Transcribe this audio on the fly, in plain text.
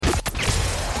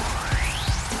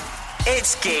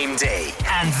It's game day,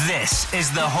 and this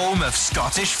is the home of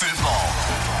Scottish football.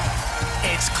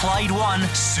 It's Clyde 1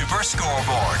 Super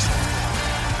Scoreboard.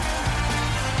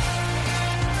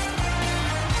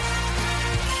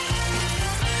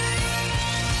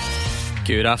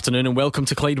 Good afternoon and welcome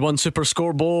to Clyde 1 Super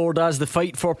Scoreboard as the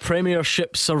fight for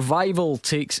Premiership survival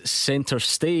takes centre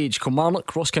stage.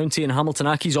 Kilmarnock, Ross County and Hamilton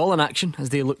Accies all in action as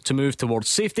they look to move towards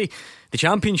safety. The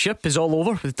Championship is all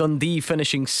over with Dundee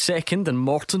finishing second and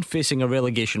Morton facing a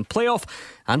relegation playoff.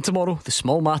 And tomorrow the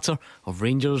small matter of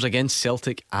Rangers against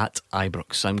Celtic at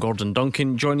Ibrox. I'm Gordon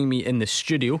Duncan. Joining me in the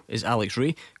studio is Alex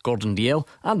Rae, Gordon Dalziel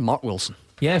and Mark Wilson.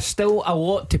 Yeah, still a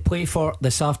lot to play for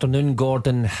this afternoon,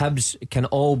 Gordon. Hibs can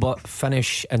all but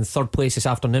finish in third place this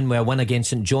afternoon with a win against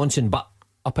St Johnstone, but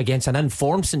up against an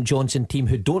informed St Johnstone team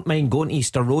who don't mind going to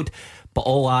Easter Road, but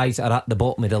all eyes are at the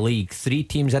bottom of the league. 3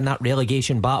 teams in that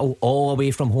relegation battle, all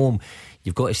away from home.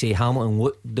 You've got to say Hamilton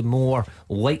look the more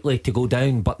likely to go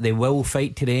down, but they will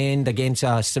fight to the end against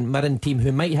a St Mirren team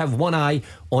who might have one eye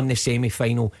on the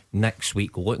semi-final next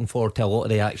week. Looking forward to a lot of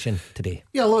the action today.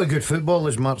 Yeah, a lot of good football,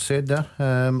 as Mark said there.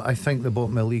 I think the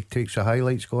bottom of the league takes the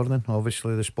highlights, Gordon.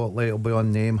 Obviously the spotlight will be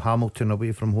on them. Hamilton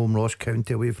away from home, Ross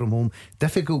County away from home.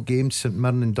 Difficult games, St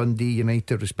Mirren and Dundee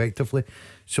United respectively.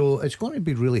 So it's going to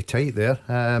be really tight there.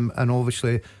 And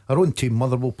obviously our own team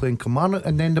Motherwell playing Kilmarnock,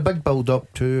 and then the big build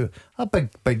up to a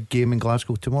big game in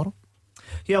Glasgow tomorrow.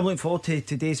 Yeah, I'm looking forward to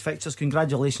today's fixtures.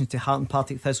 Congratulations to Hart and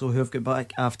Partick Thistle, who have got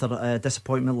back after a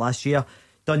disappointment last year.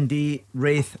 Dundee,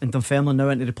 Wraith and Dunfermline now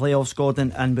into the playoffs,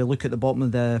 Gordon. And we look at the bottom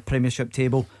of the Premiership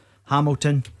table.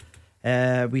 Hamilton,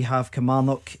 we have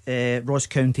Kilmarnock, Ross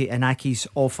County and Accies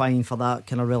all fighting for that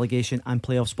kind of relegation and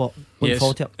playoff spot. Looking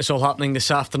forward to it. It's all happening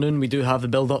this afternoon. We do have the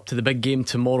build up to the big game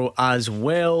tomorrow as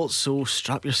well, so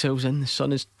strap yourselves in. The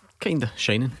sun is kind of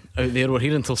shining out there. We're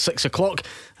here until 6 o'clock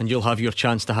and you'll have your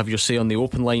chance to have your say on the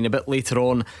open line a bit later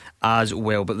on as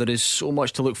well. But there is so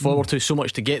much to look forward to, so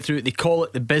much to get through. They call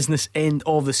it the business end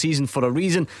of the season for a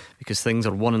reason, because things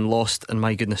are won and lost, and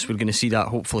my goodness, we're going to see that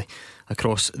hopefully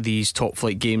across these top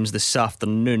flight games this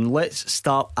afternoon. Let's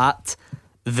start at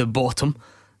the bottom.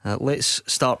 Let's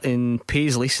start in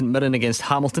Paisley. St Mirren against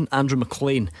Hamilton. Andrew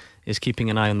McLean is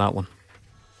keeping an eye on that one.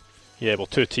 Yeah, well,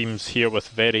 2 teams here with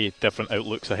very different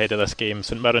outlooks ahead of this game.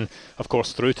 St Mirren, of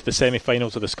course, through to the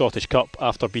semi-finals of the Scottish Cup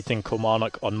after beating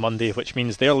Kilmarnock on Monday, which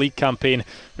means their league campaign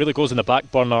really goes in the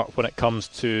back burner when it comes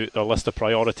to their list of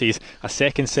priorities. A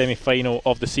second semi-final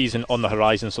of the season on the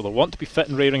horizon, so they'll want to be fit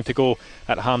and raring to go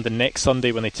at Hampden next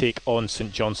Sunday when they take on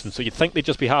St Johnstone. So you'd think they'd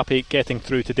just be happy getting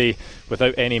through today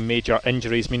without any major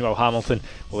injuries. Meanwhile, Hamilton,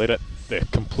 well, they're at the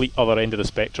complete other end of the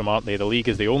spectrum, aren't they? The league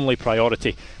is the only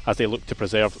priority as they look to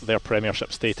preserve their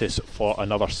Premiership status for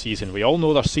another season. We all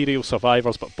know they're serial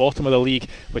survivors, but bottom of the league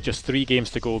with just 3 games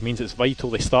to go means it's vital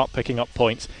they start picking up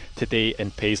points today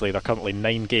in Paisley. They're currently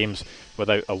 9 games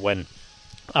without a win.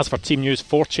 As for team news,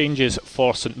 4 changes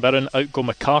for St Mirren. Out go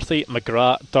McCarthy,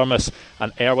 McGrath, Durmus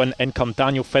and Irwin. In come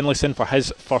Daniel Finlayson for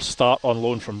his first start on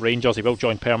loan from Rangers. He will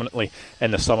join permanently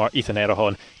in the summer. Ethan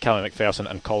Errahon, Callum McPherson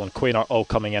and Colin Quaynor all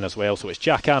coming in as well. So it's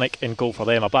Jack Annick in goal for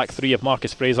them. A back 3 of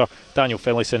Marcus Fraser, Daniel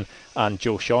Finlayson and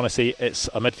Joe Shaughnessy. It's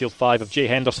a midfield 5 of Jay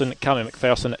Henderson, Callum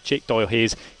McPherson, Jake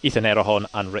Doyle-Hayes, Ethan Errahon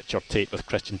and Richard Tate, with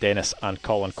Christian Dennis and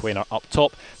Colin Quaynor up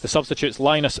top. The substitutes: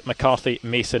 Linus, McCarthy,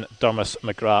 Mason, Durmus,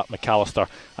 McGrath, McAllister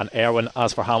and Irwin.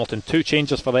 As for Hamilton, 2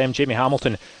 changes for them. Jamie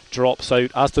Hamilton drops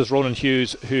out, as does Ronan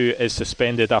Hughes, who is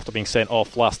suspended after being sent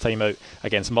off last time out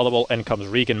against Motherwell. In comes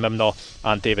Regan Mimnaugh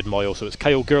and David Moyle. So it's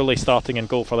Kyle Gourley starting in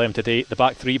goal for them today. The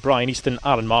back 3: Brian Easton,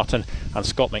 Aaron Martin and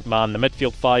Scott McMahon. The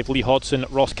midfield 5: Lee Hodson,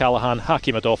 Ross Callaghan,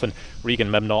 Hakeem Adoffin, Regan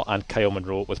Mimnaugh and Kyle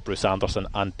Monroe, with Bruce Anderson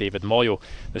and David Moyle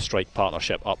the strike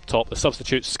partnership up top. The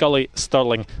substitutes: Scully,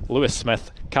 Sterling, Lewis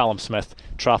Smith, Callum Smith,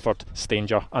 Trafford,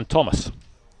 Stanger and Thomas.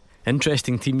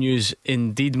 Interesting team news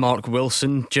indeed, Mark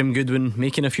Wilson. Jim Goodwin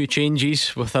making a few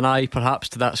changes with an eye perhaps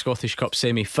to that Scottish Cup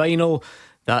semi-final.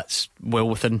 That's well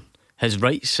within his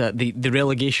rights. The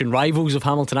relegation rivals of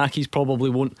Hamilton Accies probably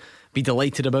won't be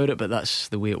delighted about it, but that's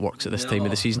the way it works at this time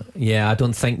of the season. Yeah, I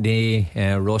don't think they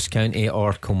Ross County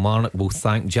or Kilmarnock will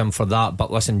thank Jim for that.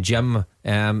 But listen, Jim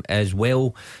is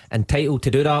well entitled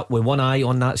to do that with one eye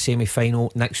on that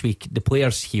semi-final next week. The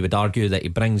players, he would argue, that he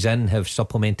brings in have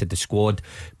supplemented the squad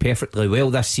perfectly well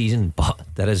this season, but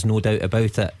there is no doubt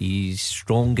about it, his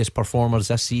strongest performers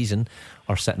this season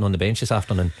are sitting on the bench this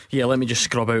afternoon. Yeah, let me just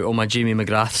scrub out all my Jamie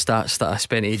McGrath stats that I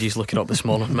spent ages looking up this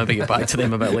morning. Maybe get back to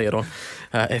them a bit later on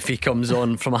if he comes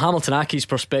on. From a Hamilton Accies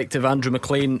perspective, Andrew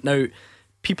McLean, now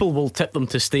people will tip them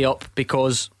to stay up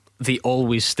because they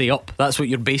always stay up. That's what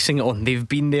you're basing it on. They've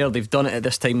been there, they've done it at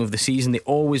this time of the season, they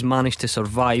always manage to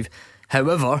survive.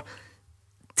 However,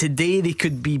 today they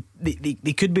could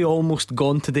be almost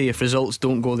gone today if results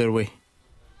don't go their way.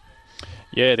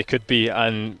 Yeah, they could be,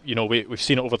 and we've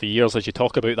seen it over the years as you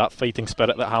talk about that fighting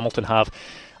spirit that Hamilton have.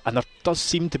 And there does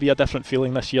seem to be a different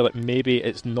feeling this year that maybe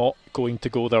it's not going to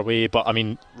go their way. But I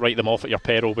mean, write them off at your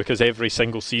peril, because every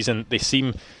single season they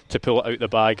seem to pull it out the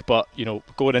bag. But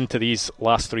going into these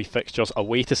last 3 fixtures,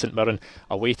 away to St Mirren,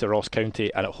 away to Ross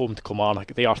County, and at home to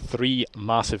Kilmarnock, they are 3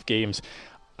 massive games.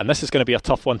 And this is going to be a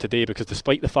tough one today, because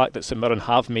despite the fact that St Mirren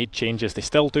have made changes, they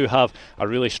still do have a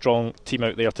really strong team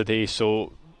out there today.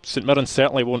 So St Mirren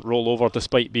certainly won't roll over,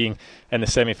 despite being in the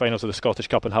semi-finals of the Scottish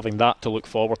Cup and having that to look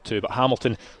forward to. But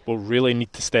Hamilton will really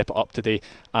need to step it up today,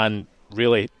 and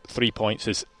really 3 points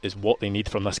is what they need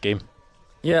from this game.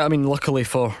 Yeah, I mean, luckily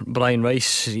for Brian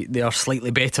Rice, they are slightly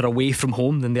better away from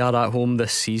home than they are at home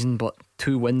this season, but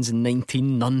 2 wins in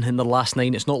 19, none in their last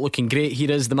 9. It's not looking great.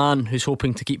 Here is the man who's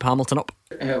hoping to keep Hamilton up.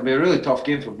 It'll be a really tough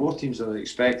game for both teams, I would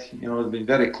expect. They've been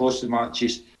very close to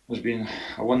matches. There's been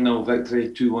a 1-0 victory,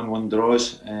 2-1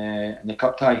 draws in the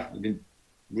cup tie. They've been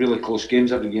really close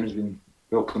games. Every game's been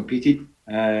well competed.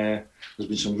 There's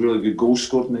been some really good goals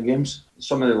scored in the games.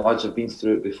 Some of the lads have been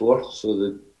through it before,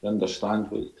 so they understand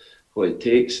what it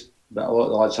takes. But a lot of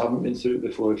the lads haven't been through it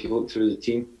before. If you look through the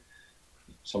team,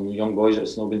 some young boys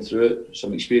that's not been through it,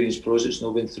 some experienced pros that's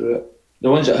not been through it. The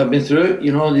ones that have been through it,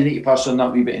 they need to pass on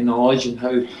that wee bit of knowledge and how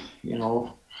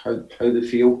they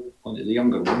feel onto the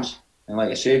younger ones. And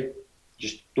like I say,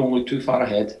 just don't look too far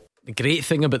ahead. The great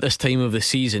thing about this time of the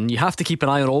season, you have to keep an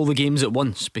eye on all the games at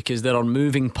once, because there are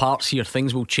moving parts here.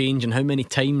 Things will change, and how many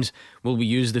times will we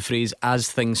use the phrase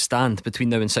 "as things stand" between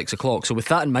now and 6 o'clock? So with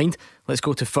that in mind, let's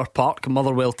go to Fir Park.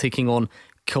 Motherwell taking on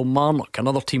Kilmarnock,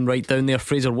 another team right down there.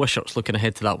 Fraser Wishart's looking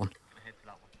ahead to that one.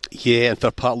 Yeah, and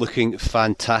Fir Park looking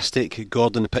fantastic.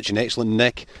 Gordon pitching excellent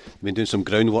nick. They've been doing some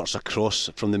groundworks across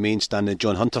from the main stand and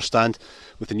John Hunter stand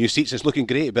with the new seats. It's looking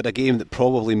great, but a game that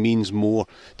probably means more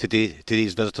to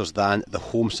today's visitors than the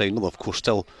home side. They'll of course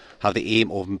still have the aim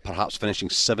of perhaps finishing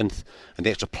 7th, and the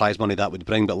extra prize money that would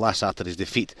bring. But last Saturday's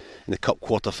defeat in the Cup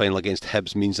quarter-final against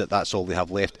Hibs means that that's all they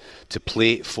have left to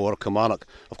play for. Kilmarnock,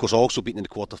 of course, also beaten in the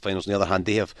quarter-finals. On the other hand,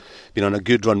 they have been on a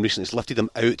good run recently. It's lifted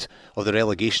them out of the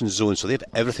relegation zone, so they have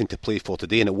everything to play for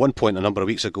today. And at one point a number of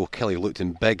weeks ago, Kelly looked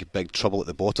in big trouble at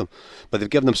the bottom, but they've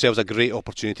given themselves a great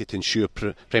opportunity to ensure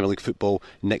Premier League football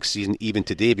next season, even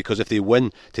today, because if they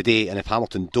win today and if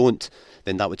Hamilton don't,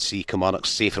 then that would see Kilmarnock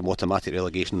safe from automatic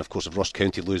relegation. And of course, if Ross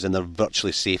County lose, then they're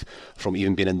virtually safe from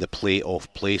even being in the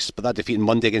play-off place. But that defeat on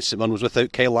Monday against St Mirren was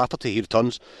without Kyle Lafferty. He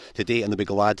returns today, and they'll be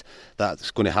glad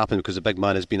that's going to happen, because the big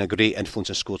man has been a great influence.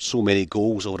 Has scored so many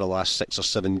goals over the last 6 or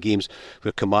 7 games,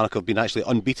 where Kilmarnock have been actually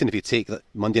unbeaten. If you take that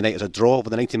Monday night as a draw over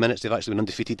the 90 minutes, they've actually been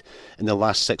undefeated in the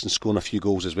last 6 and scoring a few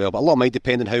goals as well. But a lot might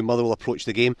depend on how Motherwell will approach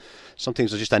the game.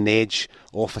 Sometimes there's just an edge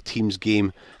off a team's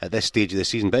game at this stage of the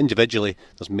season, but individually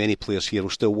there's many players here who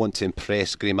still want to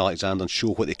impress Graham Alexander and show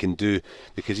what they can do,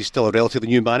 because he's still a relatively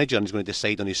new manager and he's going to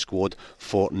decide on his squad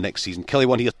for next season. Kelly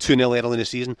won here 2-0 early in the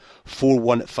season,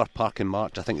 4-1 at Fir Park in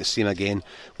March. I think the same again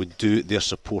would do their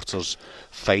supporters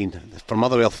fine. For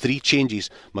Motherwell, 3 changes.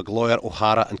 Maguire,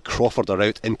 O'Hara and Crawford are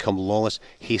out. In come Lawless,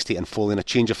 Hastie and Foley. A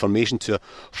change of formation to a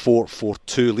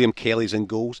 4-4-2. Liam Kelly's in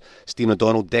goals, Stephen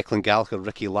O'Donnell, Declan Gallagher,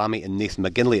 Ricky Lamy and Nathan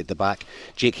McGinley at the back.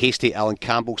 Jake Hastie, Alan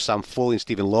Campbell, Sam Foley and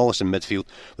Stephen Lawless in midfield,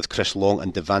 with Chris Long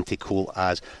and Devante Cole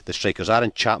as the strikers.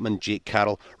 Aaron Chapman, Jake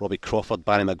Carroll, Robbie Crawford,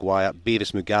 Barry Maguire,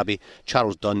 Beavis Mugabe,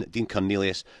 Charles Dunn, Dean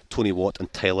Cornelius, Tony Watt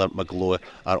and Tyler McGloy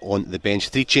are on the bench.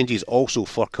 3 changes also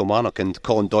for Kilmarnock, and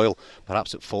Colin Doyle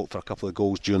perhaps at fault for a couple of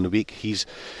goals during the week.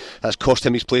 That's cost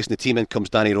him his place in the team. In comes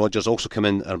Danny Rogers. Also come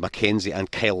in are Mackenzie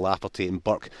and Kyle Lafferty, and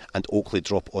Burke and Oakley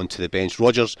drop onto the bench.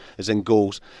 Rogers is in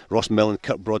goals, Ross Millen,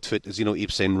 Kurt Broadfoot, Zeno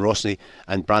Ibsen, Rosny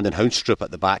and Brandon Houndstrup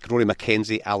at the back. Rory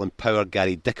Mackenzie, Alan Power,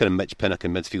 Gary Dicker and Mitch Pinnock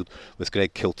in midfield, with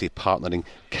Greg Kiltie partnering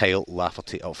Kyle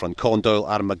Lafferty up front. Colin Doyle,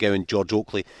 Aaron McGowan, George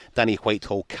Oakley, Danny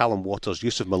Whitehall, Callum Waters,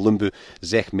 Yusuf Malumbu,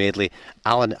 Zech Medley,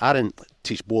 Aaron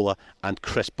Tichbola and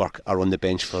Chris Burke are on the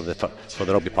bench for the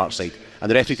Rugby Park side. And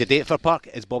the referee today at Fir Park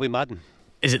is Bobby Madden.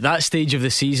 Is it that stage of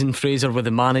the season, Fraser, where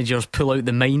the managers pull out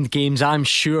the mind games? I'm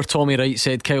sure Tommy Wright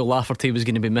said Kyle Lafferty was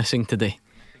going to be missing today.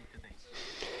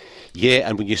 Yeah,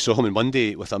 and when you saw him on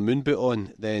Monday with a moon boot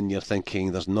on, then you're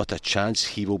thinking there's not a chance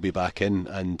he will be back in,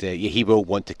 and he will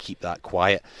want to keep that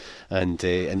quiet, and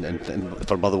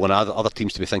for other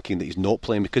teams to be thinking that he's not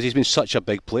playing, because he's been such a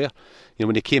big player.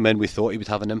 When he came in, we thought he would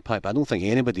have an impact, but I don't think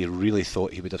anybody really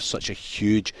thought he would have such a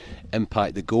huge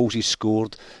impact. The goals he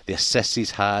scored, the assists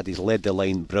he's had, he's led the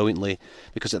line brilliantly.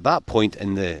 Because at that point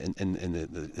in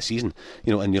the season,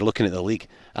 and you're looking at the league,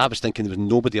 I was thinking there was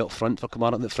nobody up front for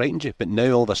Kilmarnock that frightened you. But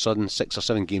now all of a sudden, sudden 6 or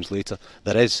 7 games later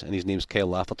there is, and his name's Kyle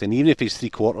Lafferty. And even if he's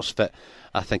 3/4 fit,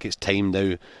 I think it's time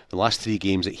now, the last 3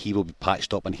 games, that he will be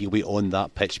patched up and he'll be on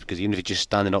that pitch, because even if he's just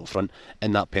standing up front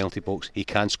in that penalty box, he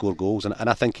can score goals, and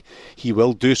I think he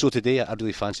will do so today. I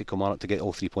really fancy Kilmarnock to get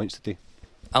all 3 points today.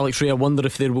 Alex Rae, I wonder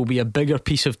if there will be a bigger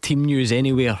piece of team news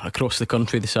anywhere across the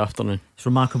country this afternoon. It's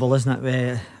remarkable, isn't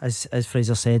it? As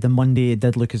Fraser said, on Monday it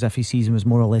did look as if his season was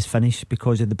more or less finished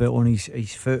because of the boot on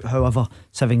his foot. However,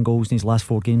 7 goals in his last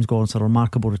 4 games, Gordon, it's a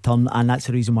remarkable return, and that's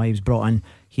the reason why he was brought in.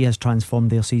 He has transformed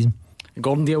their season.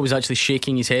 Gordon Dalziel was actually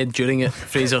shaking his head during it,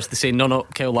 Fraser, to say no,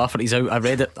 Kyle Lafferty's out. I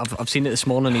read it, I've seen it this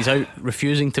morning. He's out,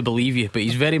 refusing to believe you, but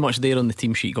he's very much there on the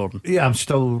team sheet, Gordon. Yeah, I'm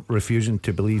still refusing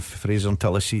to believe Fraser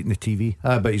until I see it in the TV.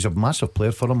 But he's a massive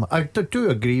player for him. I do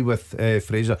agree with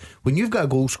Fraser. When you've got a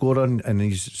goal scorer and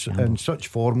he's in such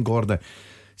form, Gordon,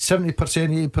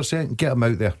 70%, 80%, get him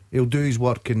out there. He'll do his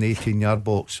work in the 18-yard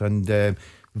box, and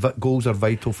goals are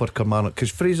vital for Kilmarnock.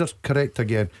 Because Fraser's correct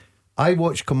again. I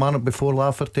watched Kilmarnock before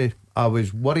Lafferty. I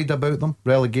was worried about them.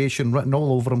 Relegation written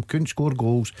all over them. Couldn't score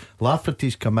goals.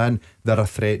 Lafferty's come in. They're a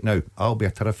threat now. That'll be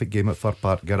a terrific game at Fir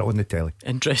Park. Get it on the telly.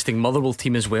 Interesting Motherwell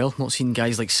team as well. Not seen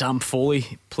guys like Sam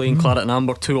Foley playing Claret and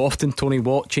Amber too often. Tony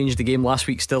Watt changed the game last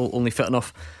week, still only fit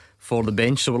enough for the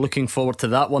bench, so we're looking forward to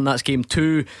that one. That's game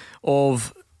 2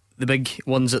 of the big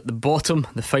ones at the bottom.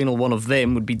 The final one of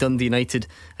them would be Dundee United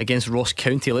against Ross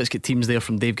County. Let's get teams there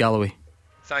from Dave Galloway.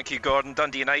 Thank you, Gordon.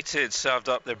 Dundee United served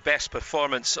up their best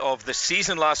performance of the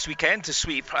season last weekend to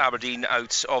sweep Aberdeen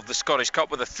out of the Scottish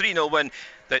Cup with a 3-0 win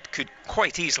that could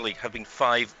quite easily have been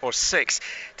 5 or 6.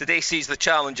 Today sees the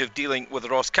challenge of dealing with the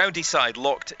Ross County side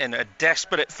locked in a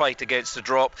desperate fight against the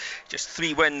drop. Just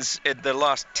 3 wins in their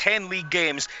last 10 league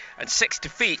games and 6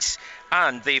 defeats,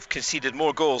 and they've conceded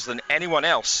more goals than anyone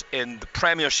else in the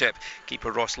Premiership.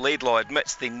 Keeper Ross Laidlaw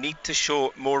admits they need to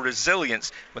show more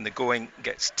resilience when the going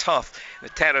gets tough. The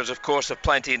Terrors, of course, have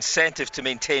plenty incentive to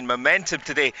maintain momentum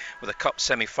today, with a cup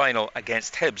semi-final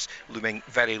against Hibs looming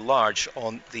very large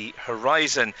on the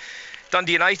horizon.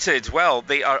 Dundee United, well,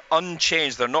 they are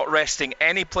unchanged. They're not resting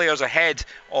any players ahead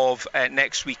of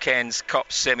next weekend's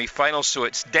Cup semi-final. So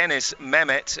it's Dennis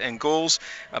Mehmet in goals,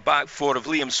 a back 4 of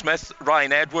Liam Smith,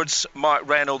 Ryan Edwards, Mark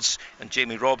Reynolds and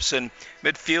Jamie Robson.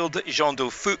 Midfield,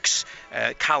 Jean-Do Fuchs,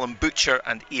 Callum Butcher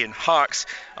and Ian Harkes.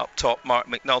 Up top, Mark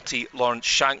McNulty, Lawrence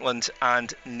Shankland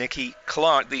and Nicky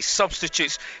Clark. The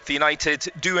substitutes for United: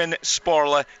 Doohan,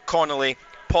 Sporla, Connolly,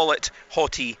 Pollitt,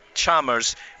 Haughty,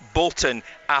 Chalmers, Bolton,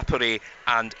 Apare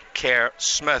and Kerr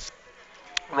Smith.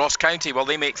 Ross County, well,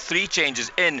 they make 3 changes.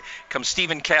 In come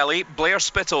Stephen Kelly, Blair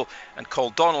Spittle and Col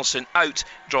Donaldson. Out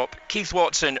drop Keith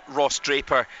Watson, Ross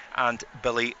Draper and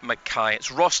Billy Mackay.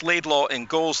 It's Ross Laidlaw in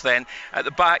goals then. At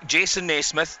the back, Jason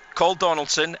Naismith, Col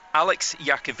Donaldson, Alex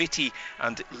Iacovitti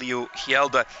and Leo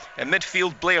Hielda. In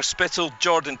midfield, Blair Spittle,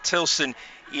 Jordan Tilson,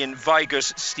 Ian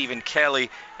Vigurs, Stephen Kelly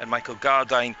and Michael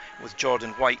Gardine, with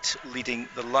Jordan White leading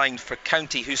the line for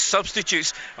County, whose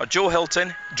substitutes are Joe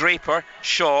Hilton, Draper,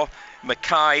 Shaw,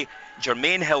 Mackay,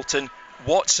 Jermaine Hilton,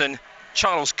 Watson,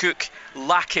 Charles Cook,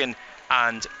 Lakin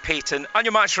and Payton. And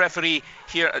your match referee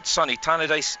here at sunny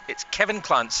Tannadice, it's Kevin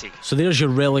Clancy. So there's your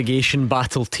relegation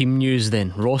battle team news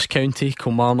then. Ross County,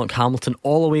 Kilmarnock, Hamilton,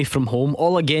 all away from home,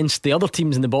 all against the other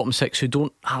teams in the bottom 6 who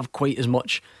don't have quite as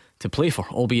much to play for,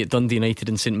 albeit Dundee United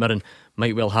and St Mirren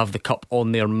might well have the cup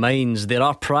on their minds. There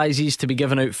are prizes to be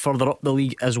given out further up the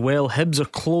league as well. Hibs are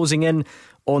closing in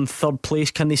on 3rd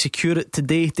place. Can they secure it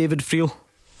today, David Friel?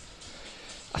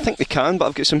 I think they can, but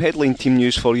I've got some headline team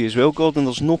news for you as well, Gordon.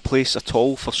 There's no place at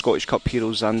all for Scottish Cup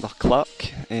hero Xander Clark.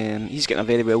 He's getting a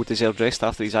very well deserved rest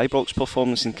after his Ibrox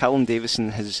performance, and Callum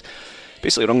Davison has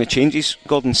basically rung the changes.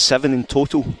 Gordon's 7 in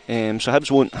total, so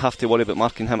Hibs won't have to worry about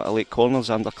marking him at a late corner,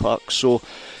 Xander Clark. So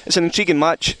it's an intriguing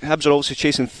match. Hibs are also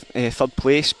chasing 3rd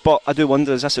place, but I do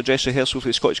wonder, is this a dress rehearsal for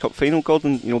the Scottish Cup final,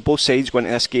 Gordon? You know, both sides go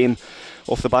into this game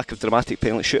off the back of dramatic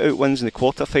penalty shootout wins in the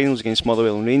quarter-finals against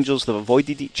Motherwell and Rangers. They've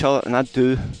avoided each other, and I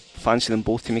do fancy them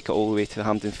both to make it all the way to the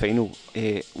Hampden final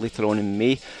later on in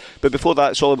May. But before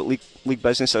that, it's all about league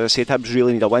business. As I said, Hibs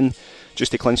really need a win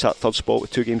just to clinch that 3rd spot with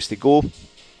 2 games to go.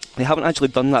 They haven't actually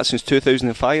done that since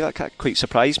 2005. That quite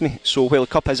surprised me. So while the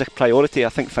cup is a priority, I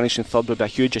think finishing 3rd would be a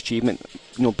huge achievement,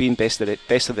 you know, being best of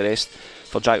the rest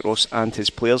for Jack Ross and his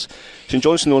players. St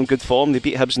Johnstone are in good form. They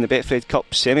beat Hibs in the Betfred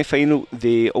Cup semi-final.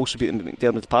 They also beat them at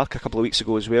McDermott Park a couple of weeks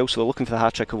ago as well, so they're looking for the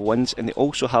hat-trick of wins, and they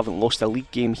also haven't lost a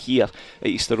league game here at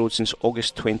Easter Road since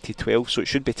August 2012, so it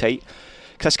should be tight.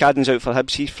 Chris Cadden's out for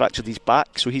Hibs. He fractured his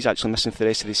back, so he's actually missing for the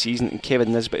rest of the season, and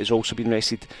Kevin Nisbet has also been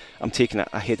rested. I'm taking it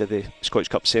ahead of the Scottish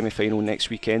Cup semi-final next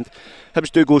weekend.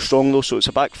 Hibs do go strong though, so it's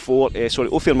a back 4.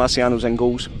 Ophir Marciano's in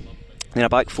goals. Then a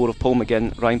back four of Paul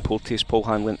McGinn, Ryan Porteous, Paul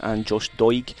Hanlon and Josh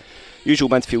Doig. Usual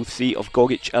midfield three of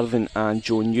Gogic, Irvine and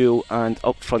Joe Newell, and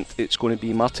up front it's going to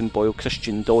be Martin Boyle,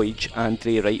 Christian Doig and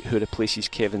Ray Wright, who replaces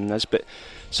Kevin Nisbet.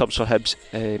 Subs for Hibs,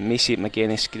 Macy,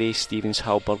 McGuinness, Gray, Stevens,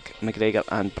 Halberg, McGregor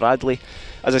and Bradley.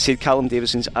 As I said, Callum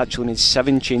Davison's actually made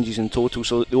 7 changes in total,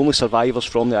 so the only survivors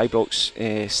from the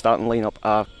Ibrox starting lineup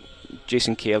are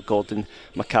Jason Kerr, Gordon,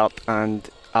 McCart and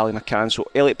Ali McCann. So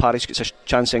Elliot Parish gets a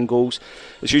chance in goals.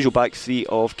 As usual, back three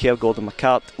of Kerr, Gordon,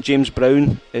 McCart. James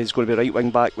Brown is going to be right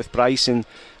wing back with Bryson,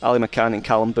 Ali McCann and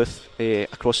Callum Booth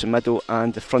across the middle,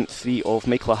 and the front three of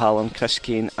Michael O'Halloran, Chris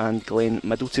Kane and Glenn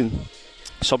Middleton.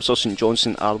 Subs for St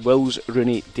Johnstone are Wills,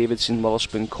 Rooney, Davidson,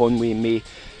 Witherspoon, Conway, May,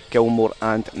 Gilmore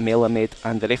and Melamed,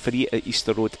 and the referee at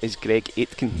Easter Road is Greg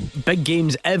Aitken. Big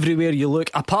games everywhere you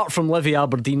look, apart from Livy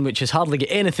Aberdeen, which has hardly got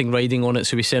anything riding on it,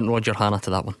 so we sent Roger Hanna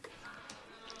to that one.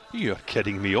 You're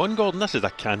kidding me on, Gordon. This is a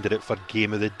candidate for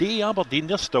game of the day. Aberdeen,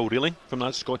 they're still reeling from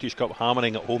that Scottish Cup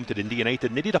hammering at home to Dundee United.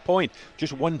 And they need a point,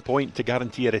 just 1 point, to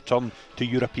guarantee a return to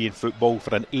European football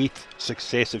for an 8th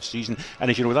successive season. And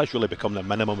as you know, that's really become the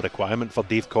minimum requirement for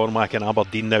Dave Cormack and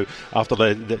Aberdeen now, after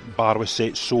the bar was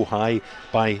set so high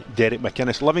by Derek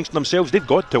McInnes. Livingston themselves, they've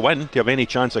got to win to have any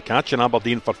chance of catching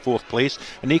Aberdeen for 4th place,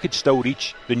 and they could still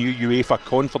reach the new UEFA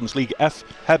Conference League if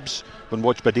Hibs, when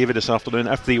watched by David this afternoon,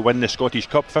 if they win the Scottish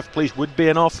Cup. 5th place would be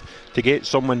enough to get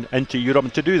someone into Europe,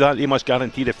 and to do that they must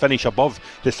guarantee to finish above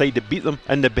the side that beat them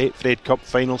in the Betfred Cup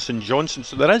final, St Johnstone.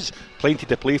 So there is plenty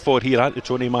to play for here at the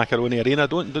Tony Macaroni Arena.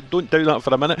 Don't doubt that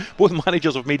for a minute. Both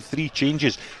managers have made 3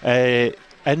 changes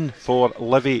in for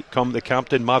Livy come the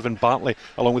captain Marvin Bartley,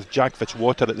 along with Jack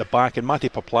Fitzwater at the back and Matty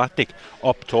Poplatnik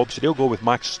up top. So they'll go with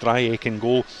Max Stryek in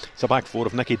goal. It's a back four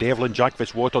of Nicky Devlin, Jack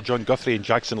Fitzwater, John Guthrie and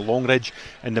Jackson Longridge.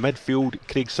 In the midfield,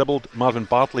 Craig Sibbald, Marvin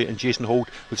Bartley and Jason Holt,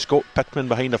 with Scott Pittman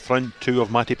behind the front two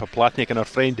of Matty Poplatnik and our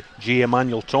friend J.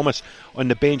 Emmanuel Thomas. On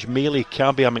the bench, Maley,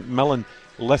 Cabia, McMillan,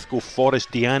 Lithgow, Forrest,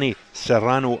 Diani,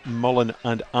 Serrano, Mullen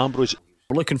and Ambrose.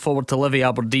 We're looking forward to Livy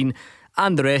Aberdeen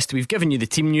and the rest. We've given you the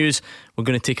team news. We're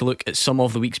going to take a look at some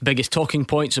of the week's biggest talking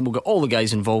points, and we'll get all the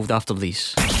guys involved after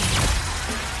these.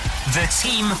 The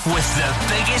team with the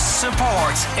biggest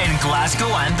support in Glasgow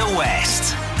and the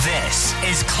West. This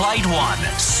is Clyde One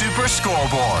Super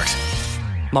Scoreboard.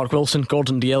 Mark Wilson,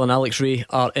 Gordon Dalziel and Alex Rae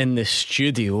are in the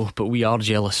studio, but we are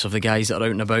jealous of the guys that are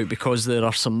out and about, because there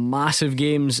are some massive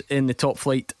games in the top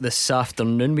flight this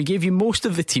afternoon. We gave you most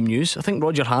of the team news. I think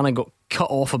Roger Hanna got cut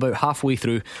off about halfway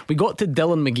through. We got to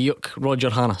Dylan McGeoch, Roger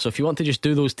Hanna, so if you want to just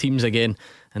do those teams again,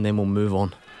 and then we'll move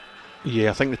on.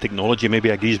 Yeah, I think the technology maybe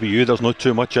agrees with you. There's not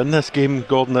too much in this game,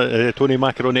 Gordon. Tony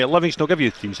Macaroni at Livingston. I'll give you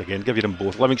the teams again, give you them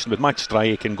both. Livingston with Max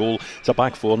Stryek in goal. It's a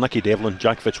back four: Nicky Devlin,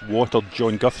 Jack Fitzwater,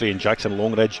 John Guthrie and Jackson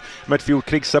Longridge. Midfield,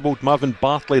 Craig Sibbald, Marvin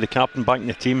Bartley, the captain, back in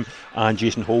the team, and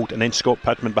Jason Holt. And then Scott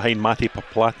Pittman behind Matty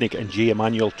Poplatnik and J.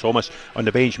 Emmanuel Thomas. On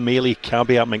the bench, Maley,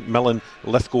 Cabia, McMillan,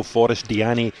 Lithgow, Forrest,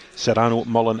 Diani, Serrano,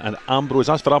 Mullen and Ambrose.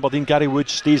 As for Aberdeen, Gary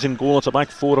Woods stays in goal. It's a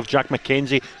back four of Jack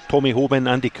McKenzie, Tommy Hoban,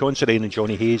 Andy Considine and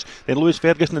Johnny Hayes. Then Lewis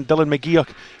Ferguson and Dylan McGeoch,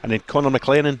 and then Conor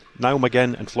McLennan, Niall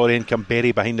McGinn and Florian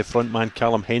Camberry behind the front man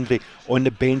Callum Hendry. On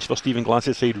the bench for Stephen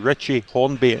Glass's side, Ritchie,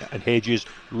 Hornby and Hedges,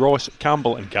 Ross,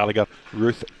 Campbell and Gallagher,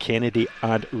 Ruth, Kennedy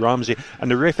and Ramsey. And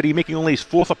the referee making only his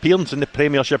 4th appearance in the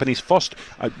Premiership and his first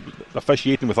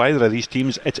officiating with either of these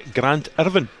teams, it's Grant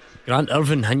Irvine. Grant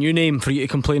Irvine, a new name for you to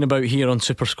complain about here on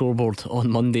Super Scoreboard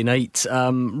on Monday night.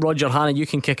 Roger Hanna, you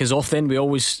can kick us off then. We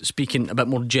always speak in a bit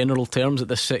more general terms at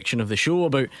this section of the show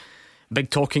about big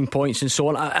talking points and so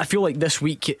on. I feel like this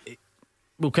week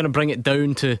we'll kind of bring it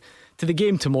down to the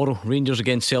game tomorrow, Rangers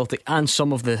against Celtic, and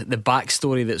some of the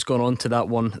backstory that's gone on to that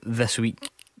one this week.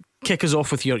 Kick us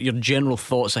off with your general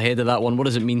thoughts ahead of that one. What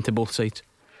does it mean to both sides?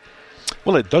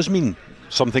 Well, it does mean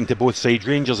something to both sides.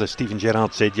 Rangers, as Stephen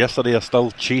Gerrard said yesterday, are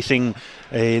still chasing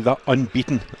that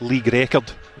unbeaten league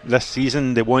record this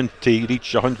season. They want to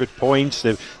reach 100 points.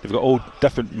 They've got all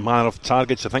different manner of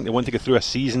targets. I think they want to go through a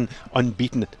season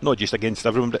unbeaten, not just against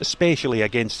everyone, but especially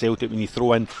against Celtic when you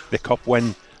throw in the cup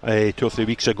win 2 or 3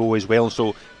 weeks ago as well.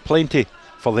 So plenty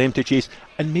for them to chase,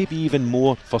 and maybe even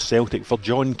more for Celtic, for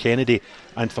John Kennedy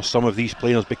and for some of these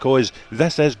players, because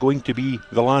this is going to be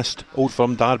the last Old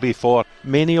Firm derby for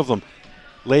many of them,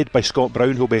 led by Scott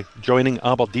Brown, who'll be joining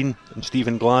Aberdeen and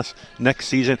Stephen Glass next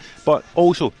season, but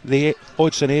also the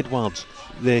Odsonne Edwards,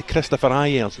 the Christopher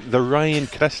Ayers, the Ryan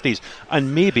Christies,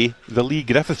 and maybe the Lee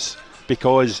Griffiths,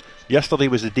 because yesterday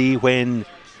was the day when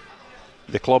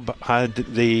the club had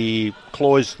the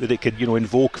clause that it could,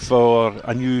 invoke for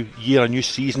a new year, a new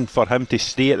season for him to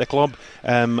stay at the club.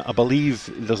 I believe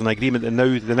there's an agreement that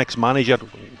now the next manager,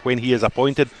 when he is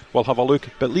appointed, will have a look.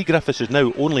 But Lee Griffiths has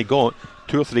now only got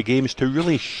 2 or 3 games to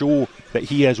really show that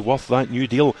he is worth that new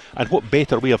deal. And what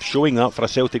better way of showing that for a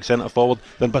Celtic centre forward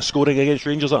than by scoring against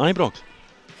Rangers at Ibrox?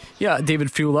 Yeah,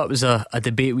 David Fuel, that was a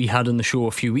debate we had on the show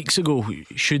a few weeks ago.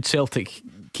 Should Celtic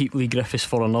keep Lee Griffiths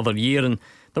for another year? And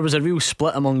there was a real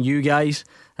split among you guys.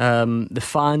 The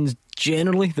fans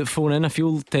generally that phone in, I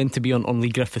feel, tend to be on Lee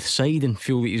Griffiths' side and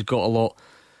feel that he's got a lot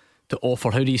to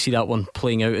offer. How do you see that one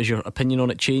playing out? Has your opinion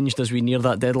on it changed as we near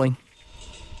that deadline?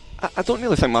 I don't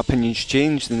really think my opinion's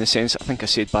changed, in the sense I think I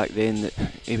said back then that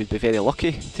he would be very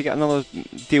lucky to get another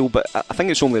deal, but I think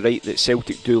it's only right that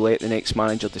Celtic do let the next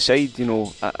manager decide.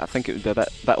 I think it would be a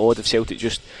bit odd if Celtic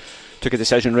just took a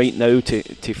decision right now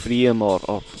to free him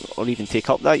or even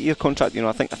take up that year contract.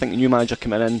 I think the new manager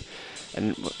coming in,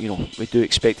 and we do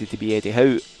expect it to be Eddie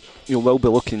Howe, will be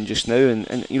looking just now,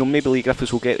 and maybe Lee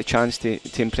Griffiths will get the chance to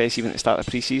impress even at the start of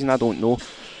pre-season. I don't know,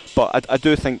 but I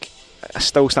do think, I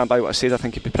still stand by what I said. I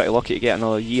think he'd be pretty lucky to get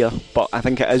another year, but I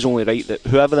think it is only right that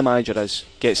whoever the manager is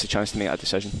gets the chance to make that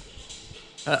decision.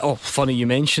 Funny you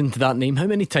mentioned that name. How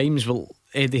many times will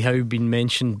Eddie Howe been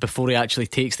mentioned before he actually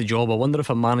takes the job? I wonder if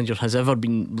a manager has ever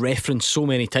been referenced so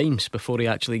many times before he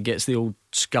actually gets the old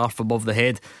scarf above the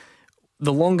head.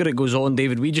 The longer it goes on,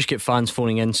 David, we just get fans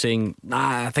phoning in saying,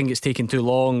 I think it's taking too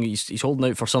long, he's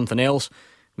holding out for something else.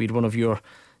 We had one of your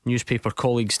newspaper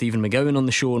colleague Stephen McGowan on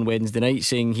the show on Wednesday night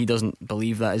saying he doesn't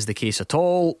believe that is the case at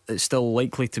all. It's still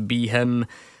likely to be him,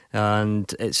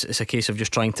 and it's a case of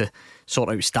just trying to sort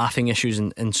out staffing issues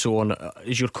and so on.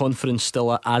 Is your confidence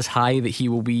still as high that he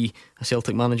will be a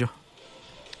Celtic manager?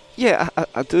 Yeah,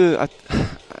 I do.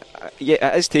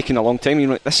 Yeah, it is taking a long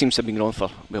time. This seems to have been going on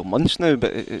for months now,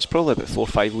 but it's probably about 4 or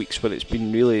 5 weeks where it's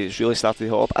really started to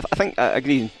hot up. I think I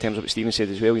agree in terms of what Stephen said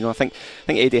as well. I think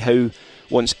Eddie Howe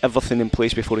wants everything in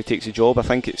place before he takes the job. I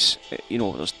think it's,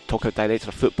 there's talk of director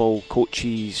of football,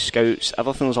 coaches, scouts,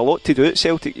 everything. There's a lot to do at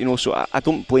Celtic, so I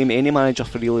don't blame any manager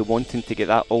for really wanting to get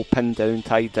that all pinned down,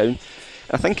 tied down. And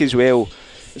I think as well,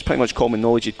 it's pretty much common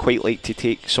knowledge he'd quite like to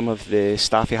take some of the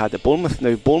staff he had at Bournemouth.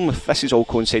 Now Bournemouth, this is all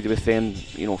coincided with them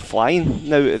flying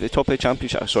now at the top of the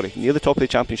Championship, near the top of the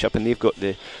Championship, and they've got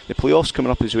the playoffs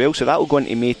coming up as well, so that will go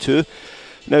into May too.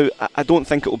 Now, I don't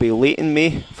think it will be late in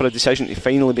May for a decision to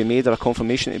finally be made or a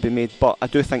confirmation to be made, but I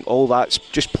do think all that's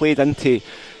just played into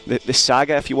the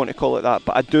saga, if you want to call it that.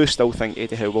 But I do still think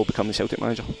Eddie Howe will become the Celtic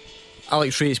manager.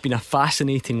 Alex Rae, it's been a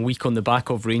fascinating week on the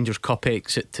back of Rangers Cup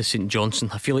exit to St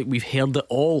Johnstone. I feel like we've heard it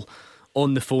all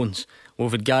on the phones.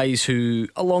 We've had guys who,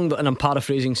 and I'm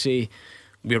paraphrasing, say,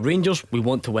 we're Rangers, we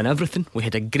want to win everything, we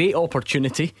had a great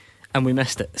opportunity and we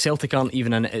missed it. Celtic aren't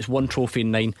even in it, it's 1 trophy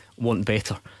in 9, want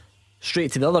better.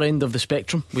 Straight to the other end of the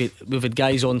spectrum, we've had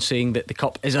guys on saying that the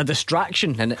cup is a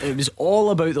distraction and it was all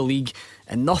about the league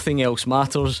and nothing else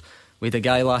matters. We had a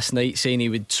guy last night saying he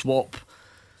would swap,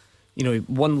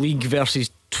 one league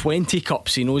versus 20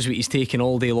 cups. He knows what he's taking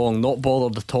all day long, not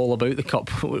bothered at all about the cup.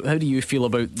 How do you feel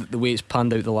about the way it's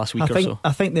panned out the last week or so?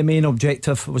 I think the main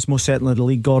objective was most certainly the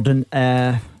league, Gordon.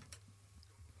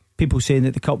 People saying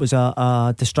that the cup was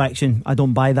a distraction, I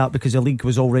don't buy that, because the league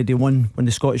was already won when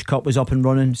the Scottish Cup was up and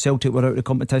running. Celtic were out of the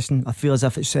competition. I feel as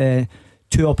if it's 2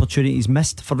 opportunities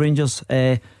missed for Rangers.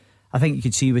 I think you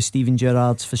could see with Steven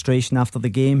Gerrard's frustration after the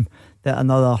game that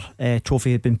another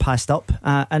trophy had been passed up,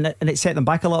 and it set them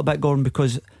back a little bit, Gordon,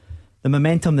 because the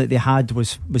momentum that they had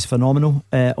was phenomenal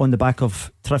on the back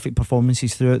of terrific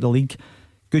performances throughout the league.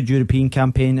 Good European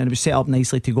campaign, and it was set up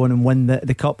nicely to go on and win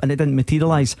the cup, and it didn't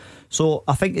materialise. So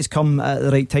I think it's come at the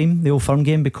right time, the Old Firm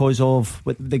game, because of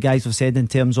what the guys have said in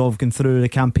terms of going through the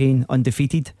campaign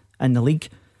undefeated in the league,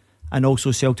 and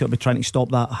also Celtic will be trying to stop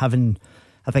that, having,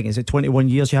 I think, is it 21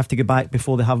 years you have to go back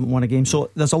before they haven't won a game. So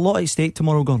there's a lot at stake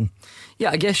tomorrow, Gordon.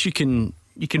 Yeah, I guess you can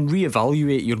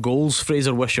reevaluate your goals,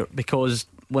 Fraser Wishart, because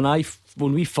when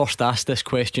we first asked this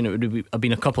question, it would have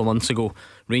been a couple of months ago.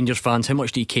 Rangers fans, how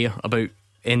much do you care about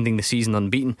ending the season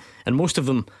unbeaten? And most of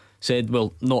them said,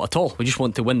 well, not at all, we just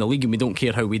want to win the league and we don't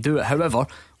care how we do it. However,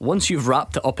 once you've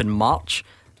wrapped it up in March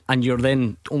and you're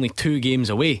then only 2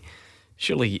 games away,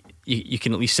 surely you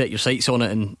can at least set your sights on it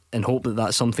and hope that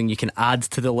that's something you can add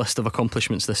to the list of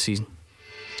accomplishments this season.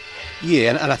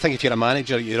 Yeah, and I think if you're a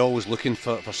manager, you're always looking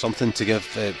for something to give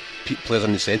players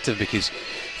an incentive, because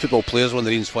football players, one of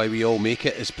the reasons why we all make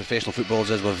it as professional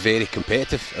footballers is we're very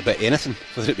competitive about anything,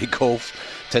 whether it be golf,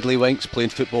 tiddlywinks, playing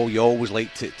football. You always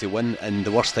like to win, and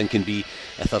the worst thing can be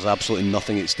if there's absolutely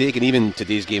nothing at stake. And even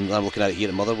today's game, I'm looking at it here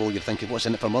at Motherwell, you're thinking, what's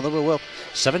in it for Motherwell? Well,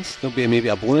 7th, there'll be maybe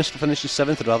a bonus for finishing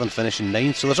 7th rather than finishing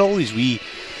 9th. So there's all these wee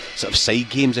sort of side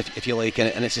games, if you like,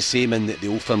 and it's the same in the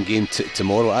Old Firm game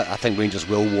tomorrow. I think Rangers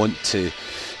will want to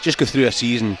just go through a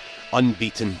season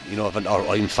unbeaten,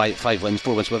 or even 5 wins,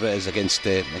 4 wins, whatever it is, against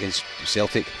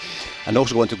Celtic, and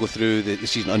also want to go through the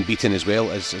season unbeaten as well,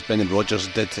 as Brendan Rodgers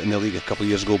did in the league a couple of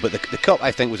years ago. But the Cup,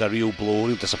 I think, was a real blow,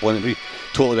 real disappointment.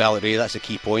 Totally with Alex Rae, that's the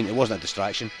key point. It wasn't a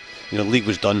distraction. The league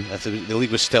was done. If the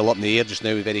league was still up in the air just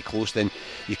now, very close, then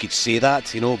you could say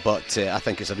that, but I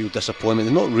think it's a real disappointment.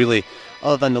 They're not really,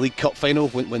 other than the League Cup final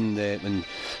when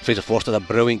Fraser Forster had a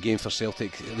brilliant game for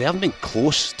Celtic, they haven't been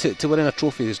close to winning a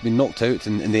trophy. It's been knocked out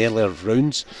in the earlier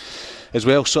rounds as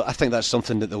well. So I think that's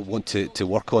something that they'll want to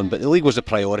work on. But the league was a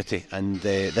priority, and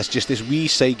this wee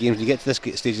side games. When you get to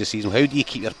this stage of the season, how do you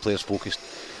keep your players focused?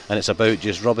 And it's about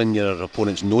just rubbing your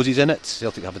opponent's noses in it.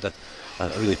 Celtic have had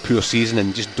a really poor season,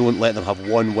 and just don't let them have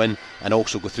one win and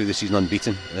also go through the season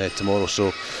unbeaten tomorrow.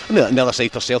 So on the other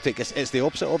side for Celtic, it's the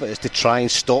opposite of it. It's to try and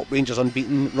stop Rangers'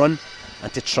 unbeaten run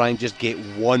and to try and just get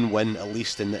one win at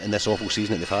least in this awful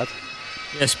season that they've had.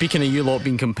 Yeah, speaking of you lot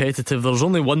being competitive, there's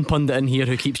only one pundit in here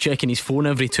who keeps checking his phone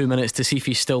every 2 minutes to see if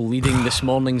he's still leading this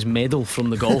morning's medal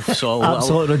from the golf. So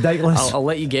absolutely ridiculous. I'll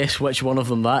let you guess which one of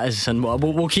them that is, and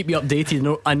we'll keep you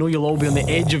updated. I know you'll all be on the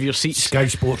edge of your seats, Sky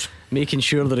Sports, making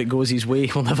sure that it goes his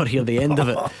way. We'll never hear the end of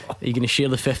it. Are you going to share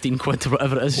the 15 quid or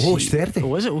whatever it is? Oh, it's 30.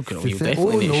 Oh, is it? Oh, girl, you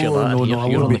definitely need to share that. No, You're I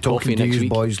will on be the talking to next you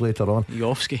week. boys later on.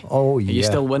 Yovsky. Oh, yeah. Are you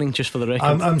still winning, just for the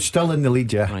record? I'm still in the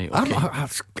lead, yeah. Right,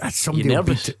 okay. Somebody you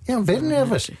nervous? Yeah, I'm very nervous.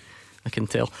 I can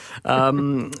tell.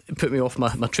 Put me off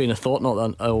my train of thought. Not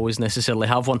that I always necessarily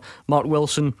have one. Mark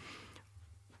Wilson,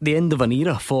 the end of an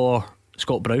era for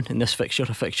Scott Brown in this fixture.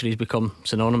 A fixture he's become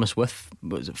synonymous with.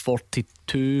 What was it,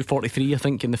 42, 43 I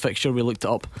think in the fixture. We looked it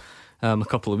up a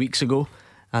couple of weeks ago,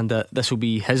 and this will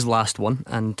be his last one.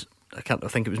 And I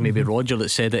think it was maybe Roger that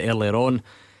said it earlier on.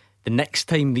 The next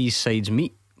time these sides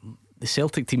meet, the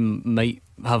Celtic team might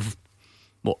have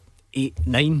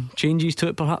 8-9 changes to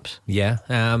it perhaps. Yeah,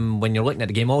 when you're looking at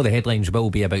the game, all the headlines will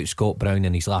be about Scott Brown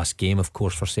in his last game, of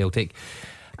course, for Celtic.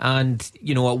 And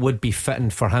it would be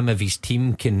fitting for him if his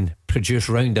team can produce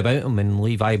round about him and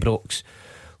leave Ibrox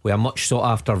with a much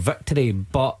sought after victory.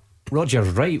 But Roger's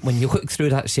right, when you look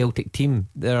through that Celtic team,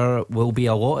 there will be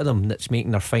a lot of them that's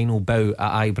making their final bow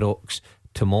at Ibrox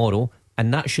tomorrow,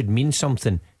 and that should mean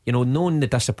something. Knowing the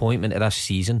disappointment of this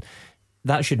season,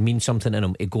 that should mean something in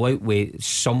him to go out with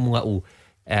some little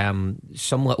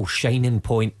shining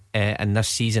point in this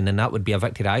season, and that would be a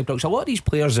victory at Ibrox. A lot of these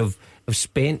players have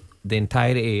spent the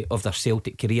entirety of their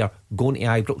Celtic career going to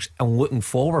Ibrox and looking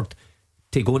forward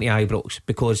to going to Ibrox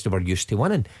because they were used to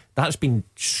winning. That's been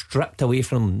stripped away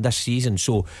from them this season.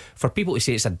 So for people to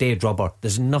say it's a dead rubber,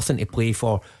 there's nothing to play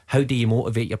for, how do you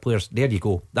motivate your players? There you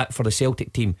go. That for the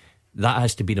Celtic team, that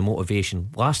has to be the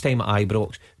motivation. Last time at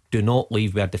Ibrox, do not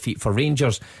leave with a defeat. For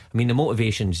Rangers, I mean, the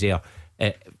motivation's there.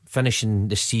 Finishing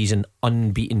the season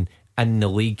unbeaten in the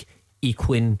league,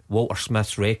 equaling Walter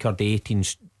Smith's record, 18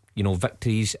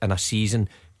 victories in a season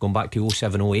going back to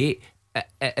 07-08.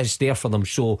 It is there for them.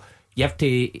 So you have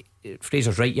to,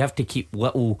 Fraser's right, you have to keep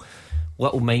little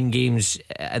mind games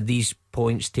at these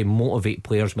points to motivate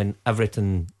players when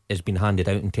everything has been handed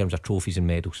out in terms of trophies and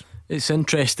medals. It's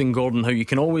interesting, Gordon, how you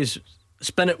can always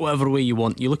spin it whatever way you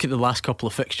want. You look at the last couple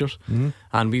of fixtures,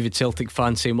 and we've had Celtic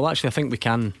fans saying, well, actually I think we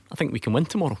can win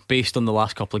tomorrow based on the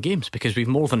last couple of games, because we've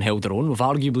more than held our own. We've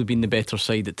arguably been the better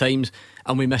side at times,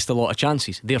 and we missed a lot of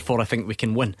chances, therefore I think we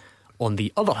can win. On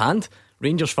the other hand,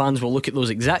 Rangers fans will look at those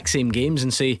exact same games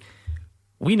and say,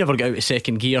 we never got out of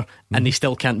second gear and they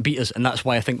still can't beat us, and that's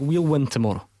why I think we'll win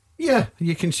tomorrow. Yeah,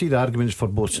 you can see the arguments for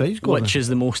both sides, Gordon. Which is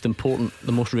the most important,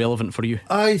 the most relevant for you?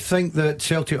 I think that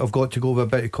Celtic have got to go with a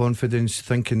bit of confidence,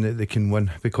 thinking that they can win,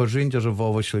 because Rangers have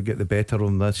obviously got the better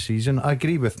on this season. I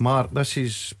agree with Mark. This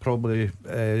is probably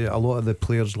a lot of the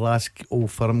players' last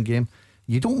Old Firm game.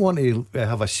 You don't want to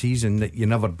have a season that you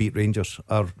never beat Rangers,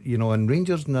 or and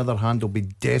Rangers on the other hand will be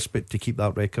desperate to keep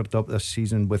that record up this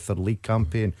season with their league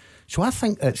campaign. So I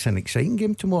think it's an exciting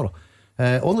game tomorrow.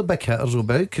 All the big hitters will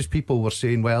be out, because people were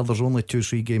saying, well, there's only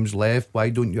 2-3 games left, why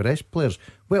don't you rest players?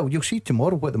 Well, you'll see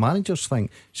tomorrow what the managers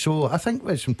think. So I think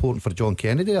it's important for John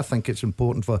Kennedy, I think it's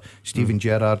important for Steven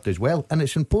Gerrard as well, and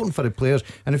it's important for the players.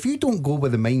 And if you don't go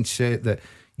with the mindset that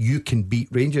you can beat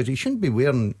Rangers. He shouldn't be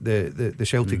wearing the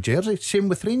Celtic jersey. Same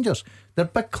with Rangers. They're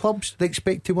big clubs, they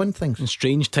expect to win things. And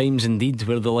strange times indeed,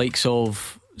 where the likes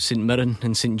of St Mirren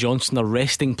and St Johnstone are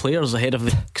resting players ahead of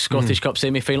the Scottish Cup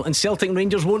semi-final, and Celtic and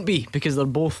Rangers won't be, because they're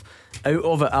both out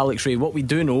of it. Alex Rae, what we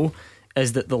do know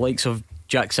is that the likes of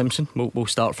Jack Simpson will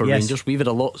start for Rangers. We've had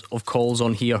a lot of calls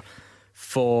on here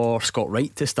for Scott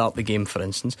Wright to start the game, for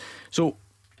instance. So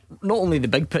not only the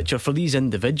big picture for these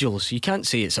individuals, you can't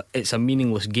say it's a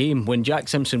meaningless game when Jack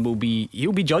Simpson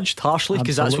he'll be judged harshly,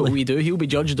 because that's what we do. He'll be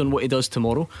judged on what he does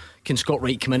tomorrow. Can Scott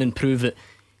Wright come in and prove that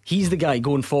he's the guy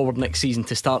going forward next season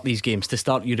to start these games, to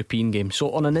start European games?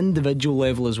 So on an individual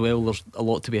level as well, there's a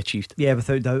lot to be achieved. Yeah,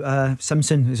 without doubt.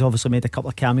 Simpson has obviously made a couple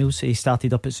of cameos. He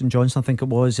started up at St Johnstone, I think it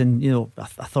was, and I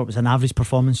thought it was an average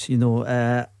performance. It'll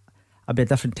be a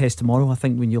different test tomorrow. I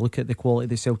think when you look at the quality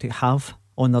the Celtic have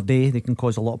on their day, they can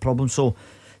cause a lot of problems. So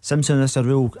Simpson is a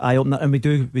real eye-opener, and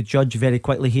we judge very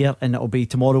quickly here, and it'll be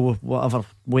tomorrow, whatever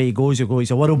way he goes,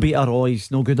 he's a world beater, or he's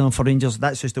no good enough for Rangers.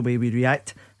 That's just the way we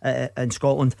react in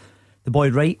Scotland. The boy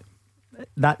Wright,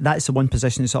 that's the one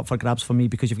position that's up for grabs for me,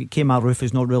 because you've got Kemar Roof,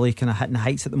 who's not really kind of hitting the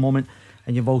heights at the moment,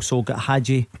 and you've also got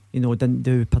Hadji, didn't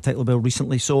do particularly well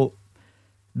recently. So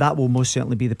that will most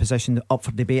certainly be the position up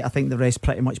for debate. I think the rest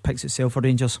pretty much picks itself for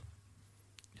Rangers.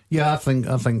 Yeah, I think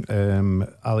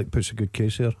Alec puts a good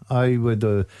case here. I would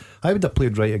have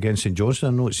played Wright against St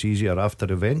Johnstone. I know it's easier after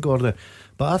the event, Gordon,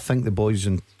 but I think the boy's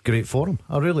in great form.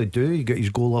 I really do. He got his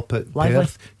goal up at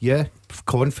Perth. Yeah,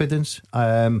 confidence.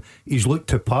 He's looked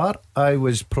to par. I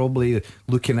was probably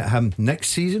looking at him next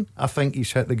season. I think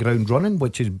he's hit the ground running,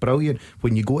 which is brilliant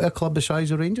when you go to a club the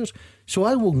size of Rangers. So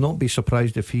I will not be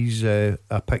surprised if he's a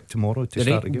pick tomorrow to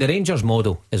start again. The Rangers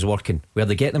model is working, where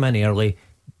they get them in early,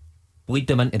 lead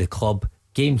them into the club,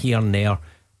 game here and there,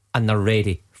 and they're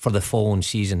ready for the following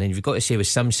season. And you've got to say, with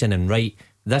Simpson and Wright,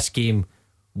 this game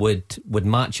would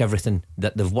match everything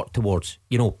that they've worked towards.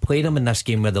 Play them in this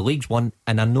game where the league's won,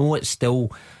 and I know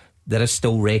there is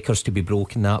still records to be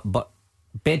broken, but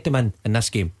bed them in this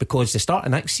game, because the start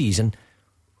of next season,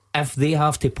 if they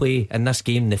have to play in this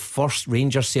game, the first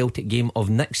Rangers Celtic game of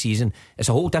next season, it's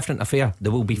a whole different affair.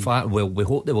 There will be we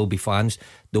hope there will be fans.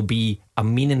 There'll be a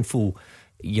meaningful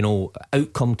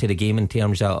outcome to the game in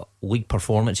terms of league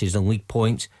performances and league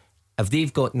points. If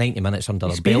they've got 90 minutes under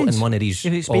their belt in one of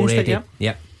these already,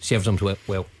 serves them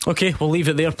well. Okay, we'll leave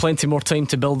it there. Plenty more time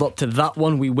to build up to that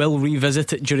one. We will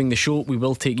revisit it during the show. We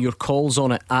will take your calls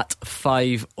on it at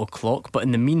 5 o'clock. But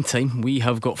in the meantime, we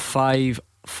have got 5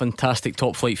 fantastic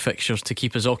top flight fixtures to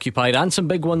keep us occupied, and some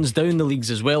big ones down the leagues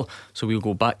as well. So we'll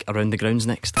go back around the grounds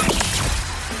next.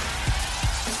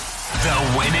 The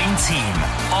winning team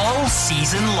all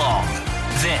season long.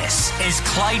 This is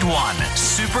Clyde One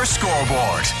Super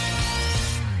Scoreboard.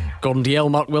 Gordon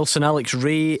Dalziel, Mark Wilson, Alex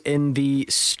Rae in the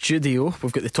studio.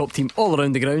 We've got the top team all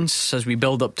around the grounds as we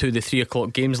build up to the 3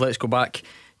 o'clock games. Let's go back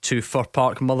to Fir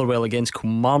Park, Motherwell against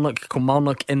Kilmarnock.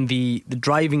 Kilmarnock in the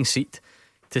driving seat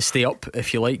to stay up,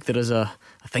 if you like. There is I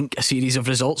think a series of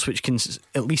results which can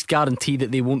at least guarantee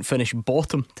that they won't finish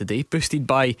bottom today, boosted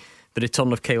by the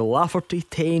return of Kyle Lafferty.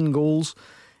 10 goals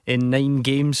in 9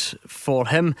 games for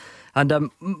him,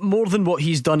 and more than what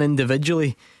he's done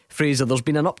individually, Fraser, there's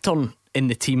been an upturn in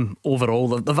the team overall.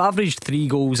 They've averaged 3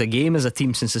 goals a game as a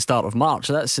team since the start of March.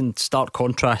 That's in stark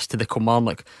contrast to the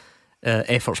Kilmarnock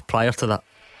efforts prior to that.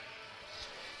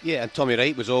 Yeah, and Tommy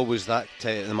Wright was always that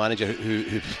the manager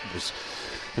who was,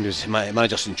 when he was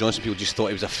manager St Johnstone, people just thought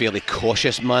he was a fairly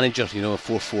cautious manager,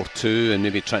 4-4-2, and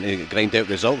maybe trying to grind out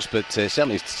results, but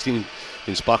certainly he's seen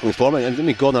in sparkling form. And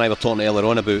Gordon and I were talking earlier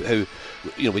on about how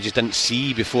we just didn't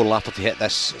see, before Lafferty hit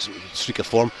this streak of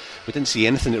form, we didn't see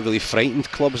anything that really frightened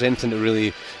clubs, anything that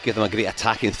really gave them a great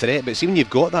attacking threat. But see, when you've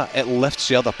got that, it lifts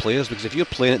the other players, because if you're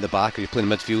playing at the back or you're playing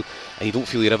midfield and you don't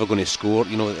feel you're ever going to score,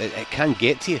 it can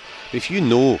get to you. But if you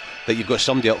know that you've got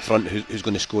somebody up front who's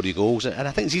going to score your goals, and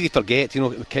I think it's easy to forget,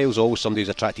 Kyle's always somebody who's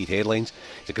attracted headlines.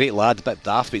 He's a great lad, a bit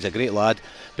daft, but he's a great lad.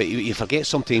 But you forget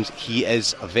sometimes he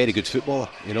is a very good footballer,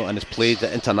 and has played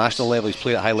at international level. He's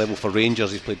played at high level for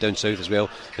Rangers. He's played down south as well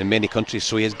in many countries,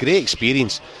 so he has great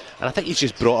experience. And I think he's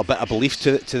just brought a bit of belief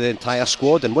to the entire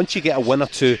squad. And once you get a win or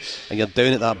two and you're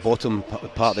down at that bottom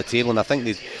part of the table, and I think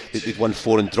they'd won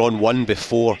 4 and drawn 1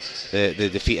 before the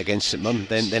defeat against St Mirren,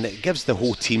 then it gives the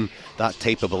whole team that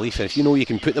type of belief. And if you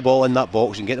can put the ball in that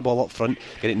box and get the ball up front,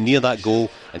 get it near that goal,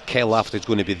 and Kyle Lafferty's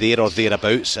going to be there or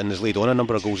thereabouts and has laid on a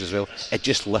number of goals as well, it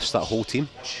just lifts that whole team.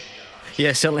 Yeah,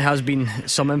 it certainly has been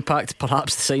some impact.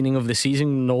 Perhaps the signing of the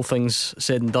season, all things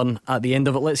said and done at the end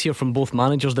of it. Let's hear from both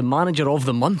managers. The manager of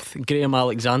the month, Graham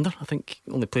Alexander, I think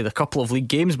only played a couple of league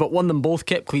games but won them both,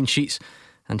 kept clean sheets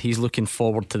and he's looking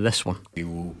forward to this one. We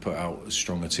will put out as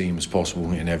strong a team as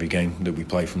possible in every game that we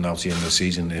play from now to the end of the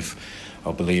season. If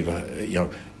I believe,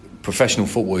 professional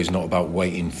football is not about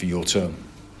waiting for your turn.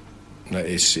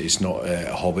 It's not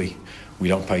a hobby. We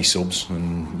don't pay subs,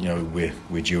 and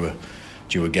we're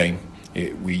due a game.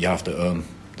 We have to earn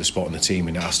the spot in the team,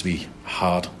 and it has to be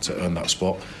hard to earn that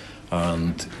spot.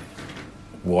 And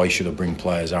why should I bring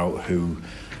players out who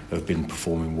have been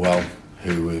performing well,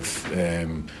 who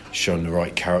have shown the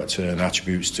right character and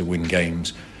attributes to win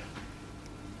games?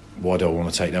 Why do I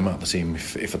want to take them out of the team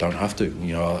if I don't have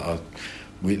to?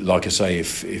 Like I say,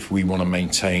 if we want to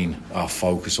maintain our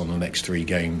focus on the next 3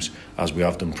 games as we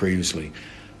have done previously,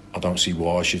 I don't see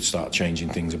why I should start changing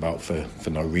things about for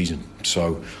no reason.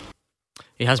 So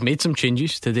he has made some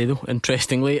changes today, though,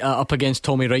 interestingly, up against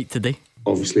Tommy Wright today.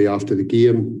 Obviously, after the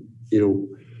game,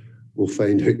 we'll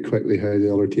find out quickly how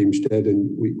the other teams did,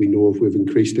 and we know if we've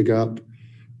increased the gap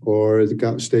or the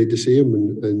gap stayed the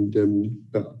same.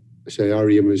 But I say our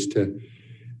aim is to.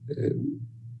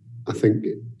 I think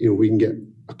we can get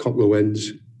a couple of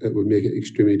wins. It would make it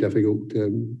extremely difficult.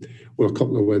 A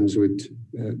couple of wins would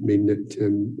mean that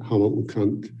Hamilton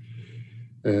can't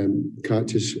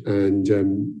catch us, and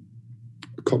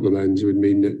a couple of wins would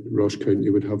mean that Ross County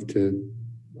would have to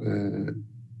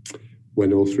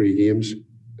win all 3 games,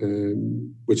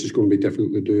 which is going to be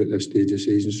difficult to do at this stage of the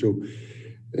season. So,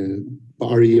 but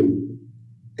our aim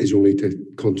is only to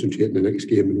concentrate in the next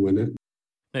game and win it.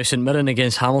 Now, St Mirren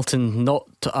against Hamilton,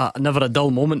 never a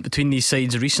dull moment between these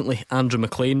sides recently, Andrew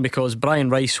McLean, because Brian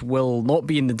Rice will not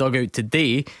be in the dugout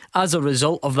today as a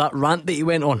result of that rant that he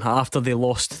went on after they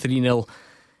lost 3-0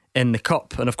 in the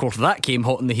Cup. And of course that came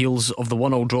hot on the heels of the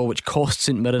 1-1 draw, which cost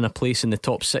St Mirren a place in the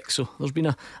top 6. So there's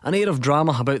been an air of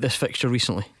drama about this fixture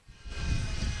recently.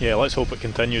 Yeah, let's hope it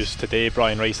continues today.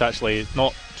 Brian Rice actually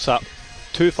not sat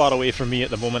too far away from me at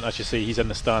the moment. As you say, he's in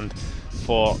the stand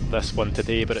for this one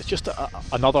today, but it's just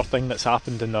another thing that's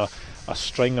happened in a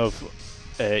string of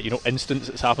incidents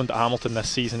that's happened at Hamilton this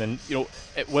season, and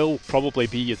it will probably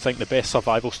be, you'd think, the best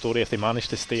survival story if they manage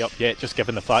to stay up yet, just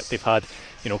given the fact they've had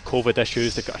COVID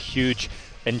issues. They've got a huge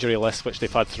injury list which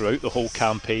they've had throughout the whole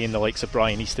campaign. The likes of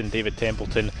Brian Easton, David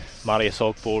Templeton, Marius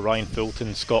Ogbo, Ryan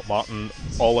Fulton, Scott Martin,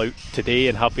 all out today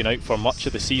and have been out for much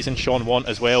of the season. Sean Want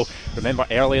as well. Remember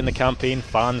early in the campaign,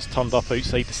 fans turned up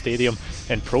outside the stadium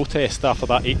in protest after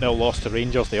that 8-0 loss to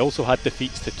Rangers. They also had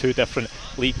defeats to 2 different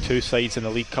League 2 sides in the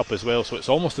League Cup as well, so it's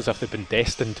almost as if they've been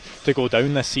destined to go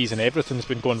down this season. Everything's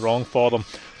been going wrong for them,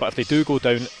 but if they do go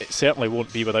down, it certainly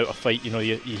won't be without a fight.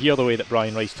 You hear the way that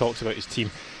Brian Rice talks about his team.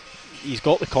 He's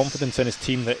got the confidence in his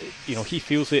team that he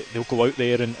feels that they'll go out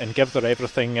there and give their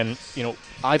everything, and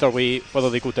either way,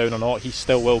 whether they go down or not, he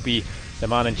still will be the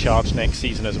man in charge next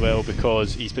season as well,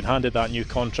 because he's been handed that new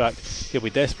contract. He'll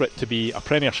be desperate to be a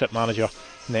Premiership manager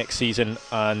next season,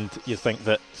 and you think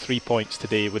that 3 points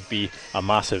today would be a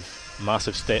massive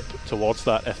step towards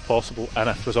that if possible, and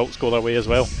if results go their way as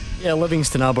well. Yeah,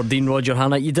 Livingston Aberdeen, Roger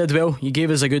Hannah, you did well. You gave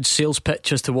us a good sales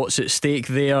pitch as to what's at stake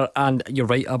there, and you're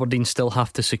right, Aberdeen still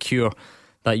have to secure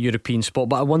that European spot.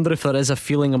 But I wonder if there is a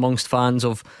feeling amongst fans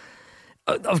of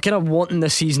kind of wanting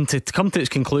this season to come to its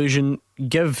conclusion,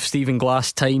 give Stephen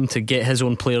Glass time to get his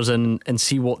own players in and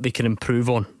see what they can improve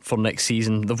on for next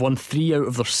season. They've won 3 out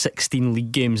of their 16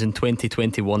 league games in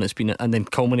 2021. It's been, and then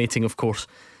culminating of course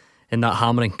in that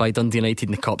hammering by Dundee United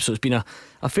in the Cup. So it's been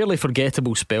a fairly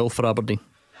forgettable spell for Aberdeen.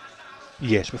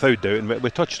 Yes, without doubt. And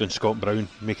we touched on Scott Brown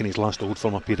making his last Old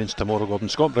Firm appearance tomorrow, Gordon.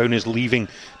 Scott Brown is leaving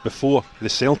before the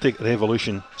Celtic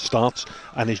revolution starts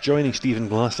and is joining Stephen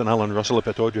Glass and Alan Russell at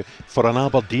Pittodrie for an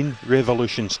Aberdeen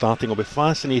revolution starting. It'll be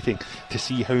fascinating to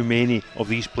see how many of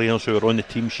these players who are on the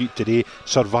team sheet today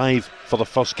survive for the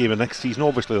first game of next season.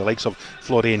 Obviously the likes of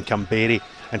Florian Camberry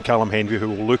and Callum Henry, who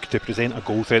will look to present a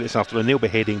goal threat this afternoon. They'll be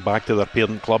heading back to their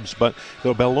parent clubs, but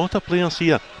there'll be a lot of players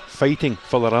here fighting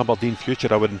for their Aberdeen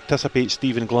future. I would anticipate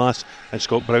Stephen Glass and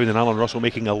Scott Brown and Alan Russell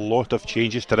making a lot of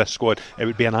changes to this squad. It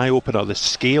would be an eye-opener, the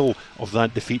scale of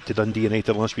that defeat to Dundee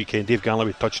United last weekend. Dave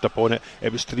Galloway touched upon it.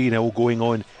 It was 3-0 going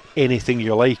on anything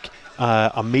you like.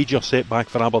 A major setback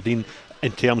for Aberdeen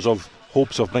in terms of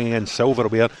hopes of bringing in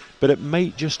silverware, but it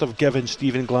might just have given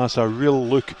Stephen Glass a real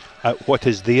look at what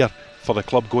is there for the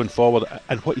club going forward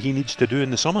and what he needs to do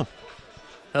in the summer.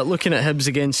 Looking at Hibs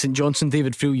against St Johnstone,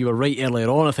 David Friel, you were right earlier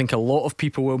on. I think a lot of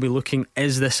people will be looking,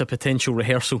 is this a potential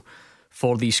rehearsal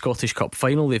for the Scottish Cup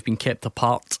final? They've been kept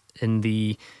apart in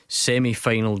the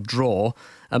semi-final draw,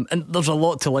 and there's a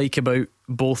lot to like about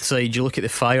both sides. You look at the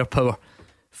firepower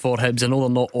for Hibs. I know they're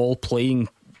not all playing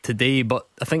today, but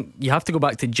I think you have to go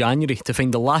back to January to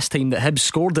find the last time that Hibs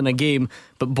scored in a game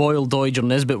but Boyle, Doidge or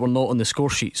Nisbet were not on the score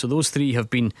sheet. So those three have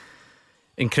been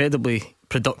incredibly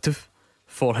productive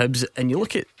for Hibs. And you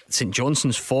look at St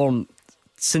Johnstone's form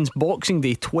since Boxing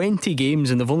Day, 20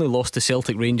 games, and they've only lost to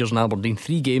Celtic, Rangers and Aberdeen.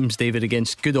 3 games, David,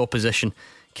 against good opposition.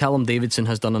 Callum Davidson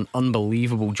has done an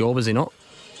unbelievable job, has he not?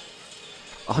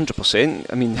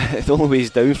 100%. I mean, the only way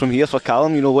is down from here for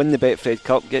Callum. You know, win the Betfred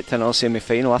Cup, get to another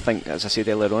semi-final. I think, as I said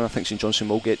earlier on, I think St Johnstone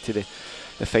will get to the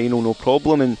final, no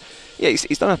problem. And yeah,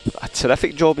 he's done a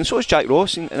terrific job, and so has Jack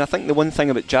Ross. And I think the one thing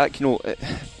about Jack, you know,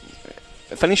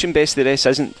 finishing best of the rest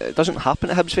it doesn't happen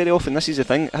at Hibs very often. This is the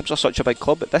thing. Hibs are such a big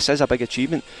club, but this is a big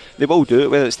achievement. They will do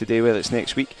it, whether it's today, whether it's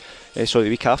next week, the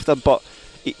week after. But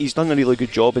he's done a really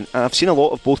good job, and I've seen a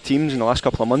lot of both teams in the last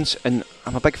couple of months, and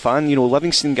I'm a big fan. You know,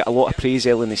 Livingston got a lot of praise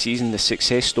early in the season, the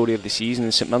success story of the season,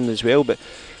 and St Mirren as well. But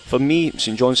for me,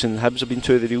 St Johnstone and Hibs have been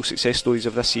two of the real success stories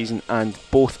of this season, and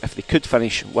both, if they could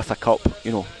finish with a cup,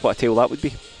 you know, what a tale that would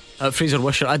be. Fraser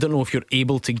Wisher, I don't know if you're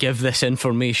able to give this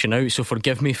information out, so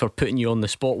forgive me for putting you on the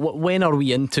spot. When are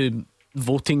we into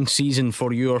voting season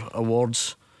for your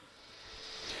awards?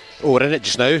 Oh, we're in it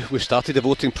just now. We've started the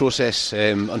voting process.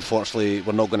 Unfortunately,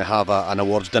 we're not going to have an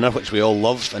awards dinner, which we all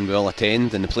love and we all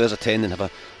attend, and the players attend and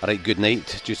have a right good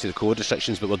night due to the COVID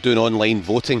restrictions. But we're doing online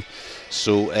voting,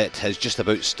 so it has just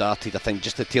about started. I think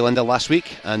just the tail end of last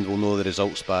week, and we'll know the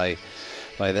results by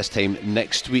this time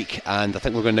next week. And I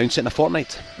think we're going to announce it in a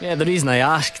fortnight. Yeah, the reason I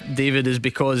asked, David, is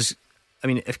because, I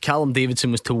mean, if Callum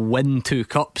Davidson was to win 2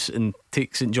 cups and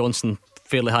take St Johnstone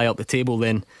fairly high up the table,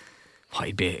 then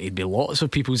he'd be lots of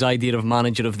people's idea of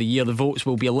manager of the year. The votes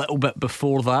will be a little bit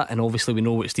before that, and obviously we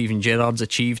know what Steven Gerrard's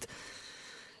achieved.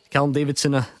 Callum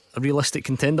Davidson a realistic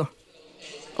contender?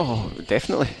 Oh,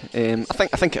 definitely. I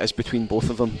think it is between both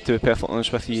of them, to be perfectly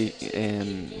honest with you.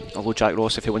 Although Jack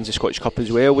Ross, if he wins the Scottish Cup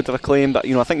as well, would have a claim. But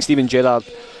you know, I think Steven Gerrard,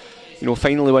 you know,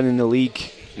 finally winning the league,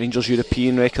 Rangers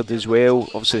European record as well.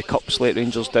 Obviously the Cup's let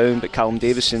Rangers down, but Callum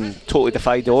Davidson totally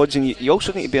defied the odds. And you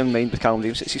also need to bear in mind with Callum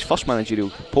Davidson, it's his first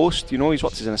managerial post. You know, he's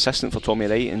worked as an assistant for Tommy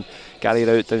Wright and Gary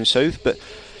Rowett down south, but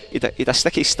he had a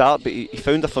sticky start, but he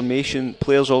found a formation.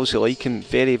 Players obviously like him,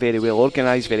 very, very well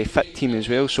organised, very fit team as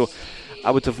well. So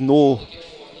I would have no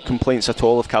complaints at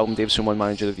all if Callum Davidson won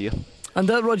manager of the year. And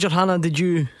Roger Hanna, did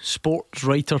you sports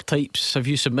writer types, have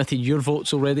you submitted your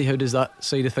votes already? How does that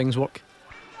side of things work?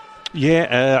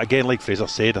 Yeah, again, like Fraser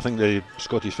said, I think the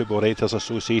Scottish Football Writers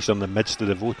Association are in the midst of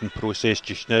the voting process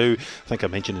just now. I think I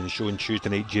mentioned in the show on Tuesday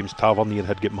night, James Tavernier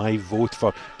had got my vote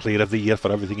for Player of the Year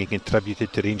for everything he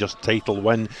contributed to Rangers' title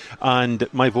win, and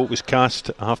my vote was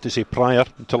cast, I have to say, prior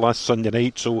to last Sunday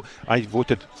night, so I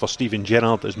voted for Steven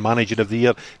Gerrard as Manager of the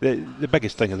Year. The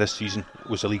biggest thing of this season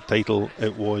was the league title.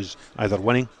 It was either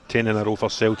winning 10 in a row for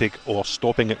Celtic or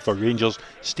stopping it for Rangers.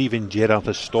 Steven Gerrard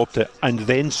has stopped it and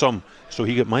then some, so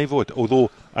he got my vote,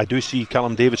 although I do see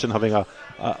Callum Davidson having a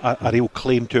real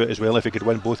claim to it as well if he could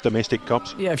win both domestic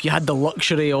cups. Yeah, if you had the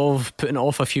luxury of putting it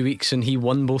off a few weeks and he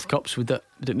won both cups, would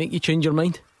it make you change your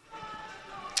mind?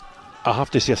 I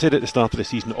have to say, I said at the start of the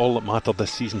season, all that mattered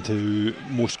this season to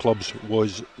most clubs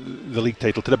was the league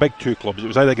title. To the big 2 clubs, it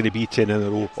was either going to be 10 in a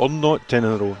row or not 10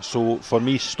 in a row. So for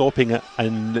me, stopping it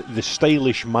in the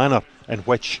stylish manner in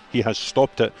which he has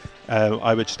stopped it,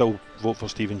 I would still vote for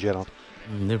Steven Gerrard.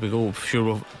 There we go. Sure,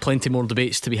 we'll have plenty more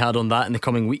debates to be had on that in the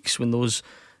coming weeks when those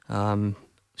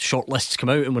shortlists come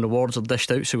out and when awards are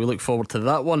dished out, so we look forward to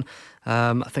that one.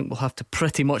 I think we'll have to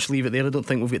pretty much leave it there. I don't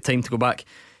think we've got time to go back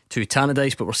to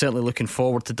Tannadice, but we're certainly looking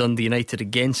forward to Dundee United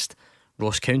against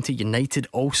Ross County. United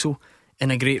also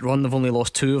in a great run. They've only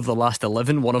lost 2 of the last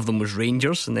 11. One of them was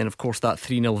Rangers, and then of course that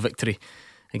 3-0 victory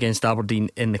against Aberdeen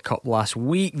in the Cup last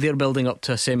week. They're building up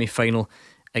to a semi-final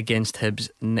against Hibs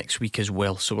next week as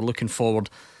well, so we're looking forward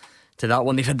to that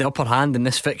one. They've had the upper hand in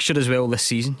this fixture as well this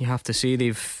season, you have to say.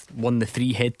 They've won the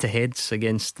 3 head-to-heads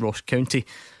against Ross County.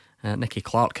 Nicky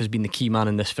Clark has been the key man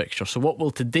in this fixture. So what will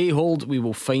today hold? We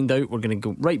will find out. We're going to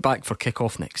go right back for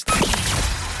kick-off next. The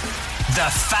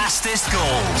fastest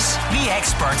goals, the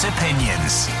expert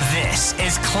opinions. This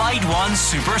is Clyde One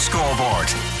Super Scoreboard.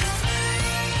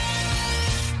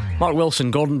 Mark Wilson,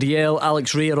 Gordon Dalziel,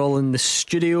 Alex Rae are all in the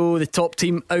studio. The top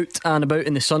team out and about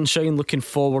in the sunshine, looking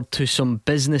forward to some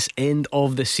business end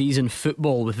of the season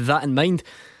football. With that in mind,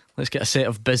 let's get a set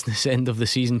of business end of the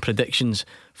season predictions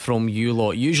from you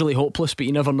lot. Usually hopeless, but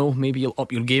you never know, maybe you'll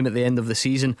up your game at the end of the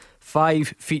season.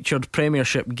 5 featured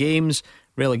Premiership games.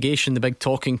 Relegation, the big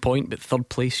talking point, but third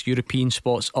place European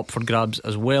spots up for grabs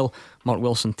as well. Mark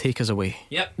Wilson, take us away.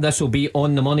 Yep, this will be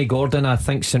on the money, Gordon. I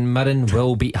think St Mirren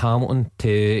will beat Hamilton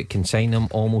to consign them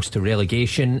almost to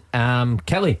relegation.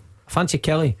 Kelly, fancy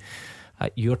Kelly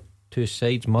at your 2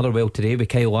 sides. Motherwell today with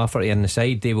Kyle Lafferty in the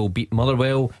side. They will beat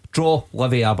Motherwell. Draw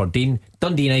Livy Aberdeen.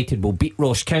 Dundee United will beat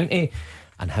Ross County.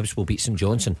 and Hibs will beat St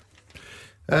Johnstone.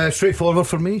 Straightforward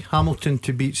for me. Hamilton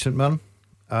to beat St Mirren.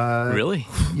 Really?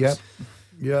 Yeah.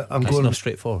 I'm That's going. not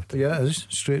straightforward. Yeah, it is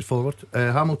straightforward.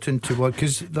 Hamilton to what?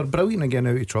 Because they're brilliant again,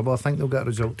 out of trouble. I think they'll get a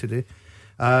result today.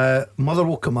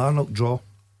 Motherwell Kilmarnock draw.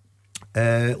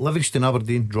 Livingston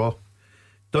Aberdeen draw.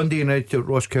 Dundee United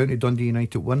Ross County. Dundee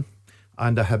United win,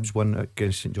 and a Hibs win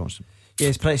against St Johnstone. Yeah,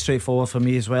 it's pretty straightforward for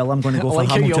me as well. I'm going to go I for like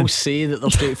Hamilton. how you all say that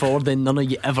they're straightforward, then none of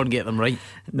you ever get them right.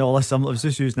 No, listen, I was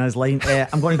just using his line.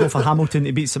 I'm going to go for Hamilton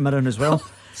to beat St Mirren as well.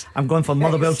 I'm going for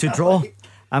Motherwell to draw.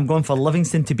 I'm going for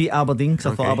Livingston to beat Aberdeen,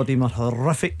 because I thought Aberdeen were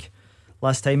horrific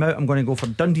last time out. I'm going to go for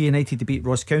Dundee United to beat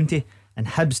Ross County and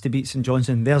Hibs to beat St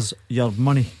Johnstone. There's your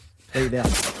money right there.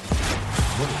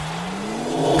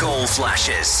 Goal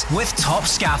flashes with Top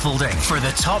Scaffolding. For the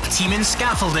top team in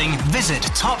scaffolding, visit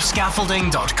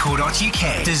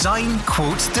topscaffolding.co.uk. Design,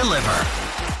 quote, deliver.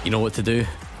 You know what to do.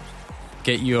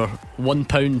 Get your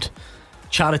 £1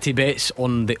 charity bets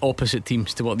on the opposite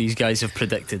teams to what these guys have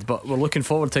predicted. But we're looking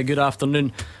forward to a good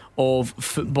afternoon of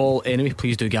football anyway.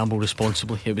 Please do gamble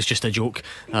responsibly. It was just a joke.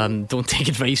 Don't take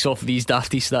advice off these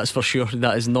dafties, that's for sure.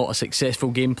 That is not a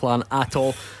successful game plan at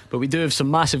all. But we do have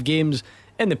some massive games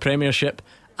in the Premiership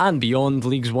and beyond.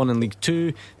 Leagues 1 and League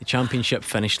 2. The Championship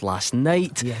finished last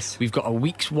night. Yes. We've got a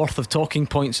week's worth of talking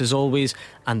points as always,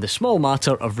 and the small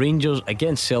matter of Rangers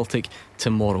against Celtic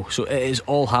tomorrow. So it is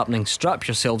all happening. Strap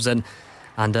yourselves in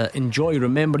and enjoy.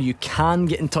 Remember, you can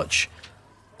get in touch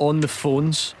on the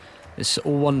phones. It's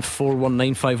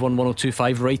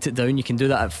 01419511025. Write it down. You can do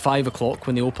that at 5 o'clock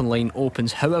when the open line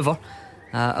opens. However,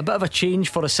 a bit of a change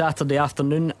for a Saturday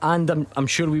afternoon, and I'm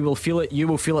sure we will feel it. You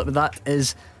will feel it, but that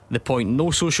is the point. No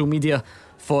social media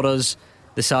for us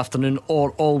this afternoon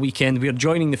or all weekend. We are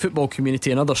joining the football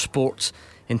community and other sports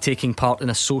in taking part in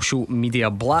a social media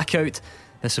blackout.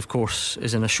 This, of course,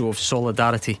 is in a show of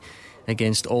solidarity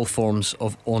against all forms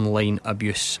of online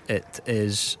abuse. It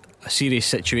is a serious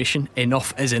situation.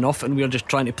 Enough is enough, and we are just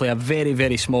trying to play a very,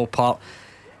 very small part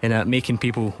in making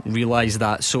people realise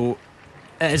that. So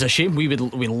it is a shame. We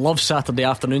love Saturday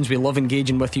afternoons. We love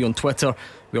engaging with you on Twitter.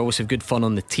 We always have good fun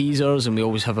on the teasers, and we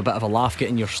always have a bit of a laugh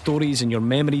getting your stories and your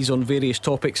memories on various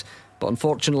topics. But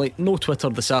unfortunately, no Twitter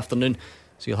this afternoon,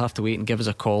 so you'll have to wait and give us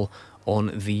a call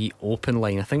on the open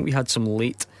line. I think we had some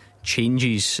late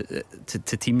changes to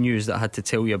team news that I had to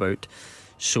tell you about.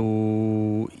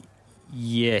 So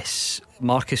yes,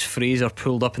 Marcus Fraser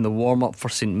pulled up in the warm-up for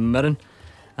St Mirren,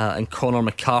 and Conor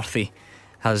McCarthy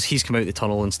he's come out the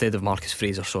tunnel instead of Marcus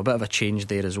Fraser, so a bit of a change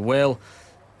there as well.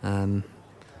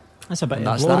 That's a bit of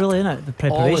a blow, really, isn't it? The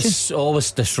preparation.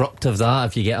 Always disruptive that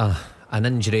if you get an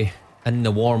injury in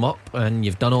the warm-up and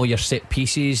you've done all your set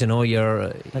pieces and all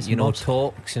your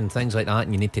talks and things like that,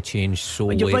 and you need to change so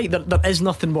well, you're right, there is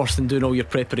nothing worse than doing all your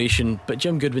preparation, but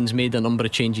Jim Goodwin's made a number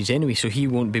of changes anyway, so he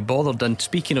won't be bothered. And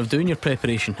speaking of doing your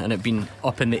preparation and it being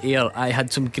up in the air, I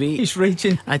had some great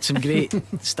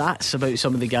stats about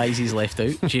some of the guys he's left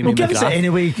out. Jamie McGrath. Give us it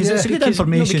anyway, because it's good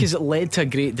information. Because it led to a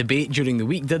great debate during the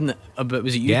week, didn't it?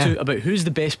 Was it you two about who's the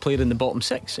best player in the bottom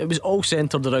six? It was all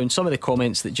centred around some of the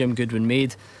comments that Jim Goodwin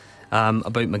made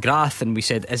about McGrath, and we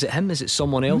said, is it him, is it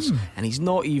someone else? And he's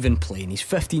not even playing. He's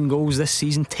 15 goals this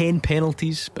season, 10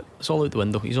 penalties, but it's all out the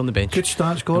window. He's on the bench. Good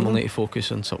stats, Gordon. We'll need to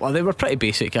focus on well, they were pretty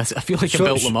basic. I feel like I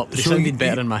built them up. They sounded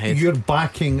better in my head. You're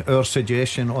backing our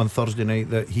suggestion on Thursday night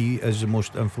that he is the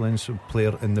most influential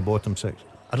player in the bottom six?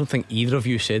 I don't think either of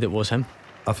you said it was him.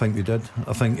 I think we did.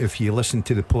 I think if you listen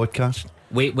to the podcast,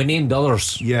 we named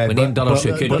others. Yeah, we named others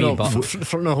who could be. Hold on.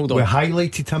 We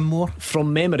highlighted him more.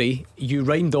 From memory, you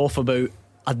rhymed off about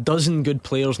a dozen good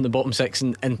players in the bottom six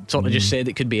and sort of just said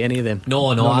it could be any of them.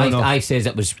 No. I says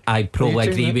it was. I probably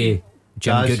agree with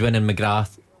Jim Goodwin and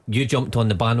McGrath. You jumped on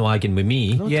the bandwagon with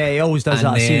me. Yeah, he always does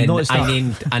that.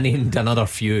 I named another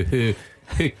few who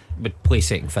would play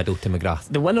second fiddle to McGrath.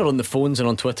 The winner on the phones and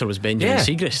on Twitter was Benjamin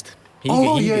Siegrist.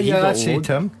 That's it,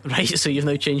 Tim. Right, so you've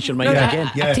now changed your mind again.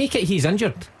 I take it he's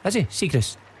injured, is he,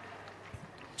 Siegrist?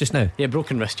 Just now? Yeah,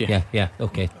 broken wrist, yeah. Yeah,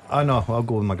 okay. I know, I'll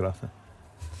go with McGrath.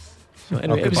 So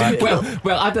anyway,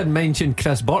 well, I didn't mention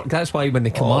Chris Burke. That's why when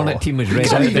the Kilmarnock team was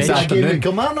read out this afternoon,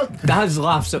 Daz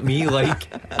laughs at me like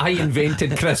I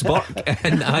invented Chris Burke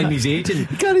and I'm his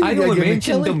agent. I only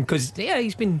mentioned him because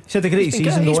he's had a great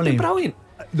season. He's been brilliant.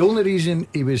 The only reason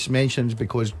he was mentioned is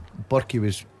because Burke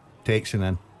was texting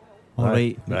in.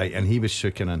 Right, and he was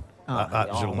sooking in.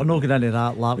 We're not going into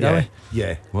that lap, are we?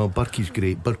 Yeah, well, Burkie's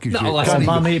great. Burkie's great. Listen,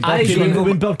 my mate Burkie,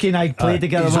 when Burkie and I played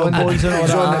together, he's on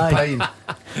the pine.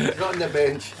 He's on the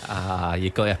bench.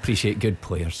 You've got to appreciate good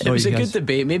players. It was a good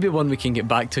debate, maybe one we can get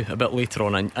back to a bit later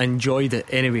on. I enjoyed it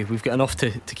anyway. We've got enough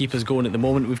to keep us going at the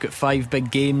moment. We've got 5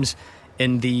 big games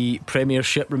in the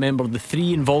Premiership. Remember, the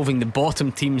 3 involving the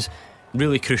bottom teams,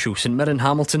 really crucial: St Mirren,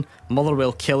 Hamilton,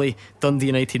 Motherwell, Killie, Dundee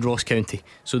United, Ross County.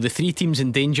 So the 3 teams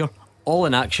in danger, all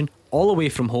in action, all away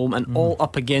from home, and all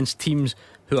up against teams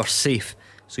who are safe.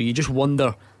 So you just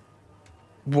wonder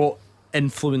what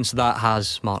influence that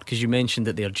has, Mark, because you mentioned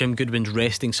it there. Jim Goodwin's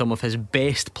resting some of his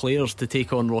best players to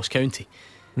take on Ross County,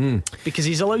 because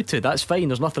he's allowed to. That's fine,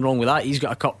 there's nothing wrong with that. He's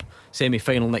got a cup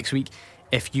semi-final next week.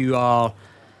 If you are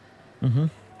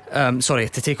to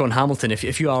take on Hamilton,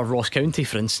 if you are Ross County,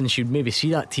 for instance, you'd maybe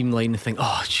see that team line and think,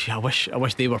 oh gee, I wish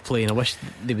they were playing. I wish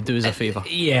they would do us a favour.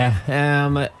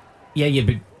 Yeah, you'd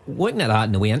be looking at that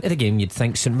in the way into the game. You'd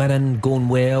think St Mirren going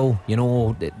well, you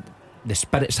know, the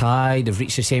spirit's high, they've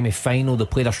reached the semi-final, they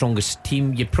play their strongest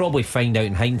team. You'd probably find out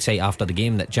in hindsight after the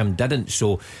game that Jim didn't.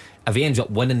 So if he ends up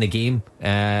winning the game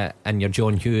and you're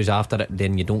John Hughes after it,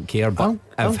 then you don't care. But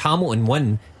if Hamilton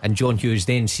win and John Hughes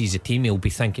then sees the team, he'll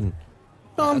be thinking,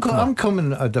 no, I'm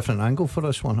coming at a different angle for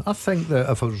this one. I think that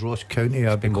if I was Ross County,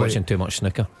 I'd be watching too much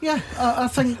snooker. Yeah, I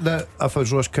think that if I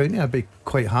was Ross County, I'd be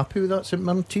quite happy with that St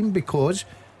Mirren team, because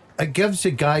it gives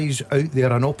the guys out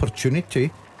there an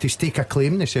opportunity to stake a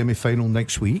claim in the semi-final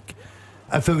next week.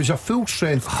 If it was a full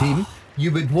strength team,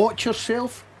 you would watch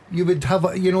yourself. You would have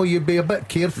you'd be a bit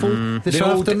careful this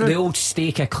afternoon. The old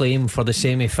stake a claim for the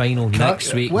semi-final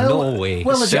next week. No way.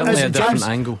 Well, certainly a different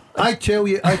angle. I tell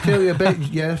you I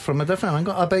bet from a different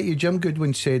angle. I bet you Jim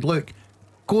Goodwin said, look,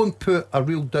 go and put a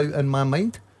real doubt in my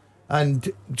mind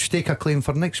and stake a claim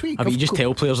for next week. I mean, you just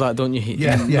tell players that, don't you?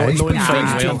 Yeah. Not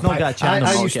got a chance.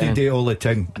 I used to do it all the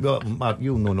time. Well, Mark,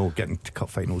 you'll know getting to cup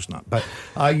finals and that, but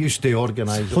I used to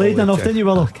organise. Played enough, didn't you,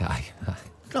 Willow? Okay.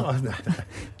 No.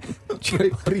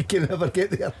 Can never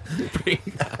get there.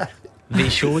 They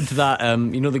showed that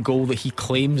the goal that he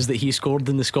claims that he scored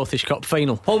in the Scottish Cup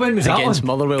final. Oh, when was that against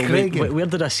one? Motherwell? Where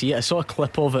did I see it? I saw a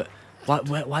clip of it.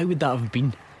 Why would that have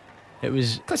been? It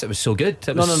was because it was so good.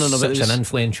 It no, was such an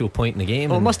influential point in the game.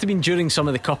 Well, it must have been during some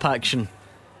of the cup action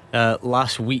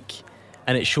last week,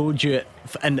 and it showed you it,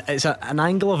 and it's an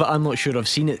angle of it I'm not sure I've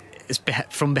seen it. It's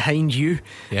from behind you,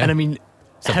 and I mean,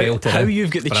 how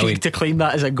you've got the cheek to claim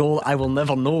that as a goal, I will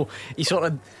never know. He sort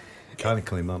of can't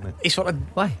claim that, man. He sort of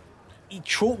why? He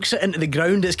chokes it into the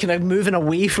ground. It's kind of moving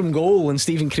away from goal, and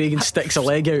Stephen Craigan sticks a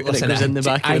leg out. Listen, and it goes in the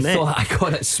back of the net. I thought I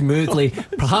got it smoothly.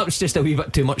 Perhaps just a wee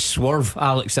bit too much swerve,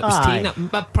 Alex. It was taking it,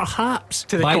 but perhaps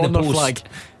to the by corner the post flag.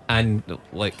 And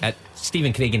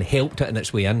Stephen Craigan helped it in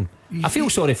its way in. I feel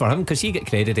sorry for him because he get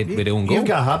credited with the own goal. You've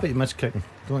got a habit of miss kicking,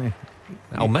 don't you?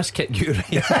 I'll miss kick you,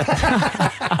 right?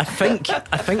 I think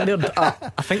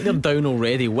they're down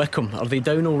already. Wickham, are they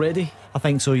down already? I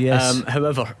think so, yes.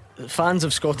 However, fans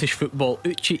of Scottish football,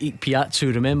 Uche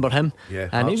Ikpeazu, remember him? Yeah,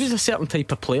 and he was a certain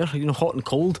type of player, hot and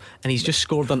cold, and he's just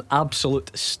scored an absolute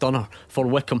stunner for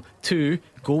Wickham to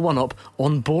go one up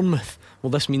on Bournemouth. Will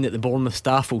this mean that the Bournemouth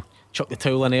staff will chuck the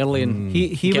towel in early and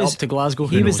get up to Glasgow?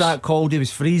 He was that cold, he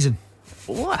was freezing.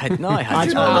 I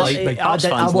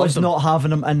was not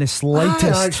having him in the slightest.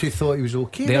 I actually thought he was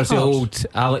okay. There's the old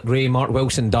Alex Rae, Mark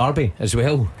Wilson derby as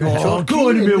well. Go on,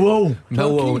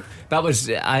 Millwall. That was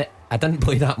I didn't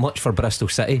play that much for Bristol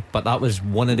City, but that was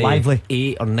one of the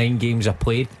 8 or 9 games I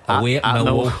played away at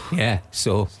Millwall. Yeah,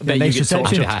 so I just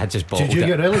bottled it. Did you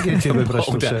get relegated with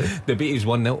Bristol City? The beat is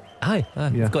 1-0. Aye,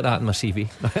 I've got that in my CV.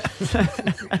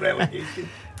 Relegated.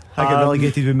 I got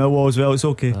relegated with Millwall as well. It's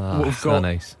okay. We've got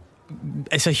nice.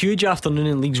 It's a huge afternoon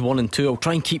in Leagues 1 and 2. I'll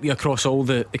try and keep you across all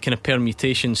the kind of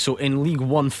permutations. So in League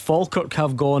 1, Falkirk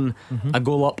have gone a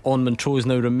goal up on Montrose.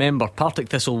 Now remember, Partick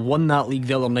Thistle won that league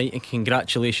the other night, and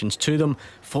congratulations to them.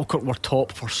 Falkirk were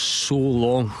top for so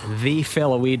long. They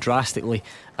fell away drastically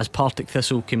as Partick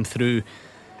Thistle came through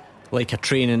like a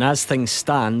train, and as things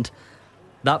stand,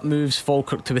 that moves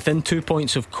Falkirk to within 2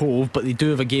 points of Cove, but they do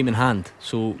have a game in hand.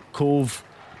 So Cove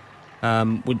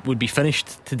would be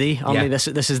finished today, aren't they?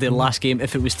 This is their last game.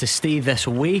 If it was to stay this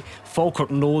way, Falkirk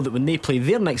know that when they play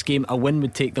their next game, a win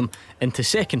would take them into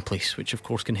second place, which of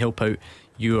course can help out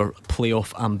your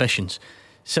playoff ambitions.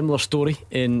 Similar story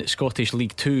in Scottish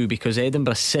League 2, because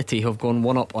Edinburgh City have gone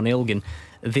one up on Elgin.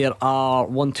 There are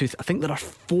I think there are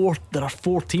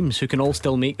four teams who can all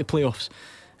still make the playoffs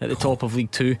at the top of League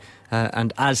 2,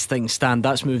 and as things stand,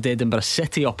 that's moved Edinburgh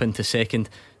City up into second,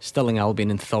 Stirling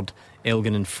Albion in third,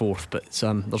 Elgin in fourth. But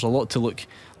there's a lot to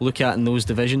look at in those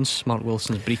divisions. Mark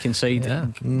Wilson's Brecon side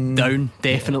down,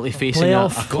 definitely facing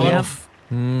playoff.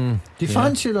 Do you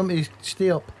fancy them to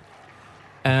stay up?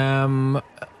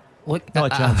 Look,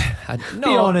 Not a chance.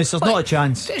 Be honest, there's not a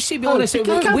chance. Let's be honest. You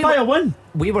can't buy a win.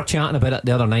 We were chatting about it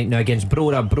the other night now against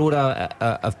Broda. Broda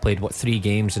have played 3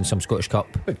 games in some Scottish Cup.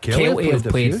 Kelty have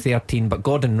played 13, but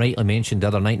Gordon rightly mentioned the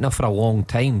other night, not for a long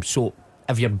time. So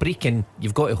if you're breaking,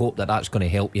 you've got to hope that that's going to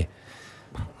help you.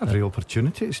 Every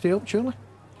opportunity to stay up, surely.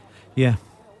 Yeah.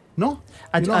 No?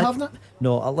 You're not having it?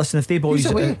 No, listen, if they boys...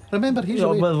 He's away. Remember, he's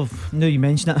away. Well, no, you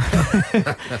mentioned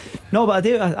it. No, but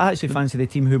I actually fancy the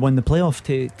team who won the playoff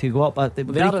to go up.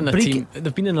 They are in a team.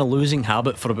 They've been in a losing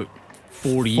habit for about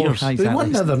 4 years. Exactly. They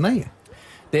won the other night.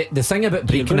 The thing about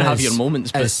breaking have your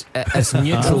moments, but as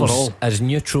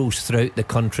neutrals throughout the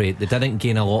country, they didn't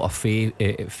gain a lot of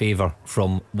favour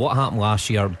from what happened last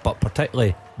year, but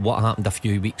particularly what happened a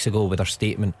few weeks ago with their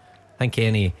statement. I think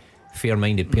any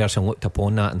fair-minded person looked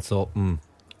upon that and thought,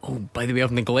 Oh, by the way,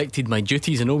 I've neglected my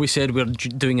duties. I know we said we're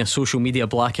doing a social media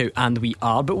blackout, and we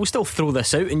are, but we'll still throw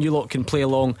this out and you lot can play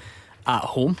along at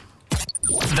home.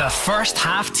 The first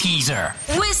half teaser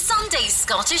with Sunday's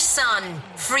Scottish Sun.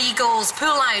 Free goals pull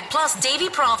out plus Davy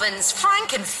Province,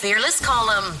 Frank and Fearless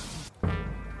column.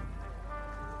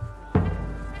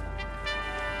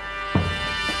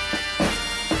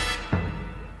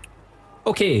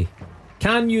 Okay,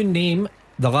 can you name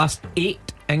the last 8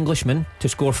 Englishmen to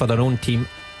score for their own team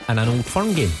in an Old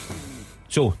Firm game?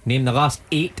 So, name the last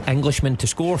 8 Englishmen to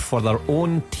score for their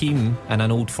own team in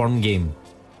an Old Firm game.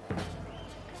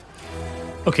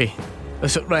 Okay,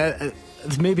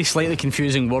 it's maybe slightly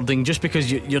confusing wording just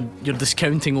because you're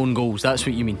discounting own goals. That's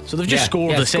what you mean. So they've just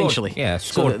scored essentially.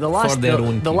 Scored so the last, for their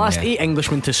own team, the last 8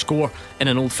 Englishmen to score in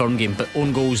an Old Firm game, but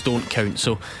own goals don't count.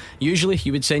 So usually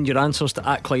you would send your answers to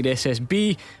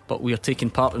 @ClydeSSB, but we are taking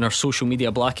part in our social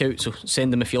media blackout, so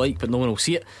send them if you like, but no one will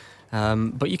see it.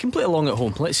 But you can play along at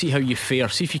home. Let's see how you fare.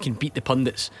 See if you can beat the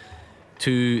pundits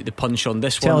to the punch on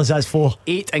this one. Tell us that's 4.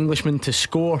 8 Englishmen to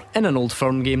score in an Old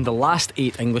Firm game. The last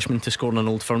 8 Englishmen to score in an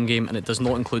Old Firm game, and it does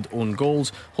not include own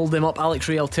goals. Hold them up, Alex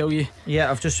Rae, I'll tell you. Yeah,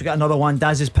 I've just got another one.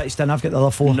 Daz has pitched in. I've got the other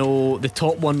 4. No, the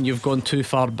top one you've gone too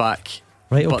far back.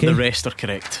 Right, okay. But the rest are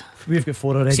correct. We've got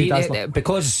 4 already. See,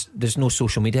 because there's no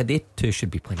social media, they two should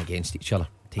be playing against each other.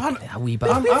 Take a wee bit.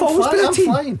 I'm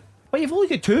fine. Well, you've only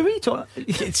got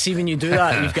 2 See, when you do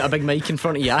that, you've got a big mic in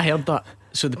front of you. I heard that.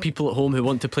 So the people at home who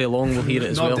want to play along will hear it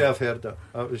as well. I've heard that.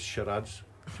 That was charades.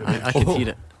 I could hear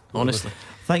it, honestly.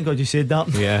 Thank God you said that.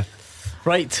 Yeah.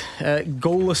 Right,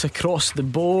 goalless across the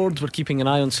board. We're keeping an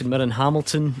eye on St Mirren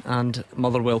Hamilton and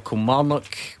Motherwell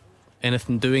Kilmarnock.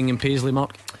 Anything doing in Paisley,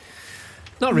 Mark?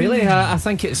 Not really. I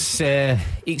think it's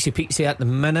easy peasy at the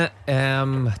minute.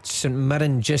 St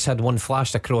Mirren just had one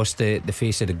flashed across the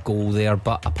face of the goal there,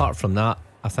 but apart from that,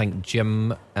 I think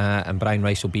Jim and Brian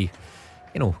Rice will be,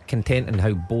 content in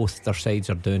how both their sides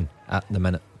are doing at the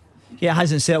minute. Yeah, it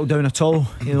hasn't settled down at all.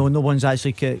 No one's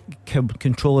actually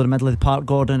control of the middle of the park,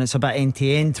 Gordon. It's a bit end to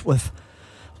end with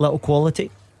little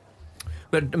quality.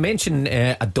 But mention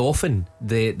a Dolphin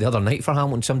the other night for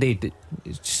Hamilton.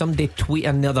 Somebody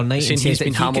tweeting the other night saying he's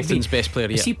been Hamilton's best player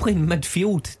yet. Is he playing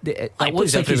midfield? It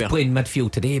looks like he's playing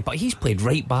midfield today, but he's played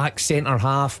right back, centre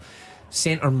half,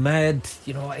 centre mid.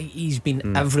 He's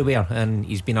been everywhere, and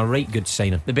he's been a right good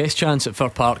signing. The best chance at Fir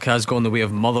Park has gone the way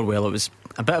of Motherwell. It was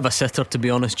a bit of a sitter, to be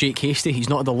honest. Jake Hastie, he's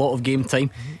not had a lot of game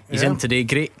time. He's in today.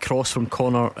 Great cross from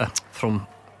Connor from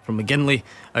McGinley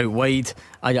out wide.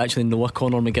 I actually know a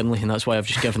Connor McGinley, and that's why I've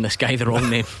just given this guy the wrong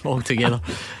name altogether.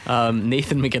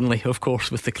 Nathan McGinley, of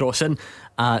course, with the cross in.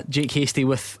 Jake Hastie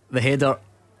with the header.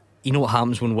 You know what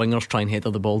happens when wingers try and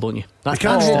header the ball, don't you? They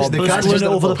can't just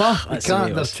over the bar. They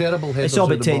can't. They're terrible headers. It's all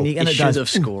about technique, and he should have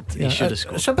scored. He should have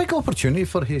scored. It's a big opportunity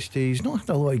for Hastie. He's not had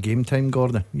a lot of game time,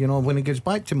 Gordon. When he gets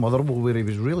back to Motherwell, where he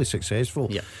was really successful,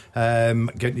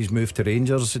 getting his move to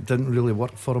Rangers, it didn't really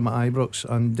work for him at Ibrox.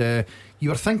 And you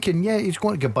were thinking, he's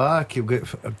going to go back. He'll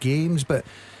get games, but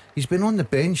he's been on the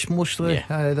bench mostly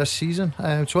this season.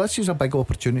 So this is a big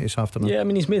opportunity this afternoon. Yeah, I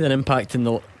mean, he's made an impact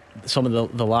in some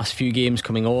of the last few games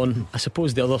coming on. I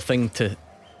suppose the other thing to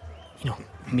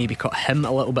maybe cut him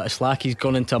a little bit of slack, he's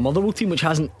gone into a Motherwell team which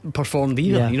hasn't performed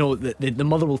either. The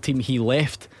Motherwell team he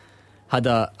left had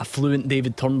a fluent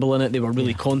David Turnbull in it. They were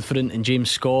really confident, and James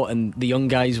Scott, and the young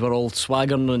guys were all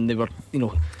swaggering, and they were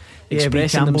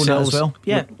expressing themselves as well.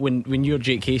 When you're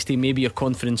Jake Hastie, maybe your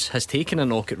confidence has taken a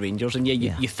knock at Rangers, and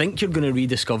you think you're going to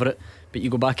rediscover it, but you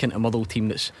go back into a Motherwell team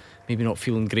that's maybe not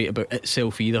feeling great about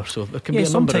itself either. So there can be a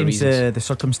number of reasons. Sometimes the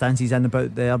circumstances in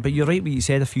about there, but you're right what you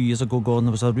said a few years ago, Gordon.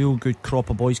 There was a real good crop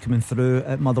of boys coming through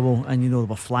at Motherwell, and they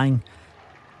were flying.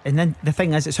 And then the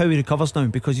thing is, it's how he recovers now,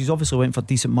 because he's obviously went for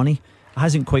decent money. It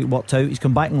hasn't quite worked out. He's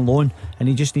come back on loan, and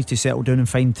he just needs to settle down and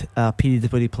find a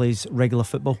period where he plays regular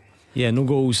football. Yeah, no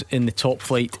goals in the top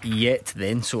flight yet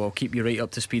then, so I'll keep you right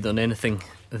up to speed on anything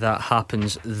that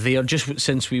happens there. Just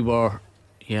since we were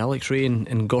Alex Rae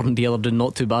and Gordon Dalziel are doing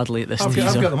not too badly at this teaser.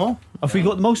 I've got them all. Have we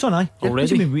got them all, son? Aye.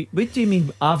 Already? What do you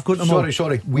mean I've got them all?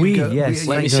 Sorry. Yes.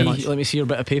 Let me see your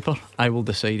bit of paper. I will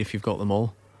decide if you've got them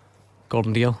all.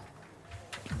 Gordon Dalziel.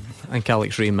 I think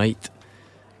Alex Rae might.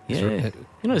 Yeah. You're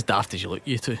not as daft as you look,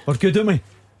 you two. We're good, aren't we?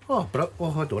 Oh, bro,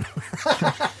 well, hold on. No,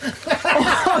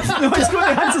 he's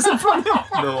got the answers in front of him.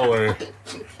 No way.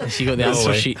 Has he got the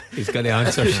answer sheet? He's got the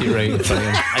answer sheet right in front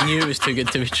of him. I knew it was too good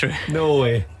to be true. No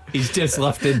way. He's just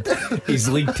lifted his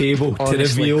league table to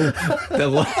reveal the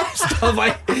list of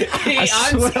 8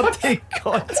 answers. To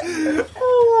God.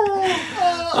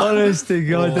 Honest to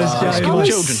God, this guy. School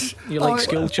children. You like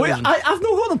school children. Wait, I've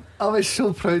not got them. I was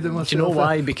so proud of myself. Do you know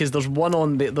why? Because there's one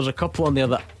on there, there's a couple on there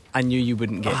that I knew you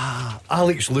wouldn't get.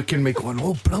 Alex looking at me going,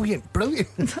 oh, brilliant.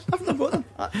 I've not got them.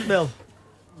 Well,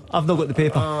 I've not got the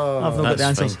paper. I've not got the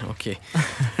answers. Fine. Okay.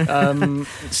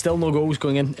 Still no goals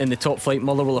going in the top flight.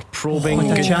 Motherwell are probing.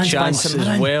 Good Good chance chance by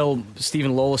as well.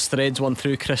 Stephen Lawless threads one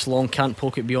through. Chris Long can't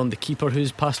poke it beyond the keeper,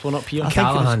 who's passed one up here. I think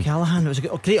it was Callaghan. It was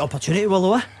a great opportunity,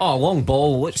 Willow. Oh, long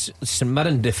ball, which St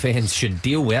Mirren defence should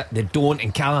deal with. They don't,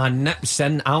 and Callaghan nips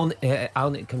in.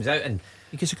 Allen comes out and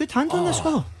he gets a good hand on this,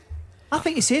 Willow. I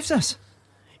think he saves this.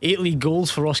 8 league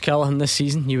goals for Ross Callaghan this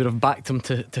season. You would have backed him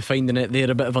to find the net there.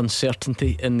 A bit of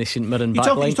uncertainty in the St Mirren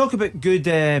backline. You talk about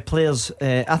good players.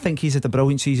 I think he's had a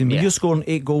brilliant season. When you're scoring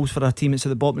 8 goals for a team that's at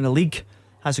the bottom of the league,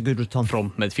 that's a good return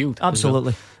from midfield.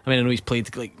 Absolutely. I mean, I know he's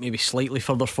played like maybe slightly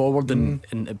further forward than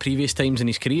in previous times in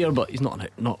his career, but he's not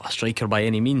a striker by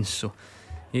any means. So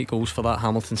 8 goals for that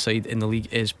Hamilton side in the league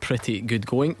is pretty good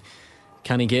going.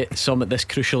 Can he get some at this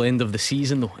crucial end of the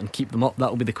season though and keep them up?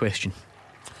 That'll be the question.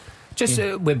 Just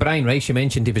with Brian Rice, you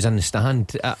mentioned he was in the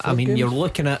stand. I mean, you're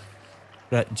looking at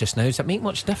just now. Does it make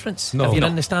much difference if you're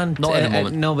in the stand? Not at the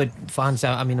moment. No, with fans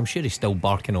out. I mean, I'm sure he's still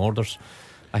barking orders.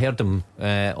 I heard him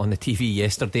on the TV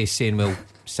yesterday saying, well,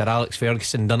 Sir Alex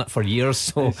Ferguson done it for years,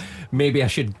 so maybe I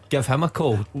should give him a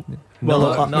call.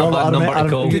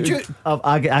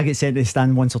 I get sent to the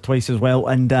stand once or twice as well,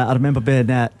 and I remember being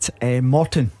at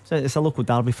Morton. It's a local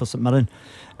derby for St Mirren,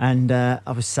 and I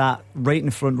was sat right in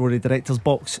the front row of the director's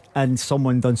box, and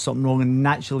someone done something wrong, and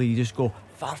naturally you just go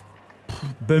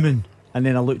booming. And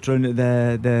then I looked round at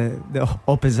the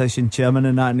opposition chairman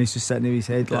and that, and he's just sitting in his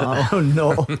head like, oh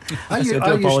no. I used to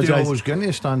always go into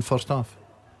the stand first half.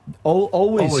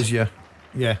 Always, yeah.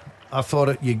 I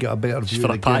thought you get a better view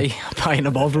for of a pie in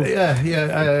a bottle.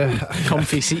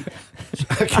 Comfy seat.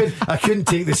 I couldn't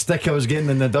take the stick I was getting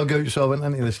in the dugout, so I went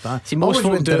into the stand. See, most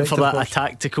folk do it for that a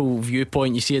tactical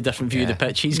viewpoint. You see a different view of the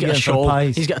pitch. He's got a shawl.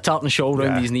 He's got a tartan shawl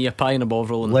round his knee, a pie in a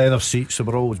bottle, and leather seats, so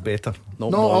we're always better. I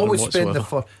always spent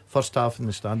the first half in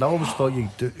the stand. I always thought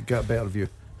you'd get a better view.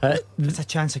 There's a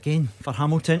chance again for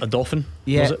Hamilton. A dolphin,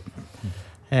 was it?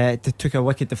 They took a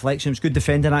wicked deflection. It was good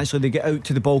defending actually. They get out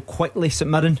to the ball quickly. St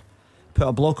Mirren put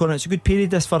a block on it. It's a good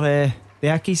period this for the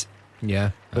Ackies.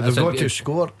 Yeah, but they've got to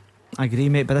score. I agree,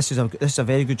 mate. But this is a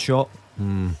very good shot.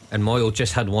 And Moyle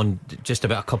just had one just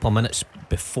about a couple of minutes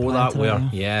before that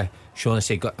where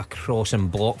Shaughnessy got a crossing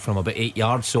block from about 8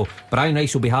 yards. So Brian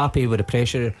Rice will be happy with the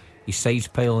pressure his side's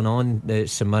piling on the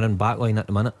St Mirren backline at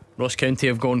the minute. Ross County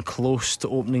have gone close to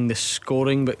opening the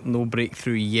scoring, but no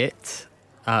breakthrough yet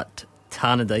at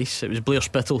Tannadice. It was Blair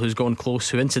Spittle who's gone close,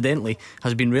 who incidentally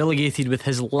has been relegated with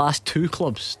his last 2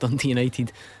 clubs, Dundee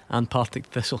United and Partick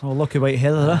Thistle. Oh, lucky white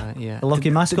heather, the lucky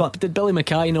mascot. Did Billy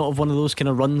Mackay not have one of those kind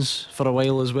of runs for a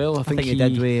while as well? I think he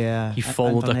did. He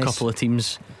followed a couple of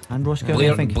teams. And Ross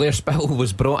County, Blair Spittle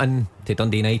was brought in to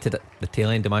Dundee United at the tail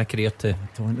end of my career to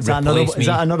is that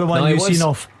another one you've seen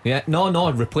off? Yeah,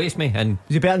 no, replaced me. And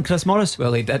was he better than Chris Morris?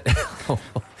 Well, he did.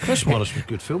 Chris Morris was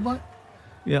good fullback.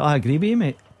 Yeah, I agree with you,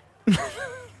 mate. Do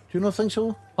you not think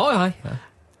so? Oh, aye.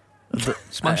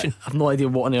 Smashing. I've no idea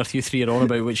what on earth you three are on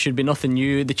about, which should be nothing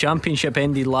new. The Championship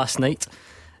ended last night.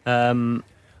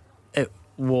 It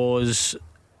was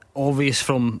obvious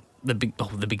from the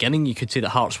beginning. You could say that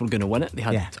Hearts were going to win it. They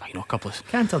had a couple of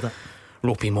cantered it,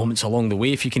 ropey moments along the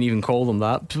way, if you can even call them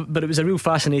that. But it was a real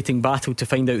fascinating battle to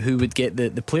find out who would get the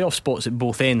playoff spots at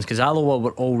both ends, because Alloa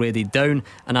were already down,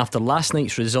 and after last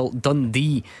night's result,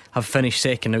 Dundee have finished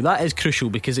second. Now that is crucial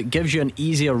because it gives you an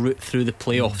easier route through the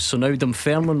playoffs. So now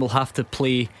Dunfermline will have to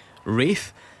play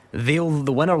Wraith. The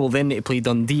winner will then need to play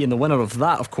Dundee, and the winner of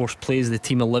that of course plays the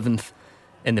team 11th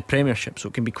in the Premiership. So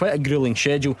it can be quite a gruelling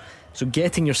schedule. So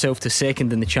getting yourself to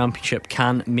second in the Championship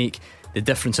can make the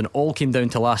difference, and it all came down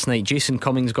to last night. Jason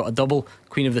Cummings got a double,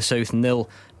 Queen of the South 0,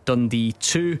 Dundee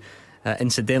 2.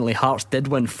 Incidentally, Hearts did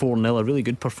win 4-0, a really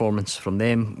good performance from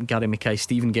them. Gary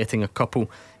Mackay-Stephen getting a couple.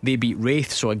 They beat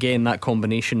Wraith, so again that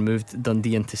combination moved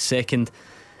Dundee into second.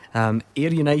 Ayr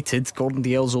United, Gordon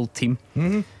Dalziel's old team,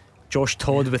 Josh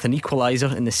Todd with an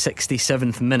equaliser in the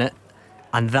 67th minute,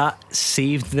 and that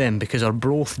saved them because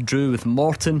Arbroath drew with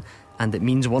Morton, and it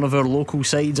means one of our local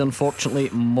sides, unfortunately,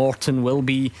 Morton, will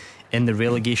be in the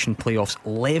relegation playoffs,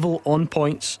 level on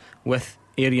points with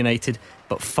Ayr United,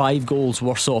 but 5 goals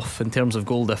worse off in terms of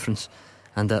goal difference.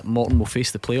 And Morton will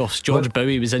face the playoffs. George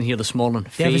Bowie was in here this morning,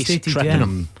 face tripping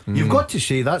him. You've got to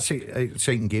say that's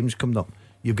exciting games coming up.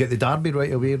 You've got the derby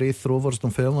right away. Wraith Rovers,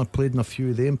 Dunfermline played in a few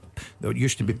of them. There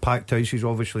used to be packed houses,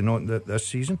 obviously not this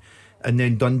season. And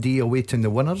then Dundee awaiting the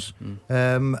winners.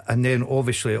 And then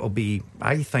obviously it'll be,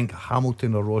 I think,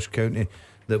 Hamilton or Ross County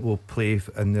that will play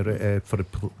in the for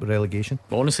relegation.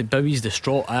 But honestly, Bowie's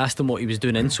distraught. I asked him what he was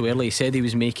doing in so early. He said he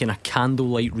was making a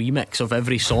candlelight remix of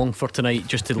every song for tonight,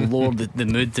 just to lower the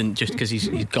mood, and just because he's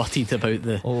gutted about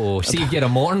the see if you're a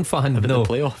Morton fan, about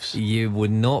the playoffs. You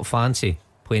would not fancy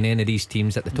playing any of these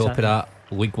teams at the top of that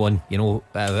League One. You know,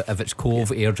 if it's Cove,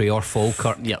 Airdrie or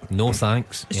Falkirk, no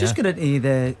thanks. It's just getting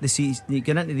into the season, you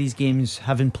get into these games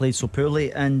having played so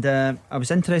poorly. And I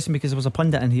was interested because there was a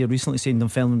pundit in here recently saying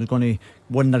Dunfermline were going to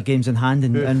win their games in hand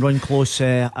and run close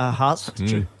at Hearts.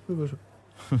 Who was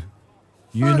it?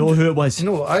 You know who it was.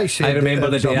 No, I said I remember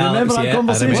the day. Remember that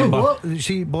conversation? What?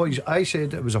 See, boys, I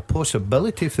said it was a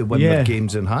possibility if they win their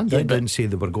games in hand. I didn't say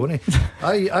they were going to.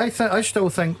 I still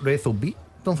think Wraith will beat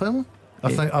Dunfermline.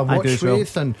 I think I watched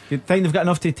Wraith, and you think they've got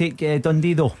enough to take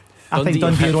Dundee though? I think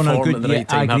Dundee are on a good right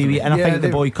time, I agree with you, and I think the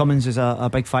boy Cummins is a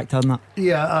big factor in that.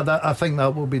 Yeah, I think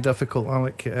that will be difficult,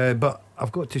 Alec. But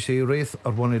I've got to say, Wraith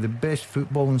are one of the best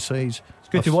footballing sides. It's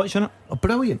good to watch, isn't it? Oh,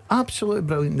 brilliant, absolutely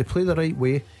brilliant. They play the right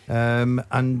way,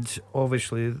 and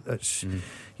obviously it's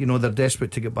you know, they're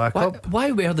desperate to get back up. Why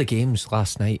were the games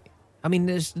last night? I mean,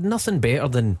 there's nothing better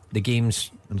than the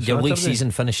games, your league season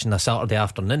finishing a Saturday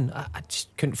afternoon. I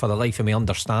just couldn't for the life of me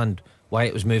understand why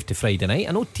it was moved to Friday night.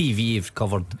 I know TV have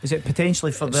covered. Is it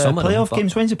potentially for the playoff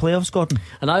games? When's the playoffs, Gordon?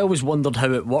 And I always wondered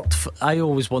how it worked. I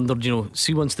always wondered, you know,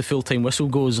 see once the full-time whistle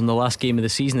goes in the last game of the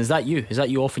season, is that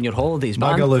you off on your holidays?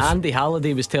 But Andy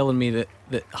Halliday was telling me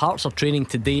that Hearts are training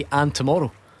today and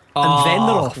tomorrow, and then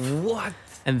they're off. What?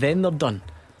 And then they're done.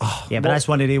 Yeah, but that's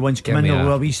one of the ones. Come in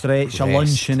a wee stretch, a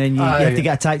lunch, and then you have to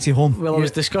get a taxi home. Well, I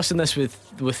was discussing this with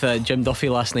Jim Duffy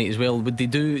last night as well. Would they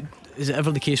do? Is it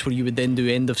ever the case where you would then do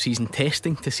end of season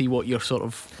testing to see what your sort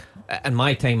of? In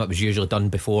my time, it was usually done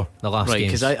before the last game.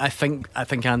 Because I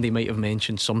think Andy might have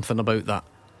mentioned something about that.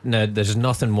 No, there's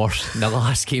nothing worse than the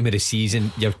last game of the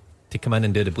season. You have to come in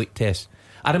and do the bleep test.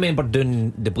 I remember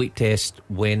doing the bleep test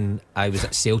when I was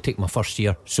at Celtic my first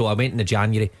year. So I went in the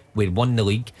January. We had won the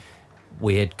league.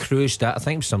 We had cruised at, I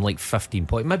think, some like 15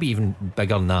 points, maybe even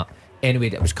bigger than that. Anyway,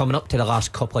 it was coming up to the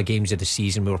last couple of games of the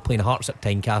season. We were playing Hearts at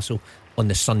Tynecastle on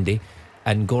the Sunday,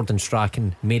 and Gordon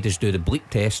Strachan made us do the bleep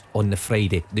test on the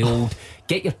Friday. The old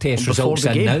get your test results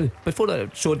in now.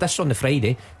 So this on the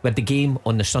Friday, we had the game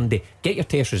on the Sunday. Get your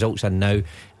test results in now,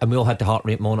 and we all had the heart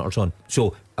rate monitors on.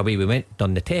 So away we went,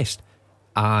 done the test,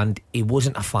 and he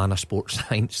wasn't a fan of sports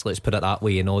science, let's put it that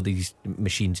way, in all these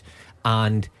machines.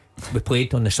 And we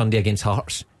played on the Sunday against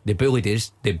Hearts. They bullied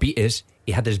us, they beat us.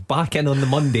 He had us back in on the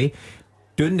Monday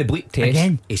doing the bleep test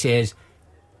again. He says,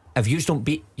 if you don't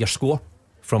beat your score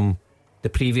from the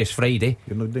previous Friday,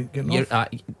 you're not getting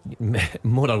off.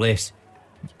 More or less,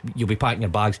 you'll be packing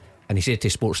your bags. And he said to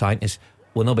sports scientists,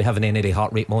 we'll not be having any of the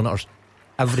heart rate monitors.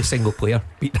 Every single player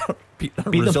beat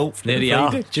their result. There you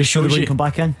are. Just shows you come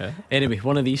back in. Anyway,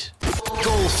 one of these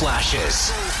goal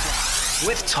flashes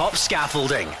with Top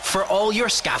Scaffolding for all your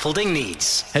scaffolding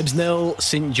needs. Hibs 0,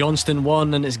 St Johnstone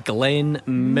 1, and it's Glenn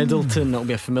Middleton. That'll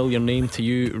be a familiar name to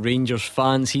you Rangers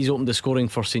fans. He's opened the scoring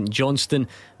for St Johnstone.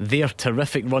 Their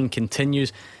terrific run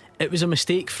continues. It was a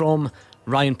mistake from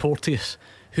Ryan Porteous,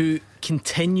 who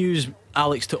continues,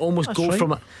 Alex, to almost go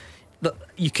from it.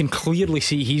 You can clearly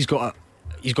see he's got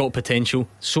potential.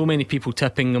 So many people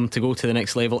tipping him to go to the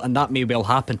next level, and that may well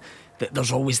happen. But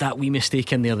there's always that wee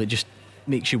mistake in there that just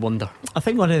makes you wonder. I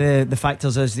think one of the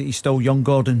factors is that he's still young,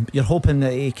 Gordon. You're hoping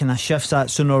that he kind of shifts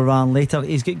that sooner rather than later.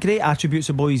 He's got great attributes,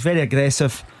 the boy. He's very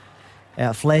aggressive,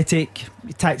 athletic, he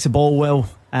attacks the ball well.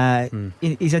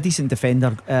 He's a decent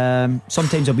defender,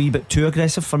 sometimes a wee bit too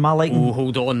aggressive for my liking. Oh,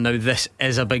 hold on now, this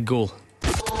is a big goal.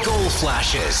 Goal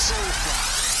flashes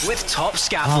With Top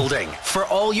Scaffolding for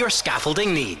all your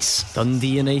scaffolding needs.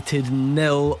 Dundee United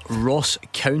 0, Ross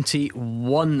County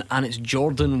 1, and it's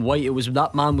Jordan White. It was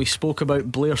that man we spoke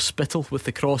about, Blair Spittle with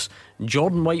the cross,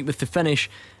 Jordan White with the finish,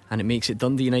 and it makes it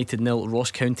Dundee United 0,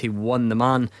 Ross County 1. The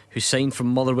man who signed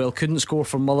from Motherwell, couldn't score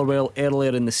for Motherwell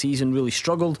earlier in the season, really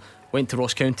struggled, went to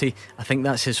Ross County. I think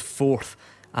that's his fourth,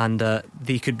 and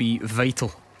they could be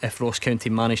vital if Ross County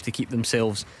manage to keep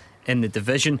themselves in the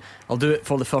division. I'll do it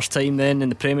for the first time then in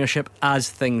the Premiership.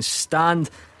 As things stand,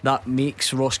 that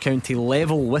makes Ross County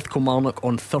level with Kilmarnock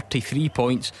on 33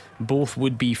 points. Both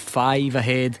would be 5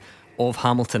 ahead of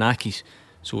Hamilton Accies,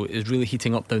 so it is really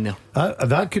heating up down there.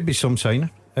 That could be some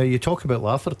sign. You talk about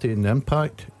Lafferty and the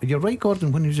impact. You're right,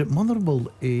 Gordon, when he was at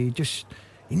Motherwell, he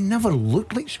never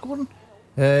looked like scoring.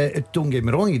 Don't get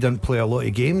me wrong, he didn't play a lot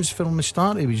of games from the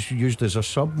start. He was used as a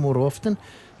sub more often.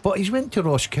 But he's went to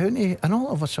Ross County, and all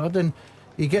of a sudden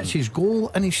he gets his goal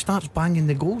and he starts banging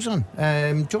the goals in.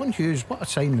 John Hughes, what a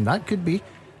signing that could be.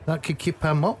 That could keep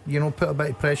him up, put a bit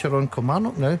of pressure on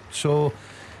Kilmarnock now. So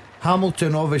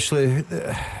Hamilton obviously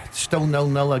still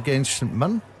 0-0 against St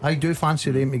Mirren. I do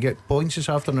fancy them to get points this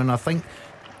afternoon. I think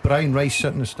Brian Rice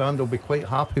sitting in the stand will be quite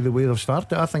happy the way they've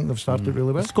started. I think they've started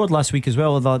really well. Scored last week as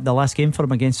well, the last game for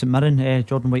him against St Mirren,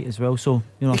 Jordan White as well. So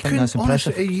I think that's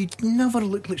impressive. Honestly, he never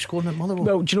looked like scoring at Motherwell.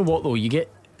 Well, do you know what though? You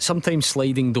get sometimes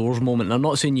sliding doors moment, and I'm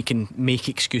not saying you can make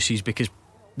excuses, because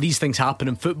these things happen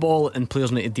in football and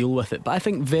players need to deal with it. But I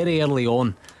think very early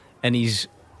on in his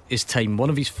time,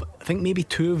 I think maybe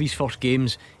 2 of his first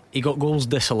games, he got goals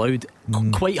disallowed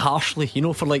quite harshly,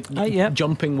 for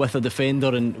jumping with a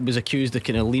defender, and was accused of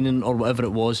kind of leaning or whatever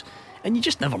it was. And you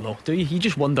just never know, do you? You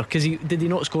just wonder, because did he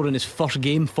not score in his first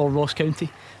game for Ross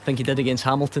County? I think he did against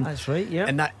Hamilton. That's right, yeah.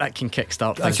 And that can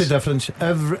kickstart. That's the difference.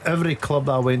 Every club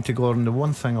that I went to, Gordon, the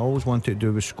one thing I always wanted to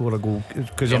do was score a goal,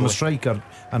 because I'm a striker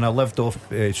and I lived off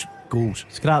goals.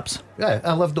 Scraps. Yeah,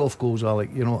 I lived off goals, Alec,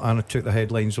 and I took the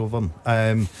headlines of them.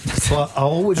 But I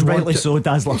always rightly so,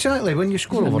 Dazzler. Exactly, when you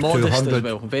score over modest 200 as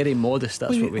well, very modest.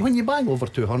 That's when you bang over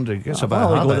 200, it's a bit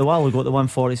hard. We got the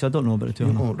 140, so I don't know about the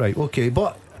 200. Oh, right, okay,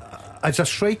 but as a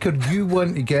striker, you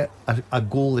want to get a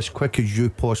goal as quick as you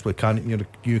possibly can in your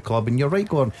new club. And you're right,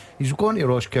 Gordon, he's going to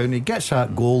Ross County, gets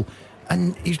that goal,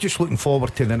 and he's just looking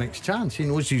forward to the next chance. He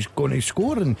knows he's going to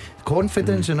score, and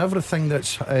confidence and everything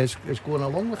that's is going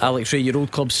along with it. Alex Rae, your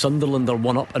old club Sunderland are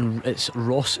 1 up, and it's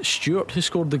Ross Stewart who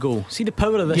scored the goal. See the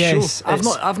power of this show.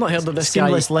 I've not heard of this guy.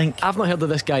 Link. I've not heard of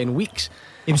this guy in weeks.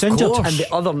 He was injured, and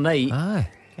the other night.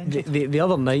 The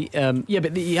other night,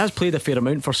 but he has played a fair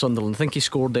amount for Sunderland. I think he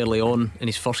scored early on in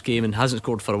his first game and hasn't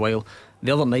scored for a while.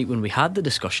 The other night when we had the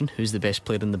discussion, who's the best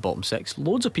player in the bottom 6,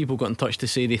 loads of people got in touch to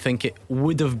say they think it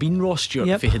would have been Ross Stewart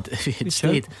if he had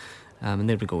stayed. And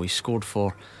there we go, he scored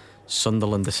for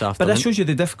Sunderland this afternoon. But that shows you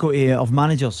the difficulty of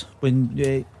managers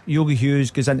when Yogi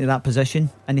Hughes goes into that position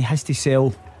and he has to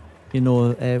sell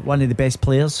one of the best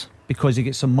players because he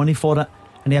gets some money for it,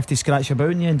 and they have to scratch about,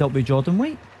 and you end up with Jordan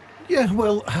White. Yeah,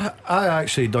 well, I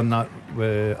actually done that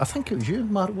with, I think it was you,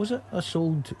 Mark, was it? I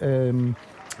sold Andy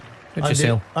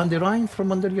Ryan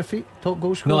from under your feet, top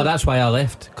goal scorer. No, that's why I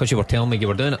left, because you were telling me you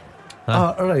were doing it.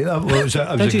 Alright,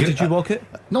 did you walk it?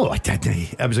 No, I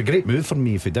didn't. It was a great move for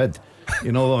me if he did.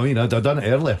 You know what I mean? I'd done it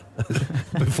earlier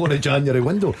before the January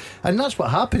window. And that's what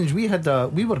happens. We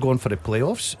were going for the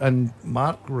playoffs, and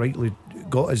Mark rightly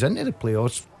got us into the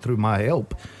playoffs through my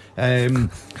help. And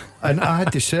I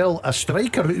had to sell a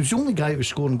striker. It was the only guy who was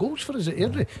scoring goals for us at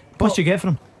Airdrie. What did you get from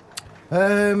him?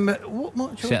 What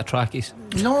much? Set of trackies.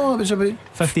 No, it was about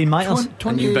 15 miles.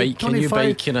 A new bike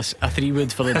and a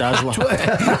 3-wood for the Dazzler.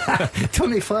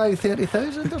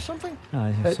 25,000-30,000 or something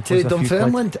to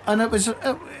Dunfermline. And it was,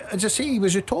 as I say, he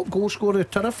was a top goal scorer,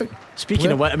 terrific.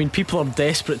 Speaking of what, I mean, people are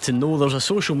desperate to know. There's a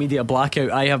social media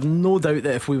blackout. I have no doubt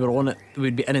that if we were on it,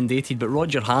 we'd be inundated. But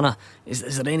Roger Hanna,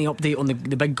 is there any update on the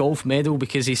big golf medal?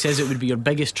 Because he says it would be your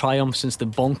biggest triumph since the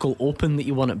Bonkle Open that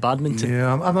you won at badminton.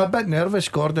 Yeah, I'm a bit nervous,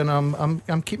 Gordon.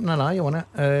 I'm keeping an eye on it.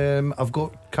 I've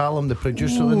got Callum, the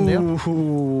producer, in there.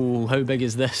 How big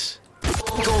is this?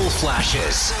 Goal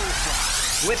flashes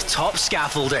with Top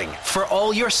Scaffolding for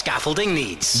all your scaffolding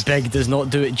needs. Big does not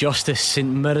do it justice. St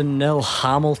Mirren 0,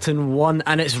 Hamilton 1,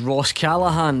 and it's Ross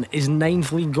Callaghan, his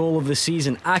 9th league goal of the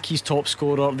season. Aki's top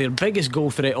scorer, their biggest goal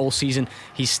threat all season.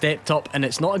 He's stepped up, and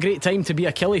it's not a great time to be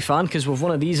a Killie fan, because we've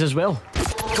one of these as well.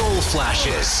 Goal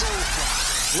flashes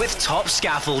with Top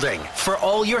Scaffolding for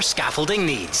all your scaffolding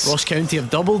needs. Ross County have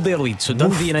doubled their lead, so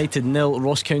Dundee United 0,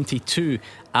 Ross County 2,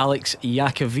 Alex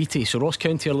Iakoviti. So Ross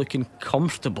County are looking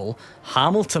comfortable.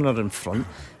 Hamilton are in front,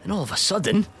 and all of a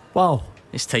sudden, wow,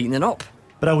 it's tightening up.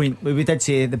 Brilliant. We did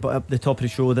say at the top of the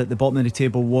show that the bottom of the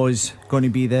table was going to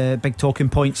be the big talking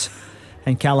points,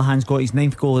 and Callaghan's got his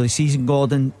 9th goal of the season.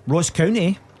 Gordon, Ross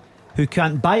County, who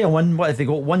can't buy a win, what have they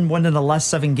got? 1 win in the last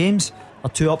 7 games, are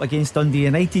 2 up against Dundee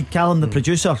United. Callum, the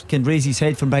producer, can raise his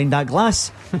head from behind that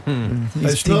glass.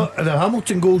 It's not, the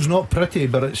Hamilton goal's not pretty,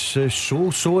 but it's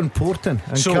so important,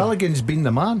 and so Callaghan's been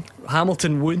the man.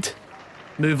 Hamilton would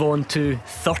move on to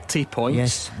 30 points,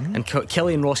 yes. And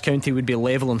Kelly and Ross County would be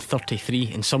level on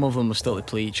 33, and some of them will still to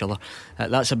play each other.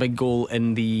 That's a big goal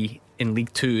in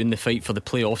League 2 in the fight for the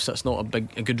playoffs. That's not a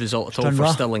good result at all for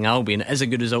Stirling Albion. It is a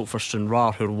good result for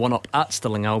Stranraer, who are 1 up at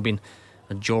Stirling Albion.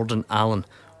 A Jordan Allen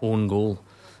own goal.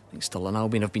 I think Stirling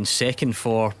Albion have been second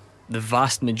for the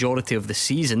vast majority of the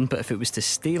season, but if it was to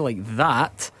stay like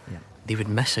that, they would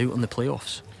miss out on the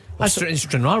playoffs.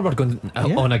 Stranraer were going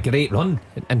on a great run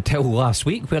until last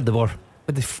week, where they were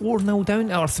 4-0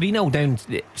 down or 3-0 down,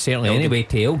 certainly Elgin. Anyway,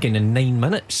 to Elgin in 9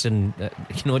 minutes, and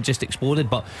it just exploded.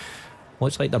 But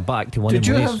looks like they're back to one. Did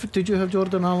you have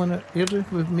Jordan Allen at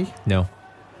Airdrie with me? No.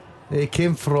 He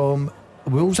came from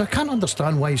Wolves. I can't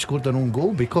understand why he scored an own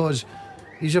goal, because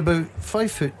he's about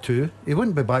 5'2". He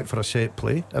wouldn't be back for a set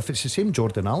play. If it's the same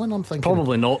Jordan Allen, I'm thinking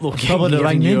probably not, though. Probably the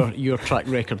right name. Your track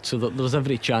record, so there's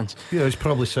every chance. Yeah, he's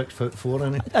probably 6'4",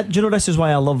 isn't he? Do you know, this is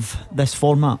why I love this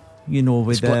format.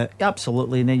 With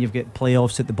absolutely, and then you've got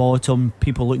playoffs at the bottom.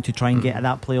 People look to try and get at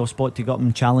that playoff spot to go up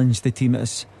and challenge the team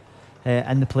that's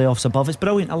in the playoffs above. It's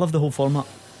brilliant. I love the whole format.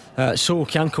 So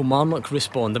can Kilmarnock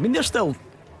respond? I mean, they're still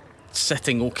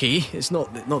sitting okay. It's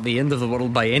not the end of the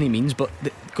world by any means, but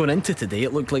going into today,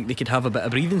 it looked like they could have a bit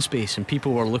of breathing space, and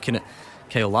people were looking at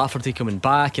Kyle Lafferty coming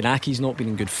back, and Aki's not been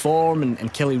in good form,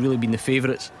 and Kelly really being the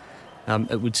favourites.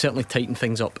 It would certainly tighten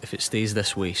things up if it stays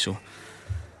this way. So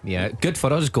yeah, good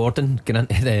for us, Gordon, getting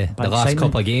into the last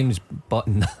couple of games. But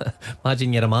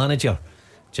imagine you're a manager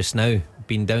just now,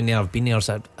 been down there. I've been there as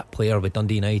a player with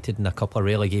Dundee United in a couple of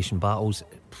relegation battles.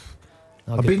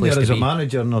 I've been there as a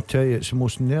manager, and I'll tell you, it's the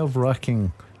most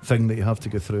nerve-wracking thing that you have to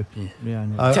go through.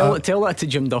 Tell that to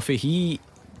Jim Duffy. He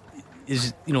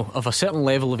is, of a certain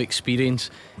level of experience.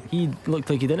 He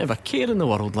looked like he didn't have a care in the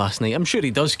world last night. I'm sure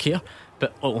he does care,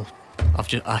 but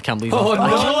I can't believe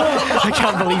I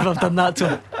can't believe I've done that to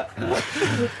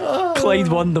him. Clyde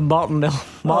won, Dumbarton nil.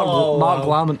 Mark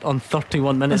Lamont on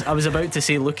 31 minutes. I was about to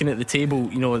say, looking at the table,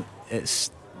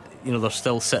 it's they're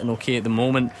still sitting okay at the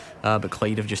moment, but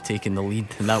Clyde have just taken the lead,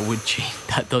 and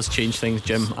that does change things.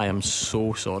 Jim, I am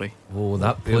so sorry.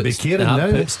 That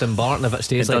puts Dumbarton, if it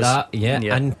stays like that,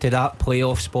 into that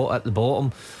playoff spot at the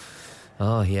bottom.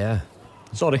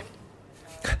 Sorry,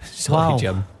 wow.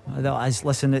 Jim.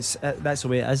 Listen, that's the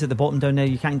way it is at the bottom down there.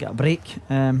 You can't get a break,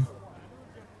 and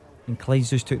Clyde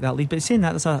just took that lead. But saying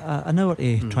that, there's an hour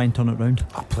to try and turn it round.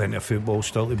 Plenty of football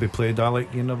still to be played,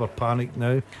 Alec. You never panic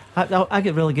now. I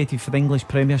get relegated for the English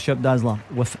Premiership, Dazzler,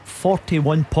 with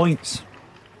 41 points.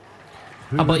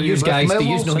 How about you guys? Do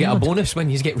you not get a bonus when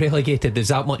you get relegated? Is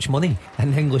that much money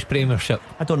in the English Premiership?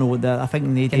 I don't know what I think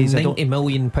in the days £90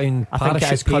 million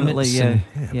parachute payments.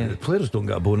 The players don't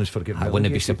get a bonus for getting relegated. I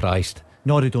wouldn't be surprised.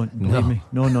 No, they don't. Believe me.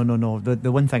 No.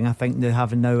 The one thing I think they're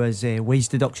having now is wage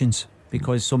deductions,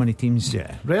 because so many teams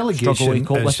relegation struggle to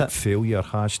cope with it. Failure.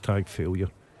 #failure.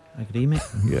 Agree, mate.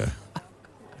 Yeah.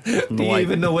 Do you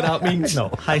even know what that means? No.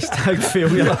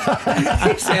 #failure.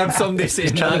 I heard somebody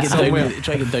saying trying to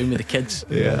get down with the kids.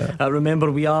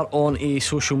 Remember, we are on a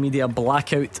social media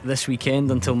blackout this weekend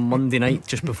until Monday night,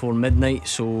 just before midnight.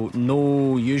 So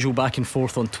no usual back and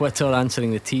forth on Twitter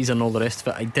answering the teaser and all the rest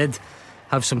of it. I did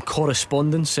have some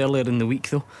correspondence earlier in the week,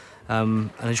 though,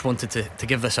 and I just wanted to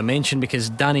give this a mention, because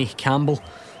Danny Campbell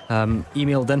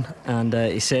emailed in, and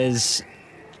he says,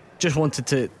 just wanted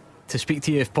to speak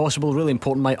to you if possible, really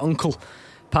important. My uncle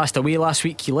passed away last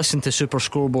week. He listened to Super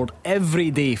Scoreboard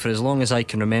every day for as long as I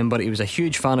can remember. He was a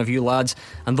huge fan of you lads,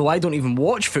 and though I don't even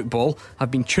watch football,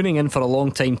 I've been tuning in for a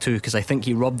long time too, because I think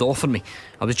he rubbed off on me.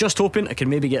 I was just hoping I could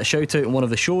maybe get a shout out in one of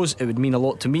the shows. It would mean a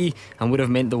lot to me and would have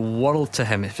meant the world to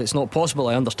him. If it's not possible,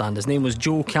 I understand. His name was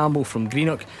Joe Campbell from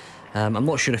Greenock. I'm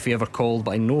not sure if he ever called,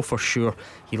 but I know for sure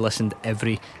he listened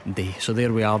every day. So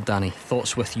there we are, Danny.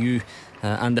 Thoughts with you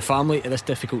and the family at this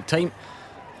difficult time.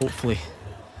 Hopefully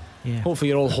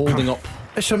you're all holding up.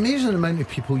 It's amazing the amount of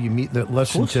people you meet that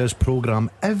listen to this programme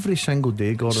every single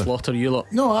day, Gordon. Slaughter you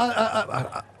lot. No,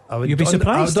 I would, you'd be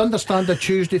surprised. I would understand a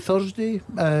Tuesday, Thursday,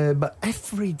 but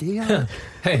every day.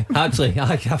 Hey, actually,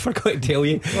 I forgot to tell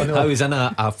you, I was in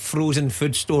a frozen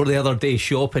food store the other day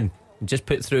shopping. Just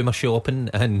put through my shopping,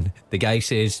 and the guy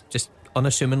says, just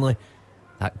unassumingly,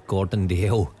 that Gordon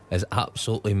Dalziel is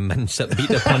absolutely mince it, beat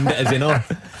the pundit, is he not?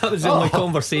 That was the only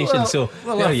conversation.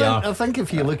 I think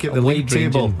if you look at the league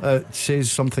table, it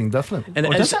says something different. And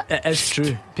it is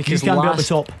true, because you can't be at the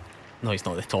top. No, he's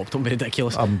not at the top, don't be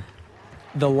ridiculous.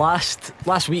 The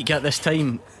last week at this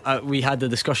time, we had the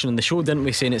discussion in the show, didn't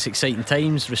we, saying it's exciting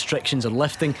times, restrictions are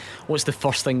lifting. What's the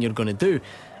first thing you're going to do?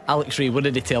 Alex Rae, what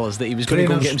did he tell us? That he was going to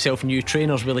go and get himself new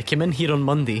trainers. Well, he came in here on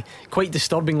Monday. Quite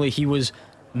disturbingly, he was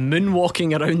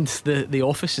moonwalking around the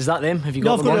office. Is that them? Have you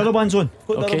got them? I've got on? the other ones on.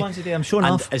 Got the other ones today, I'm showing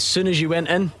off. As soon as you went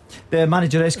in, the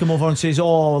manager has come over and says,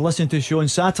 "Oh, listen to the show on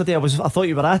Saturday. I thought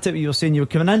you were at it, but you were saying you were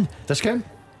coming in." Discount?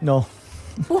 No.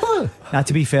 What? Nah,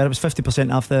 to be fair, it was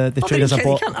 50% off the trainers I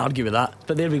bought. You can't argue with that.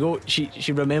 But there we go.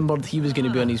 She remembered he was going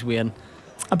to be on his way in.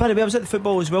 And by the way, I was at the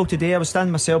football as well today. I was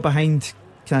standing myself behind,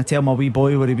 can I tell my wee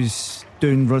boy where he was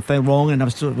doing wrong, and I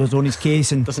was on his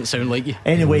case, and doesn't sound like you.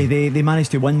 Anyway, they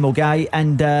managed to win, my guy,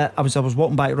 and I was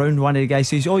walking back around. One of the guys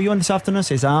says, "Oh, you on this afternoon?" I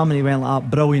says, "And he went like,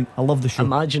 "Brilliant, I love the show."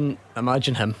 Imagine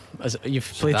him as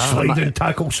you've played slide and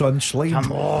tackle, son, slide.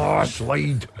 Come on,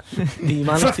 slide.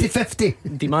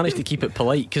 50-50. Do you manage to keep it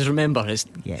polite? Because remember, it's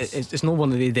not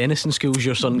one of the Denison schools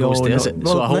your son goes to, is it?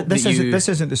 Well, so I hope this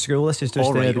isn't the school. This is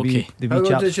just the wee How old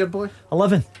chaps. is your boy?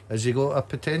 11. Has he got a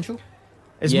potential?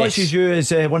 As much as you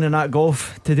as winning that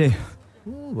golf today.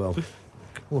 Oh, well,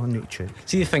 we'll need to check.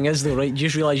 See, the thing is though, right, you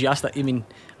just realise you asked that. I mean,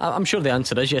 I'm sure the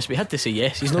answer is yes. We had to say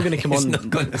yes. He's not going to come on. Not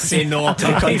going to say no to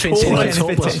the country and say it's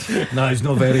hopeless. No, he's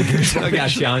not very good. He's not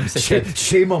got a chance.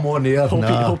 Shame him on air.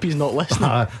 Hope he's not listening.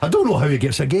 I don't know how he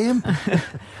gets a game.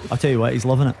 I'll tell you what, he's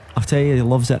loving it. I'll tell you, he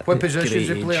loves it. What position does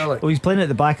he play, Alex? Well, he's playing at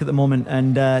the back at the moment,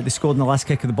 and they scored in the last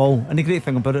kick of the ball. And the great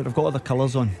thing about it, they've got other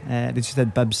colours on. They just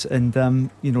had bibs, and and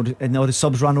all the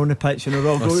subs ran on the pitch, and they're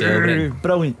all going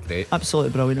brilliant. Great. Absolutely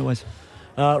brilliant it was.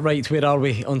 Right, where are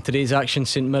we on today's action?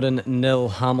 St Mirren 0,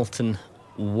 Hamilton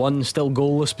 1. Still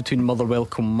goalless between Motherwell,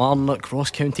 Kilmarnock. Ross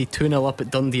County 2-0 up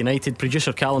at Dundee United.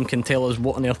 Producer Callum can tell us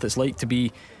what on earth it's like to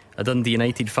be a Dundee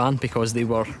United fan, because they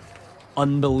were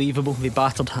unbelievable. They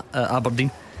battered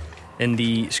Aberdeen in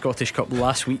the Scottish Cup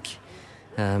last week,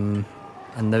 and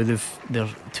now they're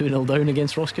 2-0 down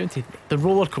against Ross County. The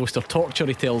roller coaster torture,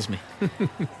 he tells me.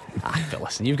 But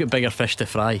listen, you've got bigger fish to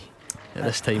fry at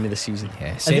this time of the season.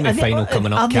 Yeah, semi-final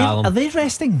coming up, Callum. Are they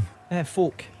resting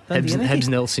folk? Hibs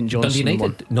nil St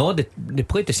Johnstone. No, they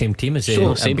played the same team as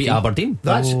they beat Aberdeen.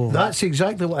 That's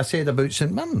exactly what I said about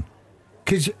St Mirren.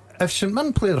 Because if St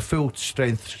Mirren play their full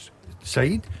strength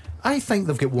side, I think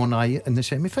they've got one eye in the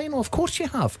semi-final. Of course you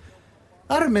have.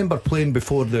 I remember playing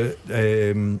before we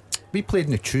played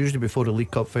on the Tuesday before the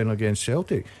League Cup final against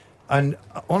Celtic, and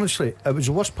honestly it was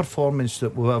the worst performance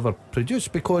that we've ever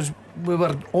produced, because we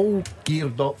were all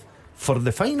geared up for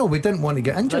the final. We didn't want to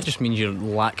get injured. That just means you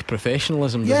lack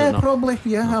professionalism, does yeah, it not? probably.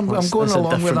 Yeah, I'm going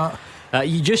along with that.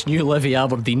 You just knew Livy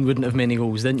Aberdeen wouldn't have many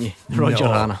goals, didn't you, Roger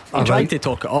Hanna? He tried to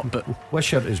talk it up, but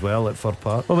Wishart as well at Fir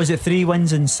Park. What was it, 3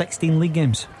 wins in 16 league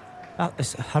games? That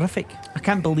is horrific. I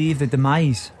can't believe the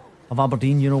demise of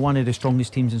Aberdeen, one of the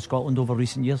strongest teams in Scotland over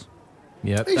recent years.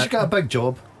 Yeah, he's got a big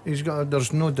job.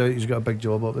 There's no doubt he's got a big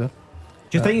job up there.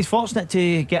 Do you think he's fortunate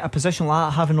to get a position like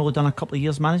that, having only done a couple of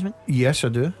years management? Yes, I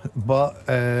do. But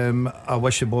I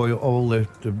wish the boy all the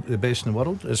best in the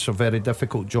world. It's a very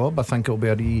difficult job. I think it'll be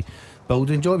a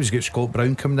rebuilding job. He's got Scott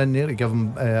Brown coming in there to give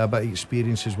him a bit of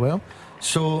experience as well.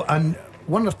 So, and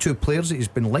one or two players that he's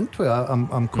been linked with,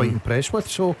 I'm quite impressed with.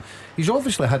 So he's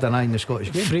obviously had an eye in the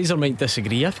Scottish game. Fraser might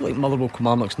disagree. I feel like Motherwell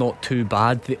Kilmarnock's not too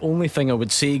bad. The only thing I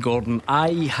would say, Gordon,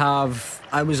 I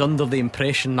was under the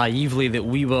impression naively that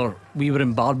we were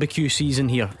in barbecue season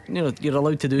here. You're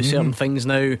allowed to do certain things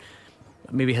now.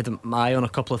 Maybe had my eye on a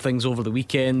couple of things over the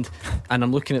weekend, and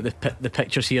I'm looking at the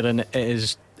pictures here, and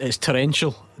it's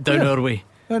torrential down our way.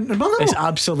 It's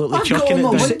absolutely chucking it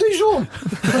down. Windows on.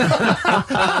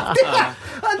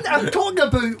 I'm talking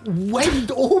about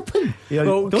wind open. Yeah,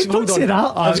 well, don't say that.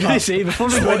 I was going to say before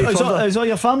we go any further, is all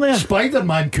your family?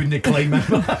 Spider-Man couldn't climb in.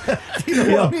 You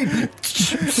know what I mean?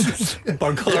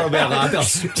 Burglar with a ladder.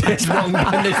 Just running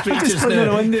down the street just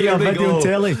now. Here we go.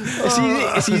 Telly.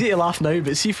 It's easy to laugh now,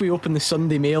 but see if we open the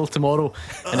Sunday Mail tomorrow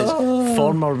and it's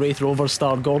former Wraith Rovers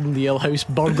star Gordon Dalziel house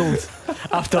burgled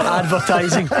after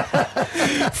advertising.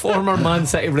 Former Man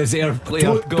City reserve player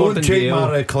Don't Gordon take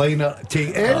Dalziel. my recliner.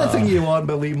 Take anything you want,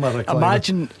 but leave my recliner.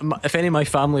 Imagine if any of my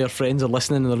family or friends are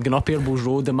listening and they're going up Airbus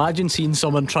Road, imagine seeing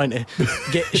someone trying to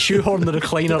shoehorn the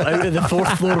recliner out of the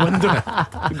 4th floor window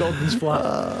to Gordon's flat.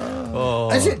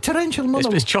 Is it torrential,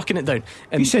 Motherwell? It's chucking it down.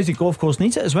 He says the golf course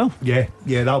needs it as well. Yeah,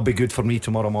 that'll be good for me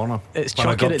tomorrow morning. It's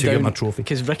chucking it down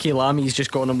because Ricky Lammy's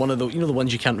just gone on one of the the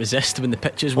ones you can't resist when the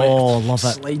pitch is wet. Oh, love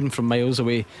it. Sliding from miles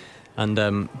away.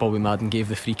 and Bobby Madden gave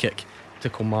the free kick to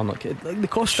Kilmarnock. The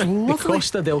Costa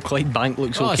del Clyde Bank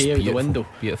looks okay out the window.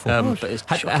 Beautiful. But it's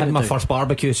I had my first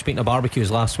barbecue, speaking of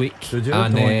barbecues, last week. Did you?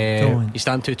 And you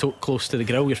stand too close to the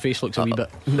grill, your face looks a wee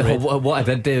bit no, red. what I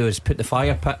did do is put the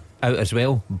fire pit out as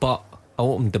well, but I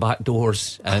opened the back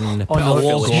doors and put a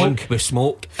log on with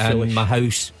smoke, and my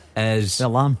house is the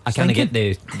alarm. I can't get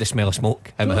the smell of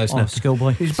smoke in my house now.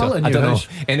 Schoolboy. He's building your house.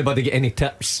 Anybody get any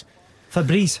tips?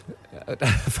 Febreze.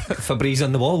 Febreze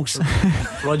on the walls.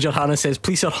 Roger Hanna says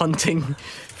police are hunting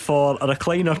for a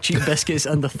recliner, cheap biscuits,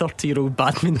 and a 30-year-old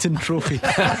badminton trophy.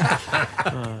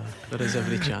 There is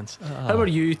every chance. How are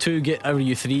you two? How are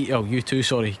you three? Oh, you two.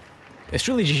 Sorry, it's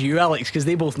really just you, Alex, because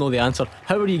they both know the answer.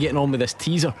 How are you getting on with this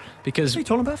teaser? Because what are you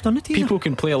talking about? I've done a teaser. People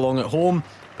can play along at home,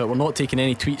 but we're not taking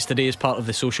any tweets today as part of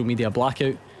the social media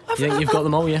blackout. You think you've got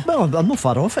them all? Yeah. Well, I'm not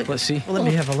far off it. Let's see. Well, let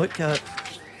me have a look at.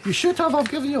 You should have.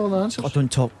 I've given you all the answers. I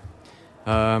don't talk.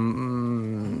 I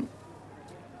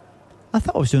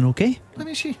thought I was doing okay. Let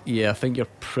me see. Yeah, I think you're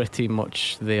pretty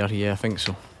much there. Yeah, I think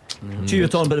so. So you're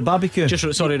talking about the barbecue.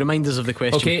 Just sorry, remind us of the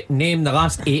question. Okay, name the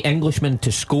last 8 Englishmen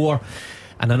to score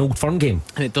in an Old Firm game.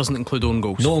 And it doesn't include own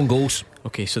goals. No own goals.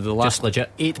 Okay, so the last just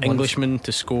legit 8 Englishmen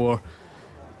to score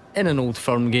in an Old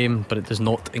Firm game, but it does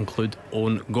not include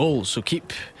own goals. So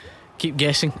keep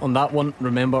guessing on that one.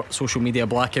 Remember, social media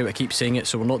blackout, I keep saying it,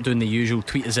 so we're not doing the usual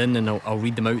tweet us in and I'll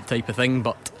read them out type of thing,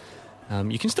 but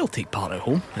you can still take part at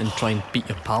home and try and beat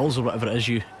your pals or whatever it is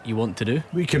you want to do.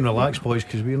 We can relax, boys,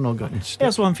 because we're not getting stuck.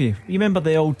 Here's one for you. You remember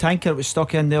the old tanker that was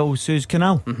stuck in the old Suez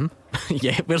Canal? Mm-hmm.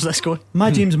 Yeah, where's this going?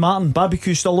 My James Martin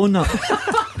barbecue still on that.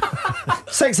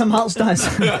 6 of Mart's dance.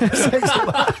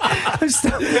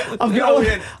 I've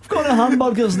got the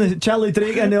hamburgers and the chili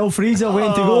Drake in the old freezer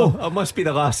waiting to go. It must be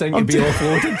the last thing to be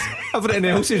offloaded. Everything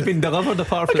else has been delivered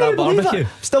apart from that barbecue.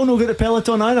 Still no got the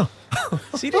Peloton either.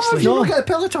 Seriously? No, get a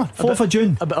Peloton. 4th of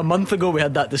June. About a month ago we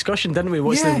had that discussion, didn't we?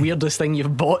 What's the weirdest thing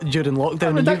you've bought during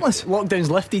lockdown? Ridiculous. Lockdown's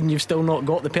lifted and you've still not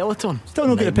got the Peloton. Still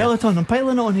not got the Peloton. I'm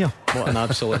piling it on here. What an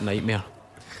absolute nightmare.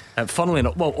 Funnily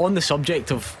enough, well, on the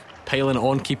subject of piling it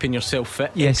on, keeping yourself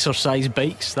fit, exercise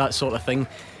bikes, that sort of thing,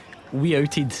 we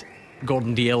outed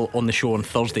Gordon Dalziel on the show on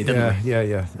Thursday, didn't we?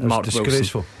 Yeah. Mark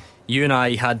disgraceful. Wilson. You and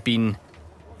I had been,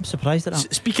 I'm surprised at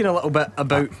that. Speaking a little bit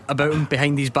about him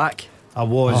behind his back. I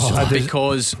was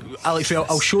because Alex Rae,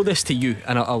 I'll show this to you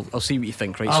and I'll see what you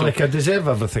think. Right, Alec, so I deserve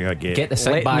everything I get. Get the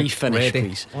sick let bag me finish, ready.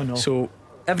 please. Oh, no. So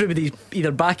everybody's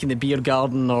either back in the beer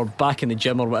garden or back in the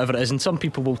gym or whatever it is, and some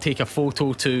people will take a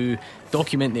photo to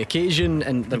document the occasion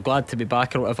and they're glad to be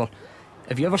back or whatever.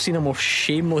 Have you ever seen a more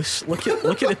shameless look at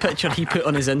the picture he put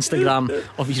on his Instagram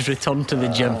of his return to the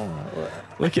gym?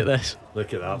 Look at this.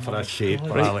 Look at that for a shape,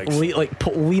 right, Alex.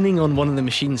 Leaning on one of the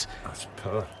machines. That's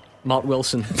power. Mark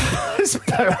Wilson. That's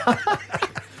power.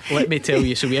 Let me tell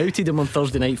you, so we outed him on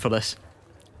Thursday night for this.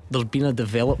 There's been a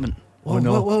development. Oh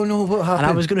no! What happened? And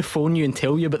I was going to phone you and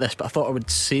tell you about this, but I thought I would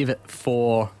save it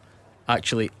for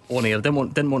actually on air.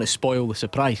 Didn't want to spoil the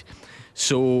surprise.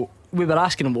 So we were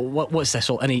asking him, well, what's this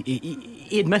all? And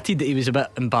he admitted that he was a bit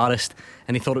embarrassed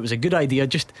and he thought it was a good idea.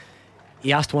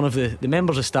 He asked one of the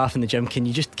members of staff in the gym, can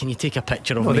you take a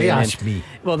picture of me? They asked me.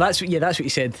 Well, that's what he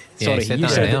said. Sorry, he you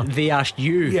said said that they asked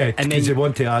you. Yeah, and because then they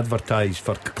want to advertise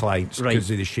for clients because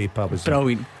of the shape I was in.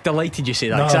 Brilliant. Delighted you say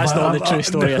that, because that's not the true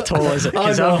story at all, is it?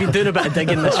 Because I've been doing a bit of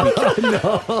digging this week.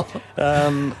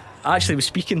 I actually was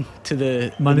speaking to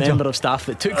the member of staff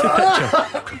that took the picture.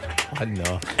 I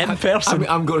know. In person.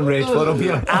 I'm going red for him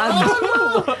here.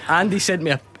 And he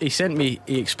explained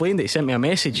it. He sent me a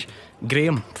message,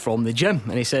 Graham from the gym,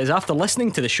 and he says, after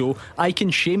listening to the show, I can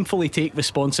shamefully take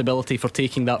responsibility for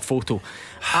taking that photo.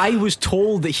 I was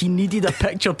told that he needed a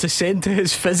picture to send to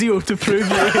his physio to prove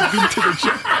that he had been to the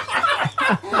gym.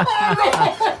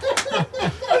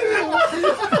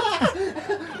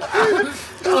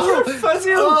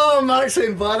 Oh, Max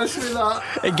embarrassed me that.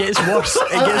 It gets worse.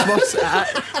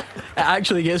 It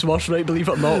actually gets worse, right, believe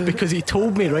it or not, because he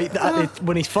told me, right, that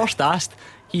when he first asked,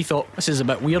 he thought this is a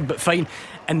bit weird but fine,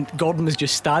 and Gordon was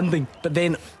just standing, but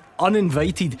then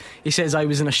uninvited, he says, I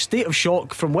was in a state of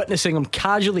shock from witnessing him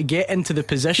casually get into the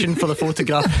position for the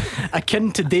photograph,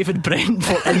 akin to David Brent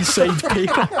for Inside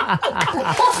Paper.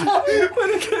 When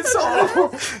it gets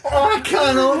off, I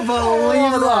cannot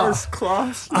believe that. That's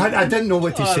class. I didn't know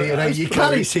what to say. Right, you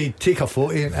can't say take a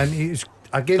photo, and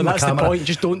I gave him but that's the camera. the point.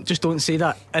 Just don't say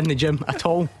that in the gym at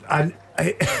all. And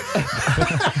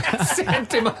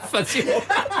sent him a physio.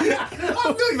 I've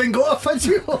not even got a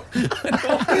physio.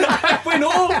 We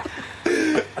know.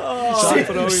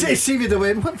 See me the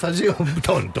win. What physio?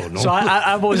 Don't know. So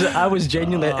I was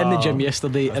genuinely in the gym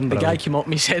yesterday, and the guy came up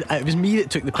and he said it was me that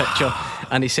took the picture,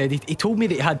 and he said he told me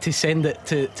that he had to send it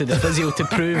to the physio to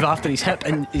prove after his hip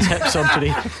surgery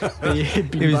that he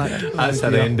had been back. That's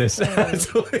horrendous.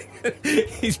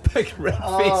 His big red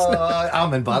face.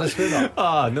 I'm embarrassed with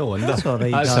that. No wonder. That's all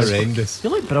right. That's horrendous. You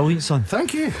look brilliant, son.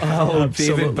 Thank you.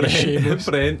 David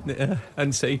Brent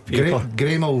inside paper.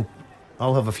 Graham,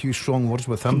 I'll have a few strong words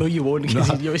with him. No, you won't,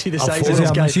 because you see the size of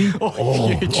this guy.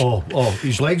 Huge.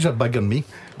 His legs are bigger than me.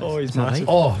 He's massive.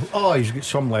 He's got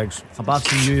some legs. I've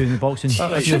seen you in the boxing.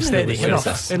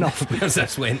 Enough. Where's